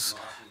resources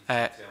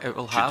it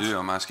will have.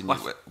 I'm asking you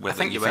whether I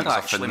think you were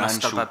actually,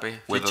 Mr Bibby.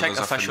 If you check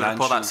the official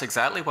report, that's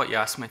exactly what you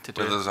asked me to do.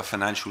 Whether there's a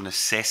financial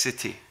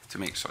necessity to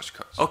make such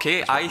cuts.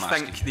 Okay, I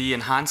think the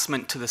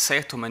enhancement to the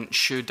settlement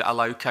should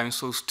allow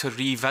councils to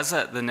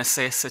revisit the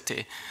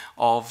necessity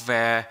of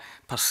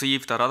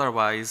perceived or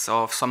otherwise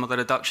of some of the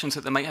reductions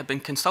that they might have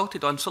been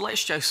consulted on. So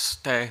let's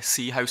just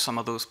see how some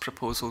of those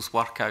proposals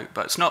work out.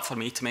 But it's not for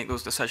me to make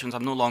those decisions.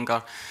 I'm no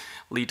longer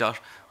leader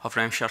of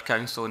Renfrewshire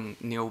Council, and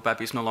Neil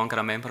Bibby's no longer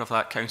a member of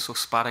that council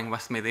sparring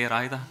with me there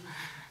either.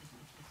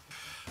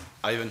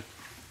 Ivan,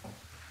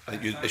 I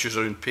think issues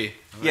around pay.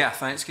 Yeah,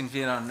 thanks,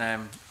 Convener,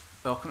 and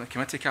welcome to the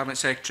Committee, Cabinet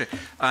Secretary.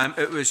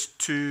 It was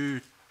to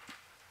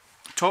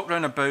talk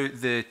round about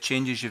the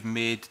changes you've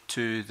made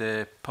to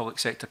the public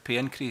sector pay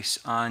increase,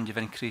 and you've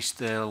increased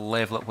the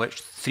level at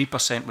which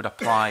 3% would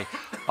apply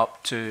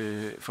up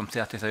to, from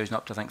 30,000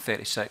 up to I think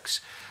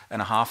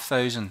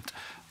 36,500.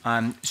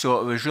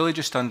 So it was really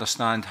just to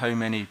understand how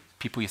many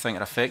people you think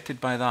are affected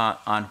by that,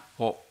 and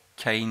what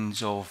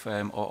kinds of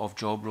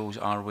job roles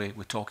are we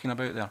talking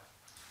about there?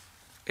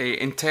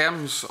 In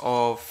terms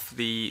of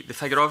the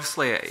figure,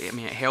 obviously, I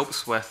mean, it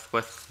helps with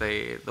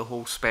the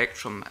whole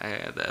spectrum,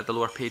 the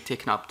lower pay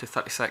taken up to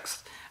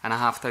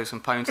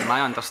 £36,500. And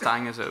my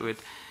understanding is it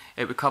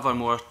would cover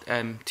more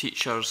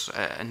teachers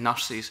and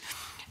nurses.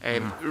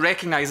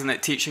 Recognising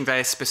that teaching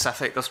very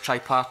specific, there's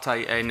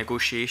tripartite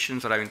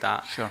negotiations around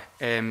that. Sure.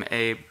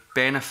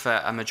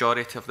 Benefit a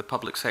majority of the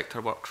public sector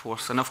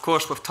workforce. And of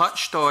course we've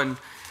touched on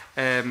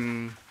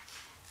well,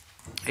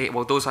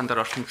 those under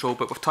our control,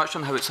 but we've touched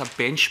on how it's a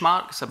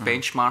benchmark. It's a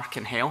benchmark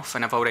in health,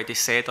 and I've already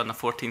said on the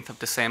 14th of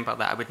December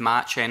that I would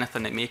match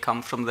anything that may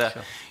come from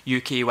the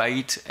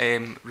UK-wide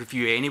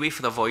review anyway,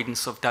 for the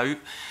avoidance of doubt.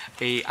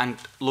 And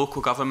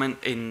local government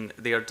in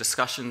their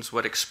discussions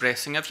were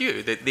expressing a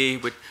view that they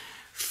would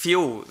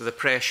feel the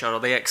pressure or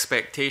the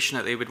expectation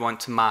that they would want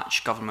to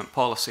match government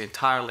policy,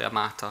 entirely a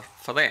matter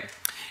for them.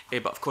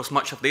 But of course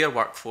much of their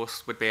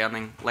workforce would be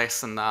earning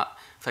less than that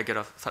figure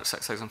of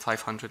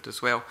 36,500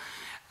 as well.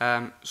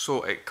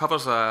 So it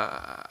covers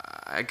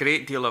a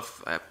great deal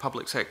of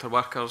public sector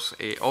workers.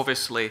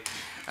 Obviously,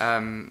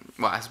 well,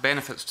 it has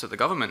benefits to the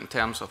government in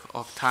terms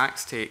of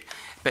tax take,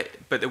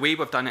 but the way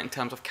we've done it in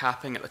terms of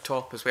capping at the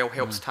top as well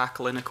helps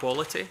tackle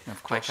inequality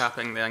by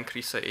capping the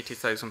increase at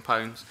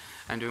 £80,000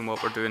 and doing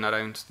what we're doing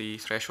around the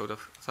threshold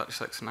of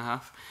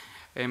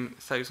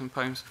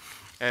 £36,500.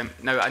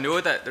 Now, I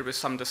know that there was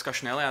some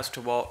discussion earlier as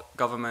to what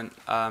government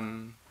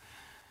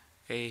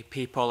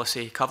pay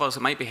policy covers.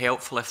 It might be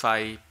helpful if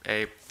I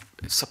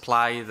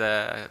supply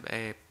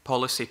the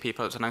policy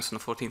paper that was announced on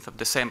the 14th of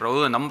December,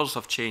 although the numbers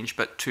have changed,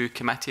 but to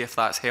committee if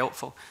that's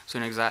helpful, so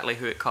you know exactly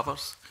who it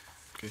covers.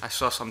 Okay. I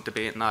saw some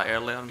debate in that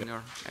earlier in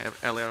your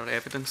earlier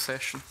evidence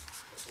session.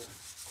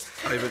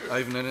 Ivan,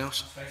 anything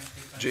else?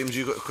 James,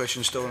 you got a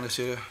question still in this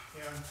area?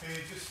 Yeah,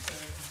 just in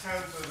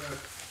terms of the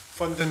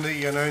funding that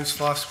you announced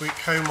last week,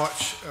 how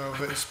much of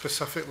it has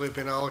specifically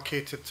been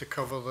allocated to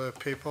cover the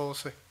pay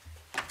policy?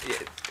 Yeah,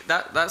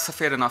 that's a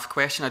fair enough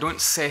question. I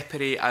don't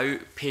separate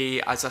out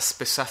pay as a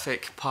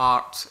specific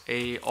part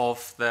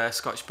of the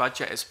Scottish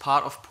budget. It's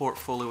part of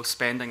portfolio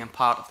spending and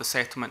part of the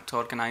settlement to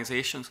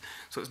organisations.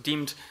 So it's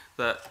deemed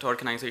that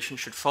organisations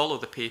should follow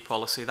the pay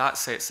policy. That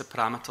sets the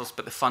parameters,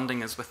 but the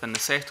funding is within the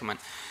settlement.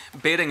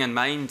 Bearing in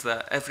mind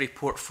that every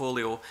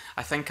portfolio,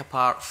 I think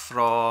apart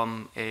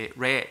from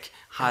REC,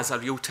 has a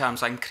real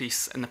terms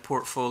increase in the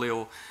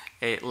portfolio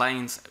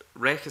lines.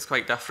 REC is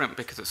quite different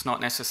because it's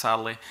not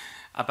necessarily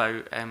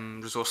about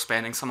resource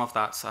spending. Some of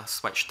that's a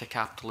switch to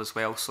capital as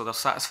well, so there's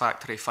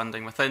satisfactory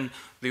funding within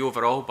the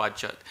overall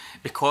budget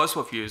because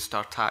we've used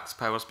our tax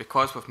powers,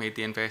 because we've made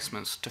the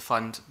investments to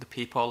fund the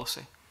pay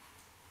policy.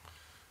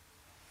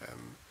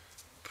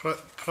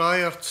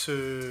 Prior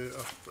to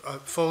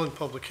following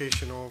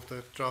publication of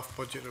the draft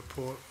budget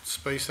report,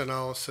 Spice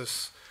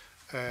Analysis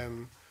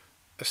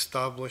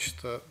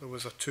established that there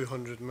was a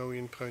 £200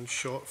 million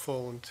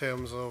shortfall in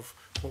terms of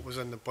what was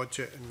in the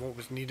budget and what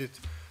was needed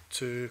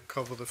to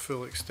cover the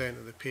full extent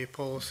of the pay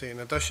policy. In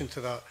addition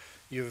to that,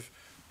 you've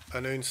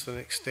announced an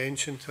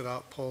extension to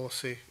that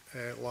policy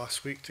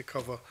last week to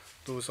cover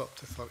those up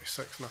to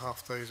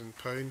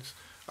 £36,500.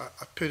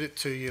 I put it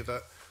to you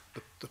that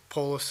the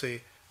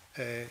policy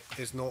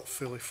is not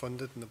fully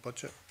funded in the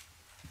budget.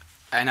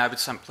 And I would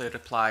simply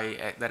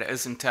reply that it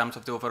is in terms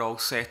of the overall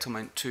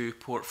settlement to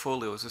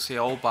portfolios. I say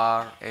all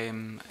bar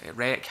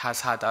REC has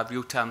had a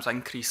real terms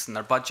increase in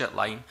their budget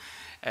line,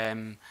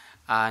 and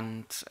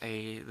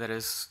there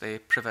is the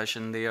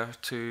provision there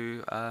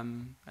to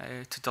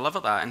deliver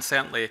that. And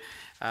certainly,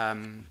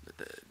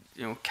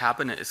 you know,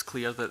 Cabinet is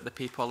clear that the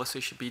pay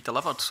policy should be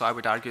delivered. So I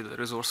would argue that the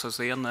resources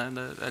there and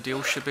the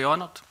deal should be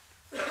honoured.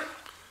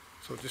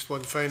 So just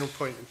one final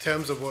point in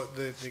terms of what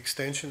the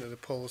extension of the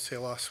policy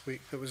last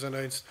week that was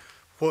announced.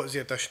 What is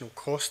the additional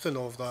costing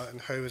of that,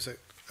 and how is it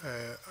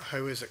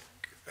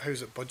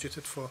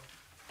budgeted for?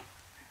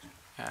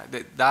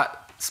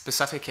 That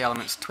specific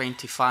element's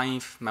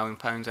 £25 million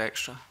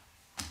extra.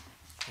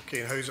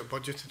 Okay, and how is it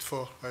budgeted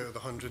for out of the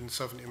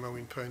 £170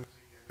 million?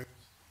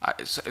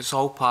 It's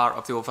all part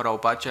of the overall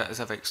budget, as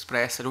I've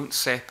expressed. I don't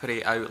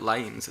separate out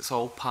lines. It's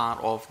all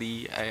part of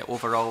the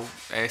overall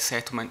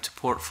settlement to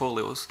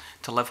portfolios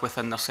to live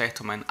within their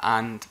settlement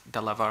and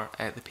deliver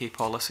the pay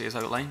policy as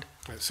outlined.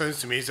 It sounds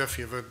to me as if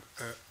you've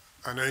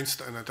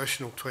announced an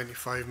additional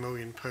 £25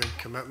 million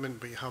commitment,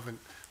 but you haven't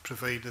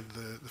provided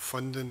the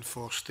funding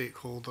for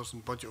stakeholders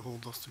and budget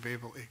holders to be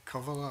able to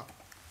cover that.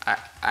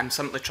 I'm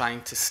simply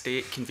trying to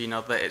state,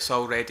 Convener, that it's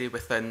already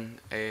within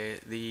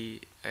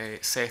the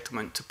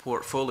settlement to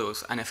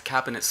portfolios, and if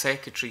Cabinet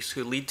Secretaries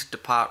who lead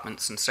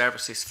departments and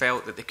services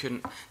felt that they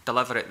couldn't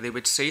deliver it, they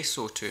would say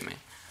so to me,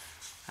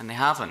 and they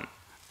haven't.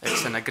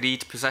 It's an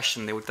agreed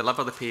position. They would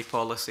deliver the pay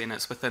policy and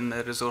it's within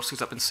the resources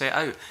that have been set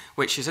out,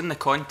 which is in the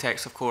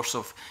context, of course,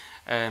 of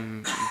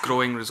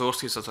growing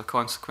resources as a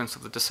consequence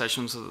of the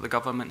decisions that the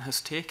government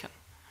has taken.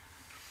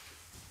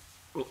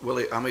 Well,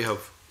 Willie, I may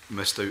have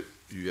missed out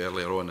you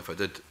earlier on. If I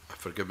did,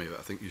 forgive me, but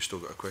I think you still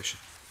got a question.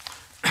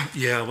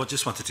 Yeah, I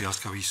just wanted to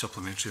ask a wee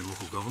supplementary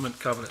local government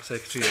Cabinet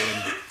Secretary.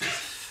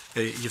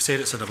 You've said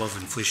it's an above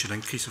inflation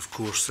increase, of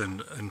course,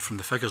 and from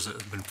the figures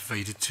that have been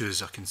provided to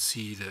us, I can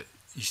see that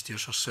East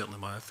Ayrshire, certainly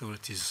my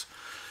authorities,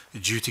 are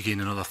due to gain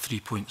another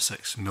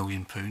 £3.6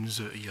 million out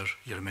of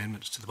your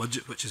amendments to the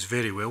budget, which is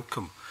very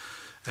welcome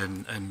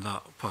in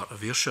that part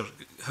of Ayrshire.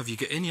 Have you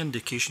got any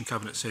indication,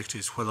 Cabinet Secretary,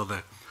 as whether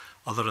the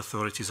other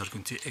authorities are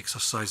going to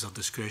exercise their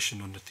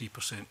discretion on the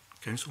 3%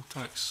 council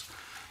tax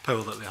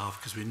power that they have,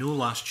 because we know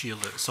last year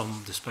that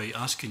some, despite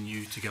asking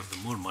you to give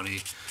them more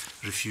money,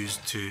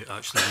 refused to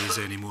actually raise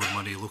any more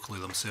money locally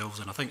themselves.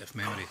 And I think, if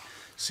memory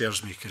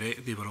serves me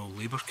correct, they were all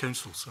Labour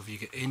councils. Have you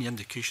got any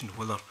indication of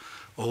whether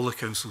all the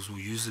councils will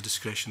use the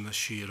discretion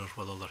this year or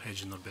whether they're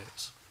hedging their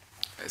bets?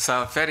 It's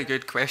a very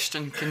good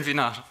question,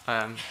 Convener.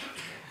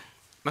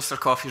 Mr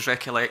Coffey's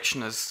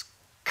recollection is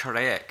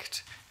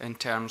correct in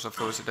terms of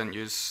those who didn't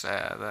use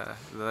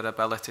their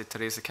ability to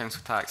raise the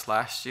council tax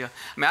last year.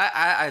 I mean,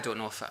 I don't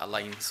know if it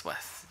aligns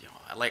with, you know,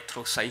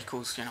 electoral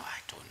cycles. You know, I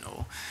don't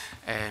know,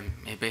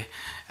 maybe,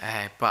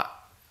 but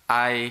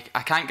I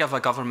can't give a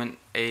government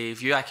a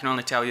view. I can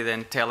only tell you the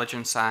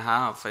intelligence I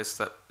have is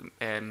that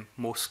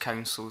most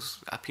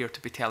councils appear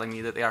to be telling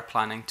me that they are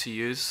planning to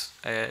use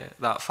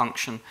that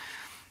function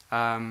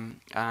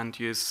and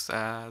use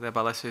the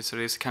ability to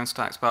raise the council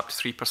tax by up to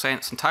 3%.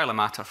 It's entirely a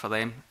matter for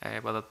them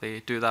whether they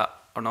do that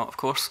or not, of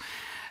course.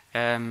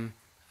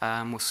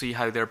 We'll see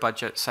how their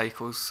budget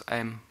cycles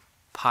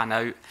pan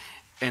out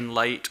in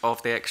light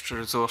of the extra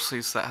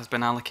resources that has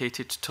been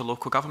allocated to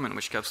local government,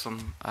 which gives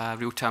them a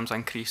real terms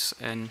increase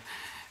in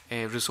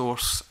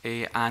resource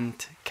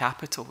and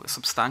capital, a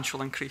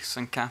substantial increase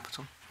in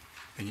capital.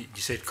 And you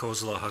said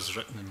COSLA has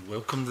written and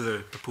welcomed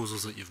the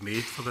proposals that you've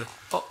made for the...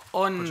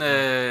 On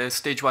the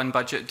Stage 1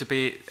 budget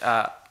debate,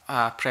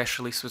 a press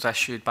release was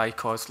issued by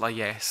COSLA,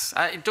 yes.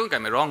 Don't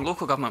get me wrong,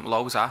 local government will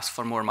always ask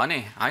for more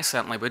money. I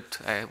certainly would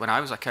when I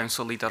was a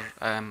council leader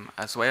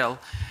as well.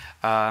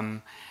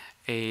 And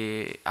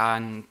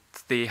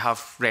they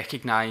have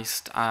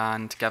recognised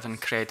and given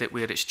credit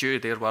where it's due,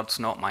 their words,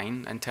 not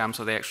mine, in terms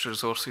of the extra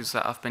resources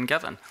that have been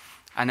given.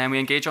 And then we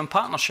engage on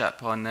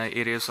partnership on the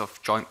areas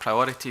of joint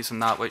priorities and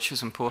that which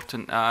is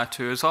important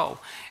to us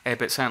all.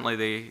 But certainly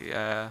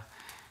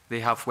they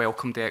have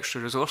welcomed the extra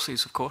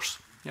resources, of course.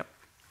 Yep.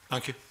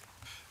 Thank you.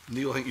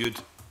 Neil, I think you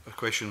had a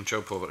question on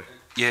child poverty.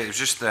 Yeah, it was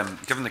just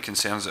given the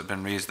concerns that have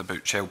been raised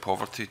about child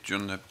poverty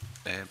during the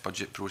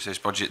budget process,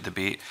 budget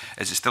debate,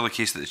 is it still the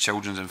case that the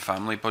children's and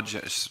family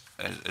budget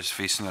is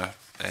facing a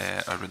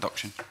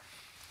reduction?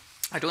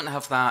 I don't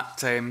have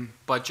that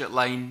budget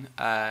line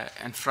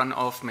in front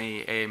of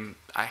me.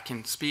 I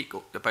can speak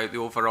about the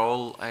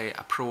overall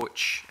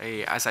approach,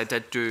 as I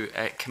did do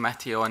at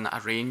committee, on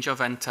a range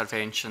of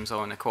interventions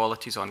on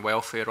equalities, on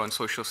welfare, on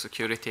social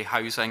security,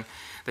 housing,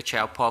 the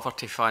Child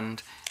Poverty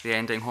Fund, the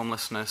Ending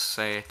Homelessness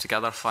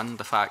Together Fund,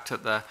 the fact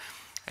that the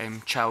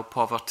Child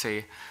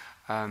Poverty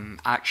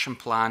Action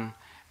Plan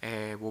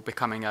will be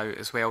coming out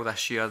as well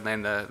this year, and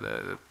then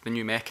the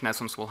new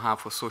mechanisms we'll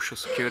have with social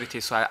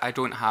security. So I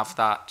don't have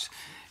that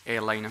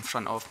line in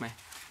front of me.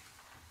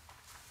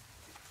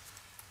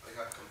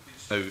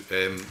 Now,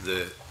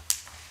 the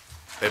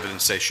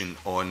evidence session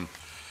on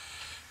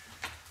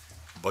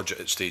budget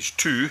at stage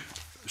 2,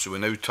 so we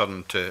now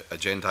turn to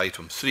agenda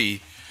item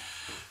 3,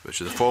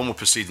 which are the formal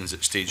proceedings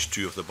at stage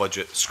 2 of the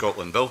Budget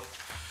Scotland Bill.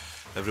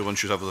 Everyone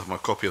should have with them a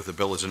copy of the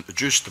bill as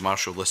introduced, the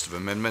Marshall list of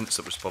amendments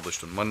that was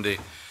published on Monday,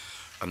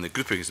 and the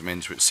groupings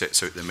amendments which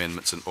sets out the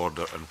amendments in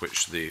order in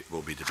which they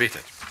will be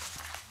debated.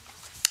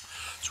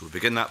 So we'll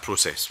begin that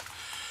process.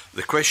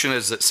 The question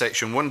is that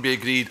section 1 be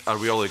agreed. Are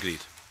we all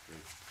agreed?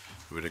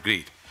 We're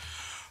agreed.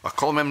 I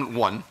call Amendment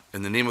 1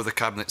 in the name of the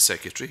Cabinet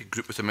Secretary,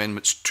 grouped with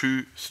Amendments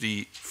 2,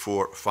 3,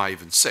 4,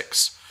 5 and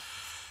 6.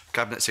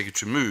 Cabinet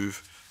Secretary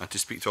move and to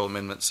speak to all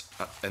amendments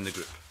in the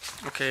group.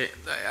 Okay,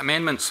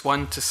 Amendments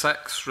 1 to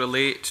 6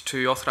 relate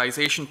to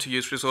authorisation to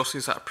use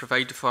resources that are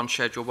provided for in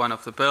Schedule 1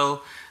 of the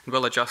Bill and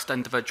will adjust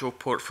individual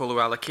portfolio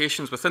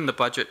allocations within the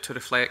budget to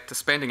reflect the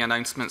spending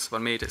announcements that were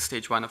made at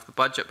Stage 1 of the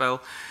Budget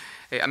Bill.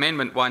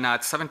 Amendment 1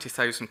 adds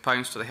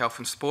 £70,000 to the Health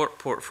and Sport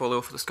portfolio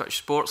for the Scottish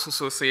Sports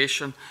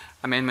Association.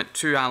 Amendment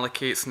 2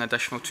 allocates an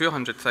additional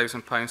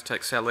 £200,000 to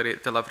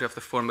accelerate delivery of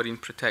the 4 marine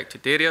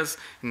protected areas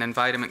in the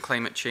Environment,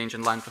 Climate Change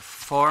and Land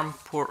Reform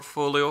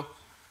portfolio.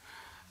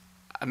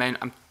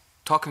 I'm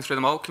talking through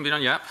them all, Convener,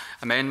 yeah.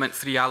 Amendment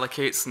 3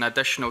 allocates an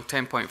additional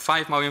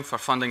 £10.5 million for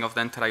funding of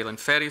the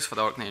inter-island ferries for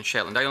the Orkney and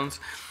Shetland Islands,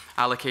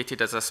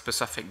 allocated as a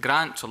specific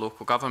grant to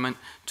local government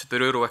to the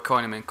Rural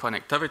Economy and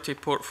Connectivity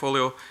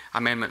portfolio.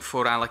 Amendment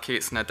 4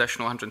 allocates an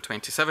additional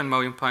 £127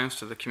 million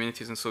to the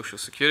Communities and Social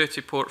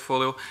Security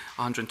portfolio,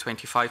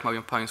 £125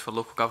 million for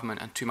local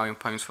government and £2 million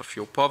for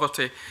fuel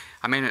poverty.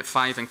 Amendment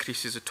 5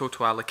 increases the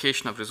total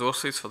allocation of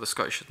resources for the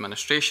Scottish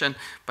Administration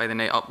by the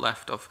net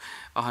uplift of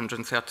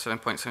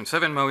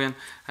 £137.77 million.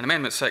 And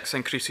Amendment 6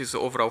 increases the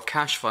overall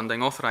cash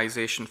funding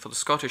authorisation for the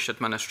Scottish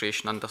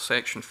Administration under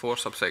Section 4,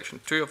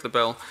 subsection 2 of the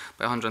Bill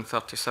by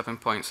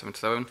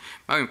 £137.77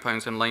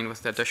 million in line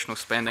with the additional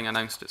spending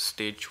announced at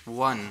Stage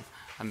 1.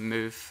 And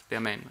move the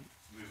amendment.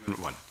 Amendment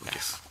 1, okay.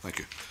 Yes. Thank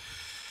you.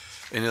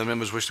 Any other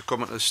members wish to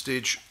comment at this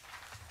stage?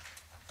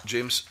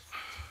 James?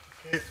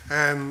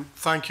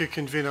 Thank you,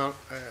 Convener.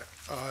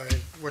 I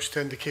wish to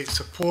indicate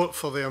support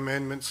for the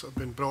amendments that have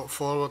been brought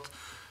forward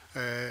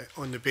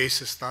on the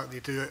basis that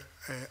they do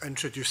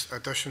introduce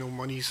additional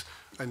monies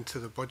into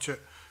the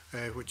budget,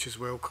 which is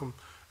welcome.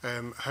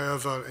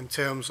 However,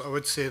 I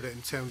would say that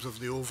in terms of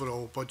the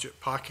overall budget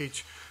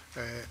package,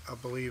 I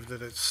believe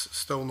that it's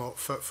still not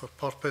fit for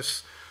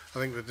purpose. I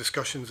think the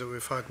discussions that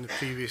we've had in the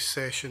previous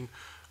session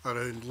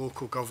around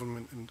local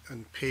government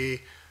and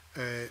pay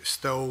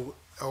still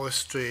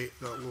illustrate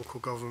that local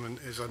government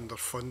is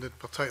underfunded,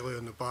 particularly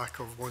on the back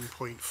of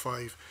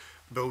 £1.5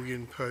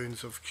 billion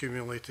of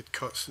cumulated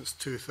cuts since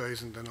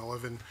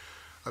 2011.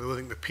 I don't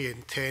think the pay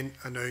intent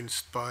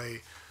announced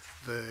by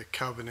the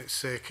Cabinet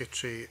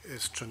Secretary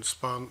is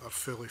transparent or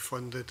fully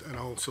funded, and I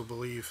also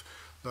believe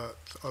that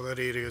other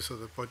areas of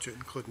the budget,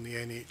 including the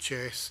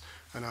NHS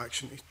and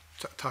action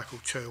to tackle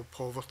child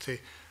poverty,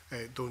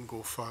 don't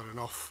go far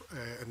enough,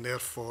 and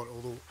therefore,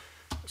 although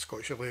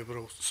Scottish Labour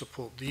will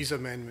support these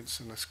amendments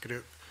in this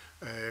group,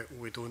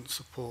 we don't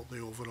support the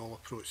overall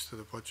approach to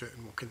the budget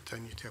and will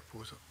continue to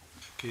oppose it.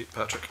 Okay,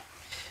 Patrick.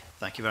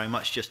 Thank you very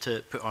much. Just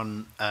to put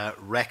on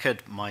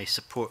record my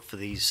support for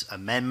these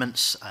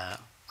amendments,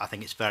 I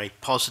think it's very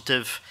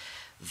positive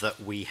that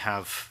we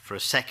have, for a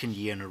second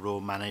year in a row,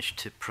 managed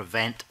to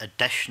prevent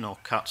additional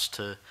cuts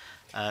to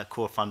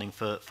core funding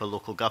for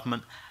local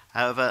government.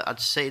 However, I'd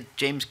say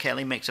James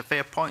Kelly makes a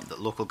fair point that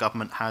local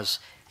government has,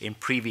 in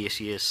previous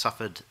years,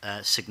 suffered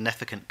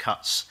significant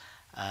cuts,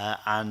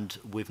 and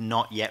we've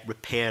not yet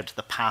repaired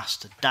the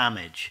past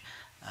damage.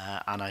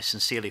 And I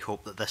sincerely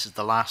hope that this is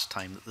the last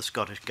time that the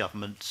Scottish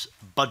Government's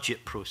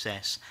budget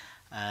process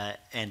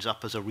ends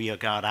up as a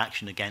rearguard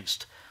action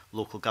against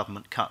local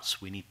government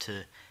cuts. We need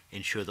to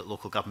ensure that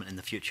local government in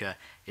the future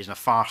is in a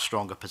far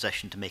stronger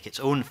position to make its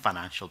own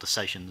financial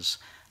decisions,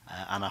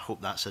 and I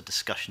hope that's a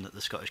discussion that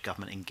the Scottish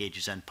Government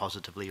engages in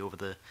positively over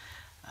the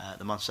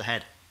months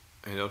ahead.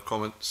 Any other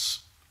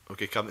comments?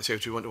 Okay, Cabinet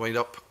Secretary, you want to wind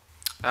up?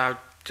 I'll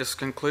just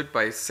conclude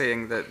by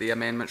saying that the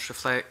amendments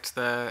reflect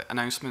the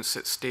announcements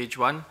at stage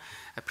one.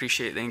 I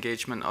appreciate the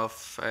engagement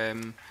of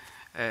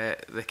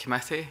the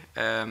committee.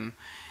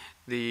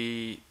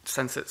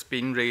 Since it's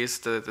been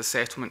raised, the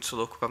settlement to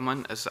local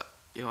government is,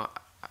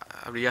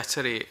 I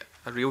reiterate,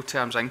 a real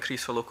terms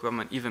increase for local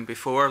government even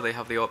before they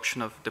have the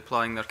option of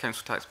deploying their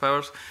council tax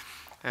powers.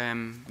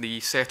 The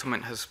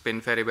settlement has been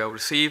very well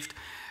received,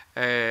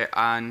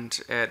 and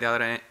the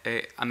other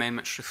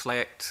amendments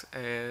reflect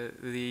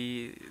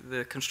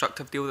the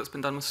constructive deal that's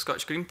been done with the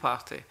Scottish Green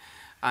Party.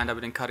 And I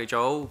would encourage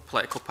all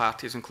political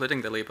parties,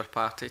 including the Labour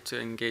Party, to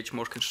engage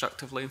more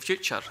constructively in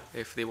future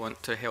if they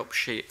want to help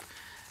shape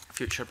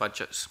future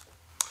budgets.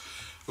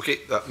 Okay,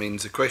 that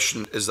means the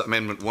question is that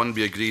Amendment 1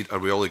 be agreed. Are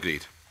we all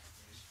agreed?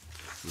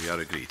 We are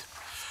agreed.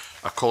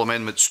 I call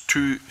Amendments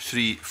 2,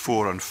 3,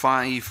 4 and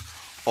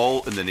 5,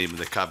 all in the name of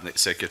the Cabinet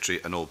Secretary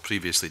and all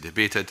previously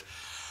debated.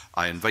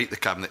 I invite the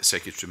Cabinet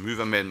Secretary to move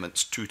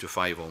Amendments 2 to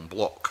 5 en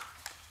bloc.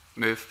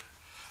 Move.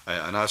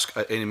 And ask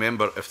any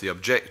member if they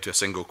object to a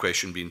single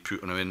question being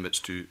put on Amendments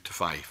 2 to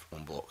 5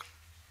 en bloc.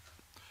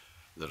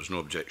 There is no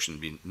objection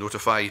being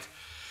notified.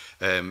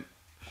 The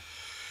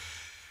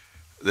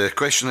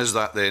question is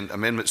that then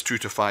Amendments 2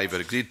 to 5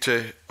 are agreed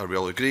to. Are we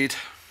all agreed?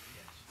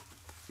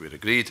 We're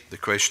agreed. The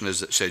question is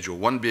that Schedule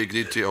 1 be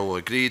agreed to. All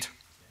agreed?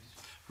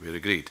 We're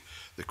agreed.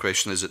 The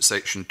question is that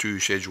Section 2,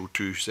 Schedule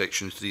 2,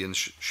 Section 3 and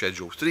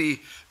Schedule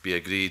 3 be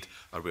agreed.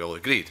 Are we all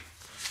agreed?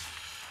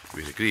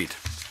 We're agreed.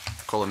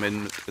 Call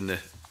amendment in the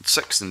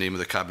 6th in the name of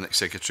the Cabinet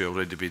Secretary,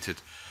 already debated,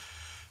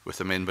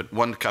 with Amendment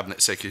 1,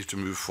 Cabinet Secretary to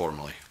move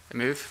formally. I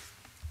move.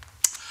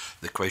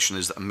 The question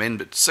is that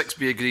Amendment 6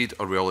 be agreed.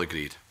 Are we all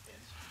agreed? Yes.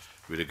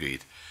 We're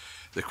agreed.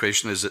 The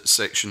question is that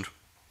Section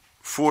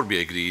 4 be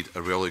agreed.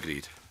 Are we all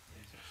agreed?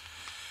 Yes.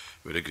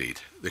 We're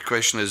agreed. The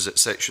question is that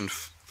Section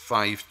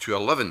 5 to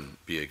 11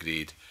 be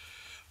agreed.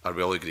 Are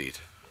we all agreed?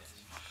 Yes.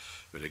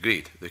 We're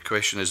agreed. The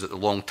question is that the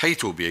long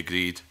title be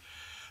agreed.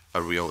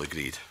 Are we all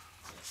agreed?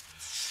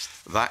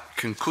 That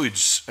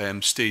concludes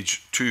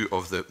stage 2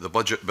 of the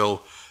budget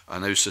bill. I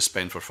now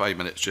suspend for 5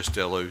 minutes just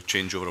to allow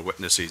changeover of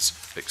witnesses,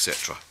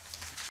 etc.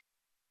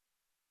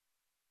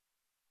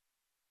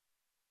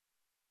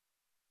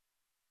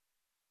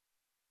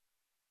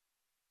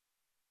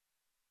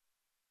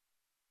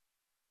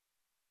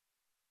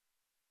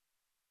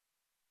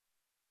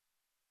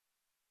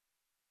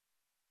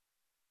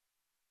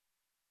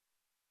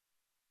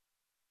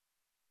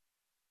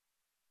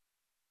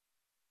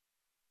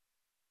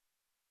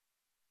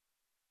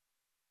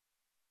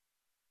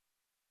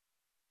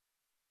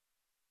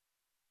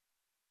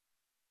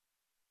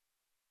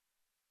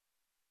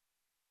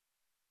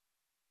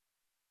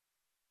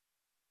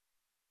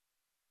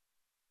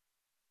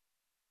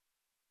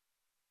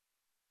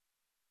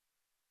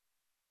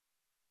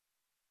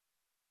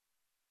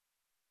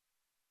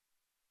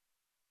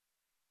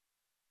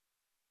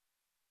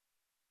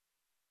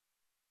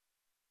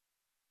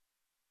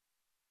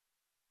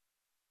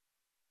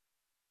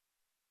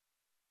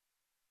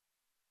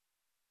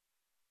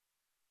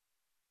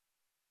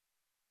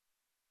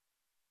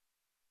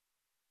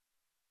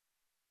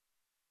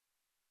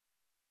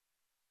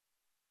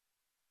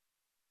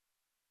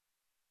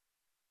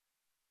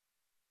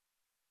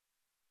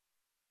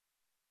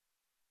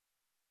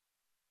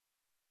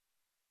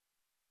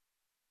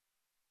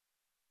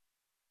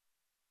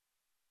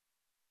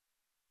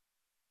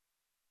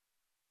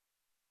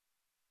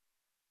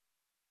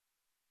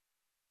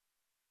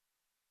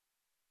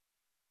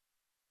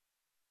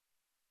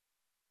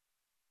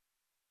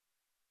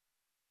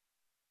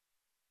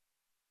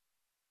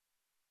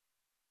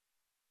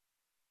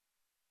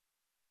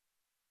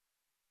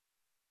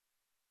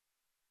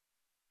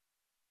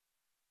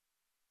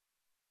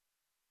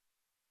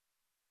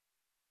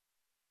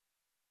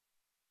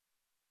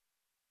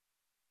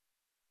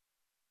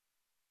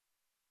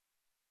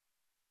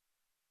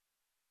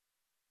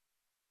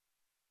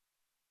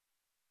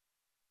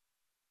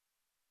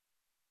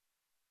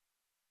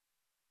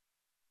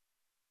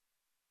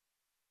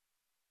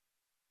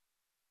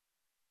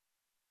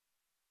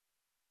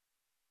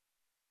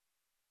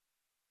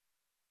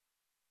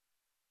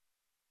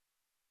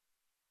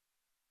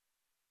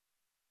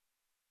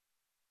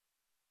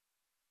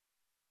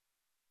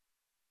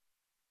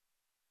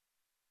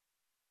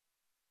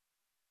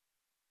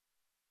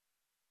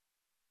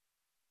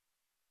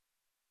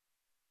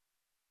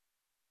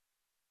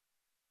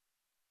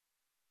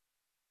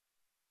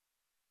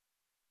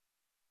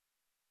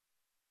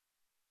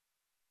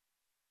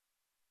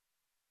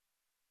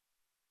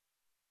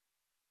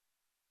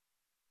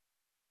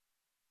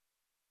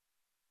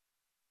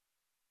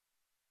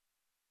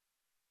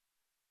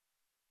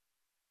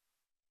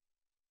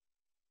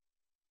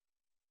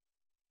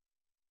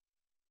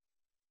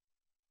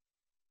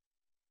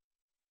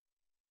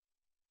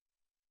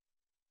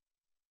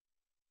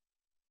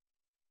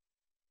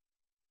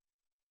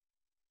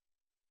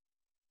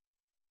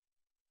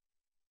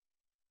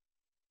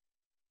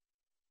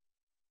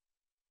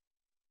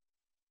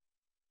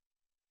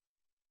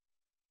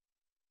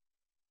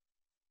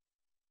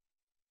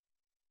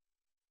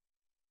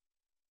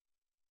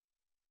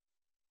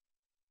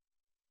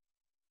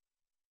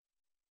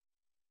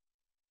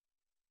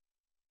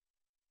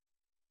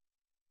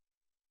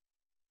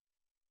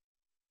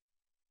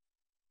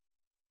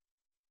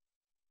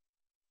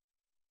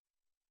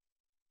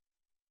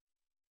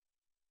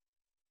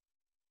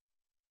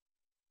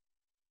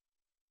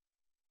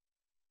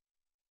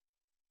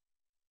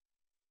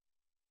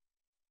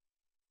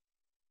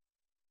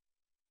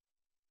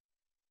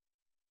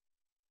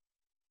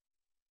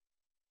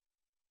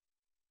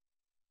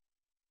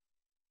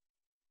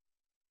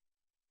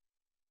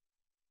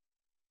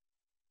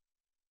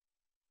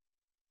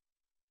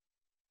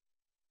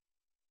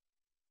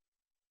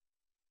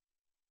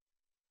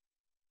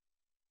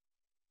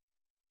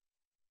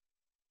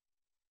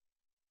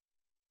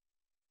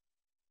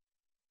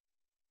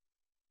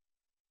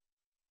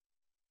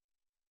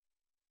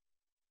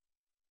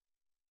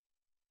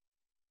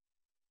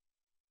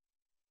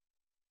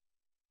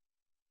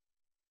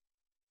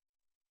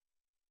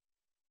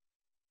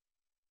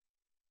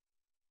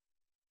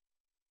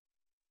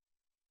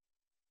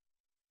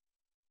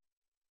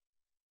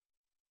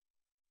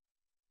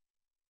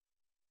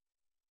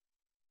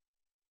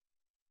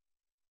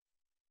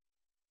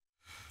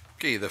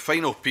 Okay, the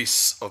final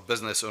piece of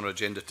business on our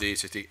agenda today is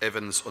to take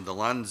evidence on the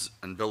Lands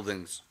and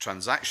Buildings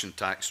Transaction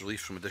Tax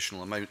Relief from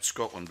Additional Amount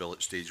Scotland Bill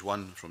at Stage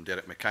 1 from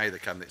Derek Mackay, the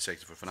Cabinet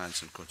Secretary for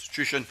Finance and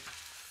Constitution.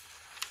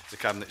 The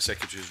Cabinet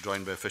Secretary is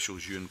joined by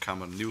officials Ewan,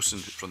 Cameron-Nielsen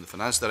from the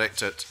Finance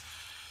Directorate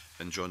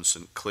and John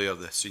St Clair,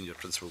 the Senior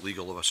Principal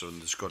Legal Officer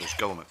in the Scottish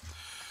Government.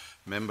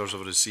 Members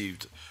have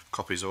received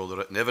copies of all the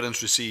written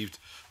evidence received,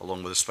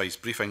 along with a spice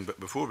briefing. But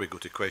before we go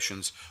to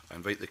questions, I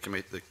invite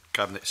the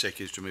Cabinet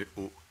Secretary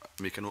to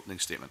make an opening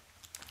statement.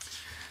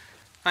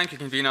 Thank you,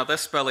 Convener.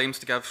 This bill aims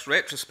to give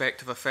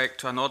retrospective effect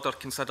to an order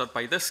considered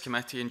by this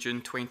committee in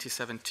June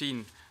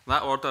 2017.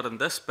 That order in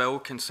this bill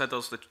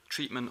considers the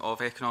treatment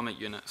of economic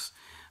units.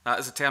 That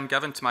is a term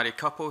given to married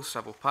couples,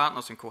 civil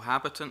partners and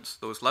cohabitants,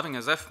 those living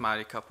as if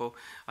married couple,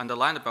 under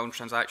Land and Building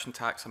Transaction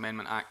Tax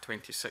Amendment Act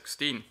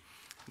 2016. In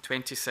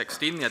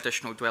 2016, the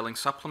Additional Dwelling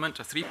Supplement,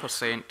 a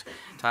 3%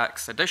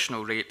 tax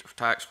additional rate of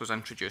tax, was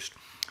introduced.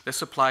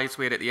 This applies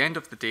where, at the end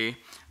of the day,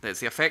 that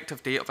is the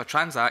effective date of a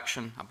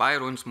transaction, a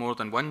buyer owns more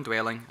than one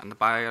dwelling and the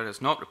buyer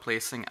is not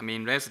replacing a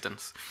main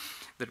residence.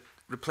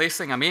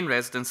 Replacing a main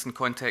residence in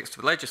context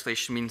of the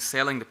legislation means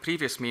selling the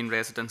previous main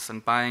residence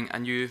and buying a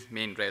new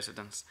main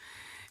residence.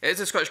 It is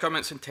the Scottish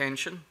Government's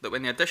intention that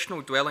when the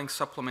Additional Dwelling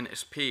Supplement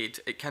is paid,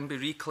 it can be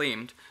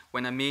reclaimed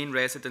when a main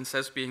residence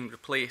is being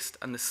replaced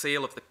and the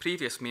sale of the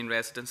previous main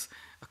residence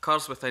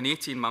occurs within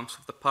 18 months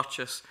of the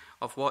purchase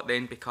of what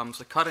then becomes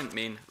the current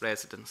main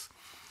residence.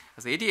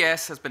 As the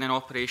ADS has been in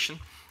operation,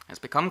 it's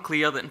become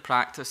clear that in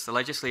practice the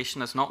legislation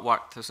has not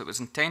worked as it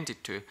was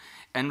intended to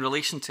in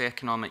relation to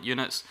economic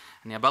units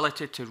and the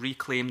ability to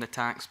reclaim the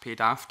tax paid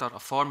after a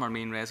former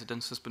main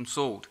residence has been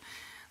sold.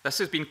 This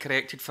has been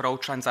corrected for all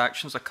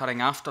transactions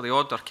occurring after the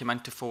order came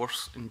into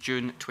force in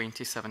June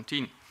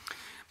 2017.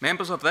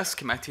 Members of this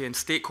committee and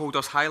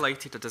stakeholders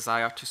highlighted a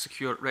desire to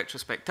secure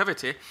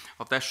retrospectivity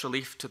of this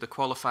relief to the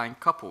qualifying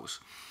couples.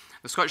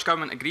 The Scottish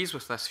Government agrees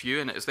with this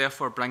view and it is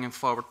therefore bringing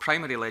forward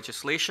primary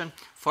legislation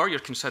for your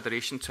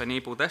consideration to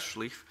enable this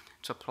relief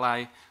to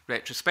apply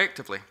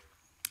retrospectively.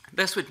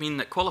 This would mean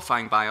that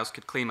qualifying buyers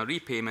could claim a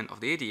repayment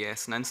of the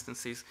ADS in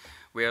instances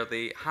where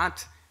they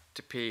had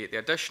to pay the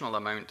additional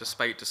amount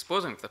despite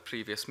disposing of the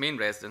previous main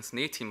residence in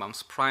 18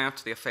 months prior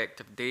to the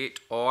effective date,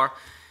 or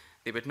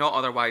they would not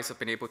otherwise have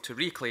been able to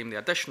reclaim the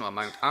additional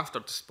amount after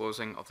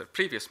disposing of their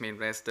previous main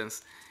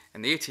residence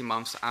in the 18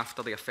 months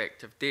after the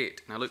effective date.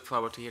 And I look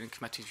forward to hearing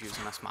committee's views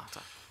on this matter.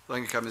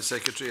 Thank you, Cabinet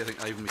Secretary. I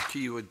think Ivan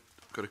McKee would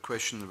got a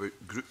question about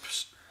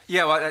groups.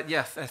 Yeah, well,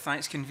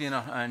 thanks,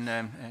 Convener,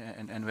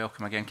 and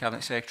welcome again,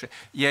 Cabinet Secretary.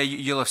 Yeah,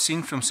 you'll have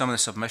seen from some of the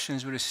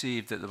submissions we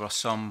received that there were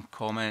some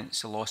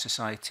comments, the Law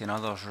Society and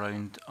others,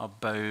 round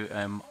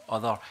about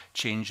other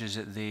changes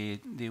that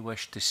they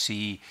wish to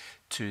see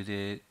to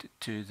the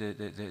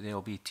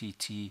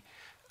LBTT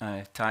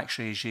tax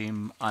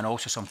regime, and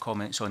also some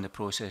comments on the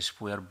process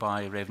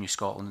whereby Revenue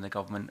Scotland and the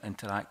government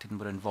interacted and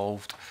were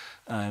involved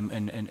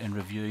in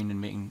reviewing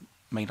and making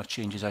minor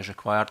changes as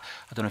required.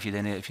 I don't know if you'd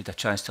had a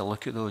chance to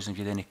look at those and if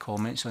you had any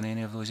comments on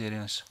any of those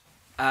areas.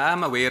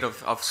 I'm aware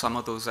of some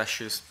of those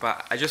issues,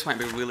 but I just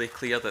want to be really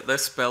clear that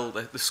this bill,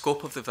 the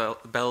scope of the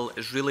bill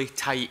is really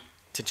tight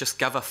to just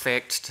give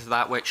effect to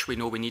that which we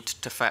know we need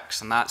to fix,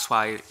 and that's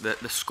why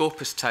the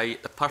scope is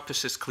tight, the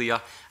purpose is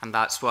clear, and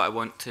that's what I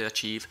want to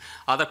achieve.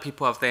 Other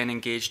people have then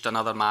engaged in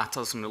other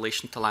matters in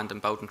relation to land and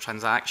building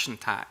transaction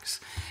tax.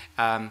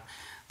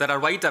 There are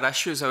wider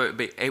issues.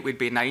 It would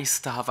be nice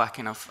to have a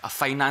kind of a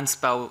finance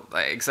bill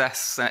that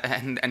exists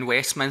in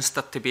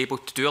Westminster to be able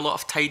to do a lot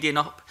of tidying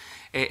up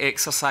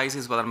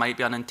exercises where there might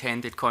be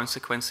unintended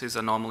consequences,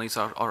 anomalies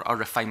or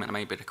refinement that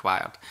might be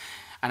required.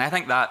 And I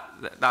think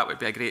that would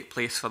be a great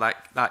place for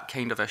that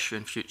kind of issue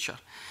in future.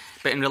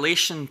 But in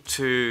relation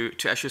to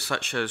issues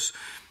such as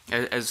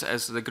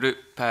the group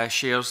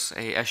shares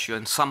issue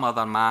and some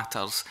other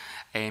matters,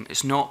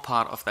 it's not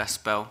part of this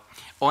bill.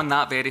 On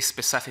that very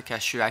specific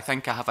issue, I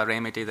think I have a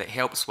remedy that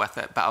helps with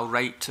it, but I'll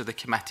write to the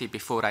committee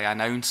before I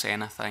announce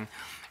anything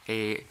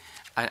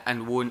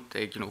and won't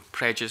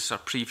prejudice or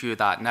preview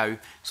that now.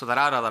 So there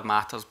are other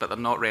matters, but they're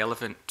not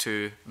relevant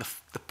to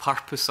the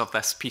purpose of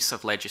this piece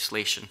of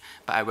legislation.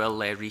 But I will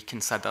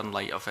reconsider in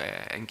light of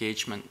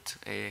engagement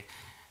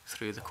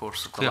through the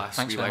course of the last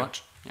Thanks week. very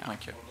much. Yeah.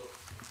 Thank you.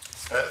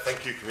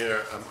 Thank you,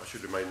 Convener. I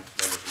should remind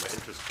members of my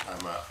interest,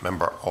 I'm a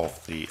member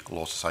of the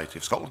Law Society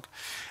of Scotland.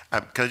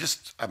 Can I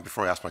just,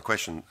 before I ask my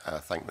question,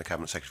 thank the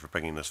Cabinet Secretary for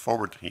bringing this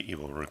forward. He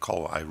will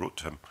recall I wrote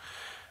to him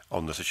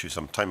on this issue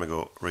some time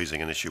ago,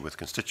 raising an issue with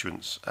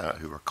constituents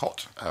who were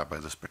caught by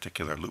this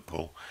particular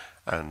loophole,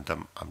 and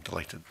I'm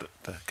delighted that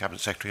the Cabinet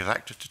Secretary has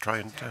acted to try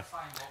and...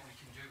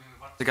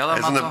 together,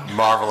 isn't it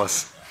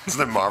marvellous?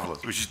 Isn't it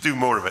marvellous? We should do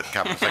more of it,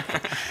 Cabinet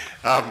Secretary.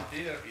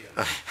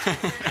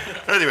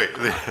 Anyway,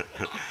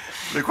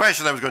 the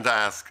question I was going to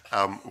ask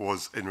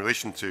was in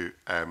relation to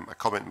a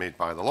comment made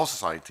by the Law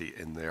Society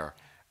in their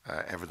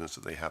evidence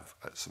that they have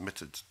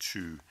submitted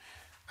to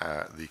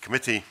the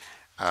committee,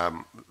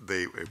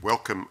 they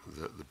welcome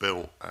the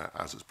bill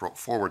as it's brought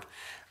forward.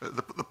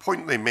 The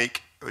point they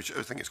make, which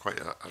I think is quite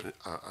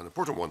an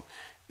important one,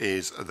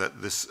 is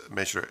that this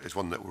measure is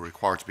one that will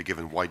require to be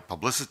given wide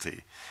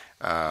publicity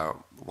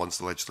once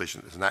the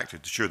legislation is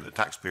enacted, to ensure that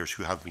taxpayers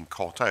who have been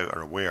caught out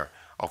are aware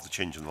of the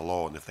change in the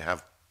law, and if they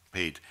have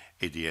paid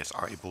ADS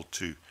are able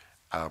to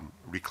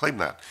reclaim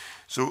that.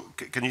 So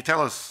can you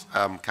tell us,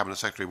 Cabinet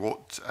Secretary,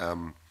 what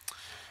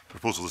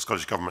proposal the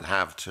Scottish Government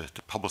have to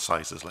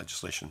publicise this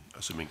legislation,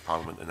 assuming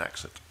Parliament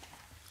enacts it?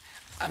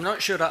 I'm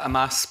not sure that a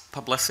mass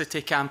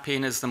publicity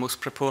campaign is the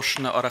most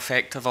proportionate or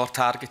effective or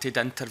targeted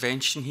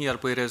intervention here,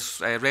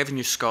 whereas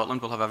Revenue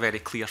Scotland will have a very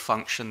clear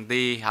function.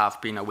 They have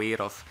been aware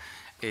of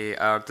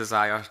our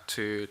desire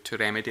to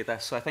remedy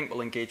this. So I think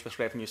we'll engage with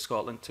Revenue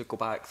Scotland to go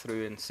back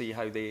through and see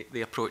how they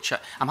approach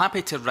it. I'm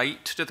happy to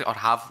write to the, or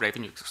have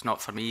Revenue, it's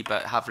not for me,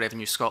 but have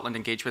Revenue Scotland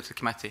engage with the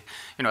committee.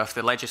 You know, if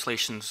the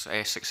legislation's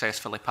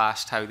successfully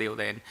passed, how they'll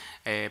then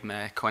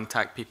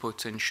contact people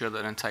to ensure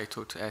they're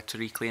entitled to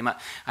reclaim it.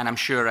 And I'm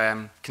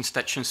sure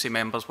constituency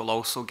members will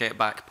also get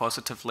back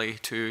positively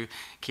to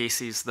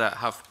cases that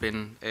have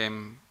been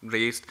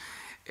raised.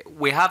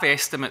 We have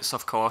estimates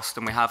of cost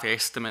and we have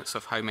estimates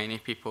of how many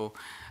people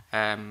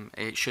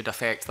it should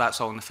affect. That's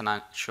all in the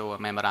financial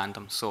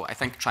memorandum. So I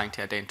think trying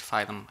to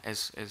identify them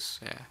is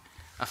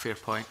a fair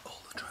point.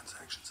 All the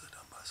transactions are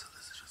done by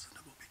solicitors and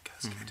it will be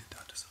cascaded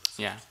down to solicitors.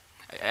 Yeah.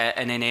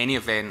 And in any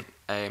event,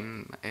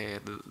 the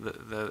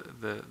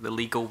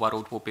legal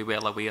world will be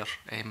well aware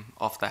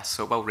of this.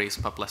 So it will raise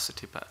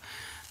publicity, but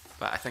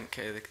I think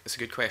it's a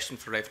good question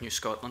for Revenue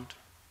Scotland.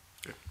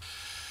 Yeah.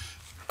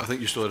 I think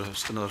you still had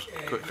another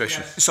quick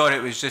question. Yeah. Sorry,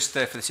 it was just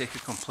for the sake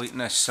of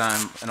completeness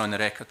and on the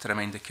record to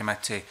remind the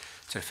committee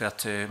to refer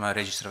to my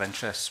register of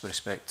interests with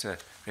respect to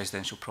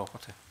residential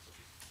property.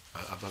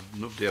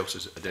 Nobody else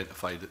has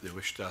identified that they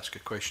wish to ask a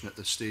question at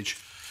this stage.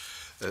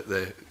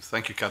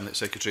 Thank you, Cabinet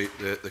Secretary.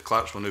 The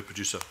clerks will now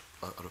produce a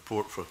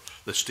report for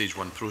this stage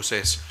 1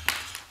 process,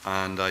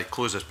 and I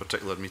close this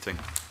particular meeting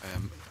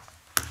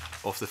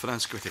of the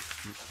Finance Committee.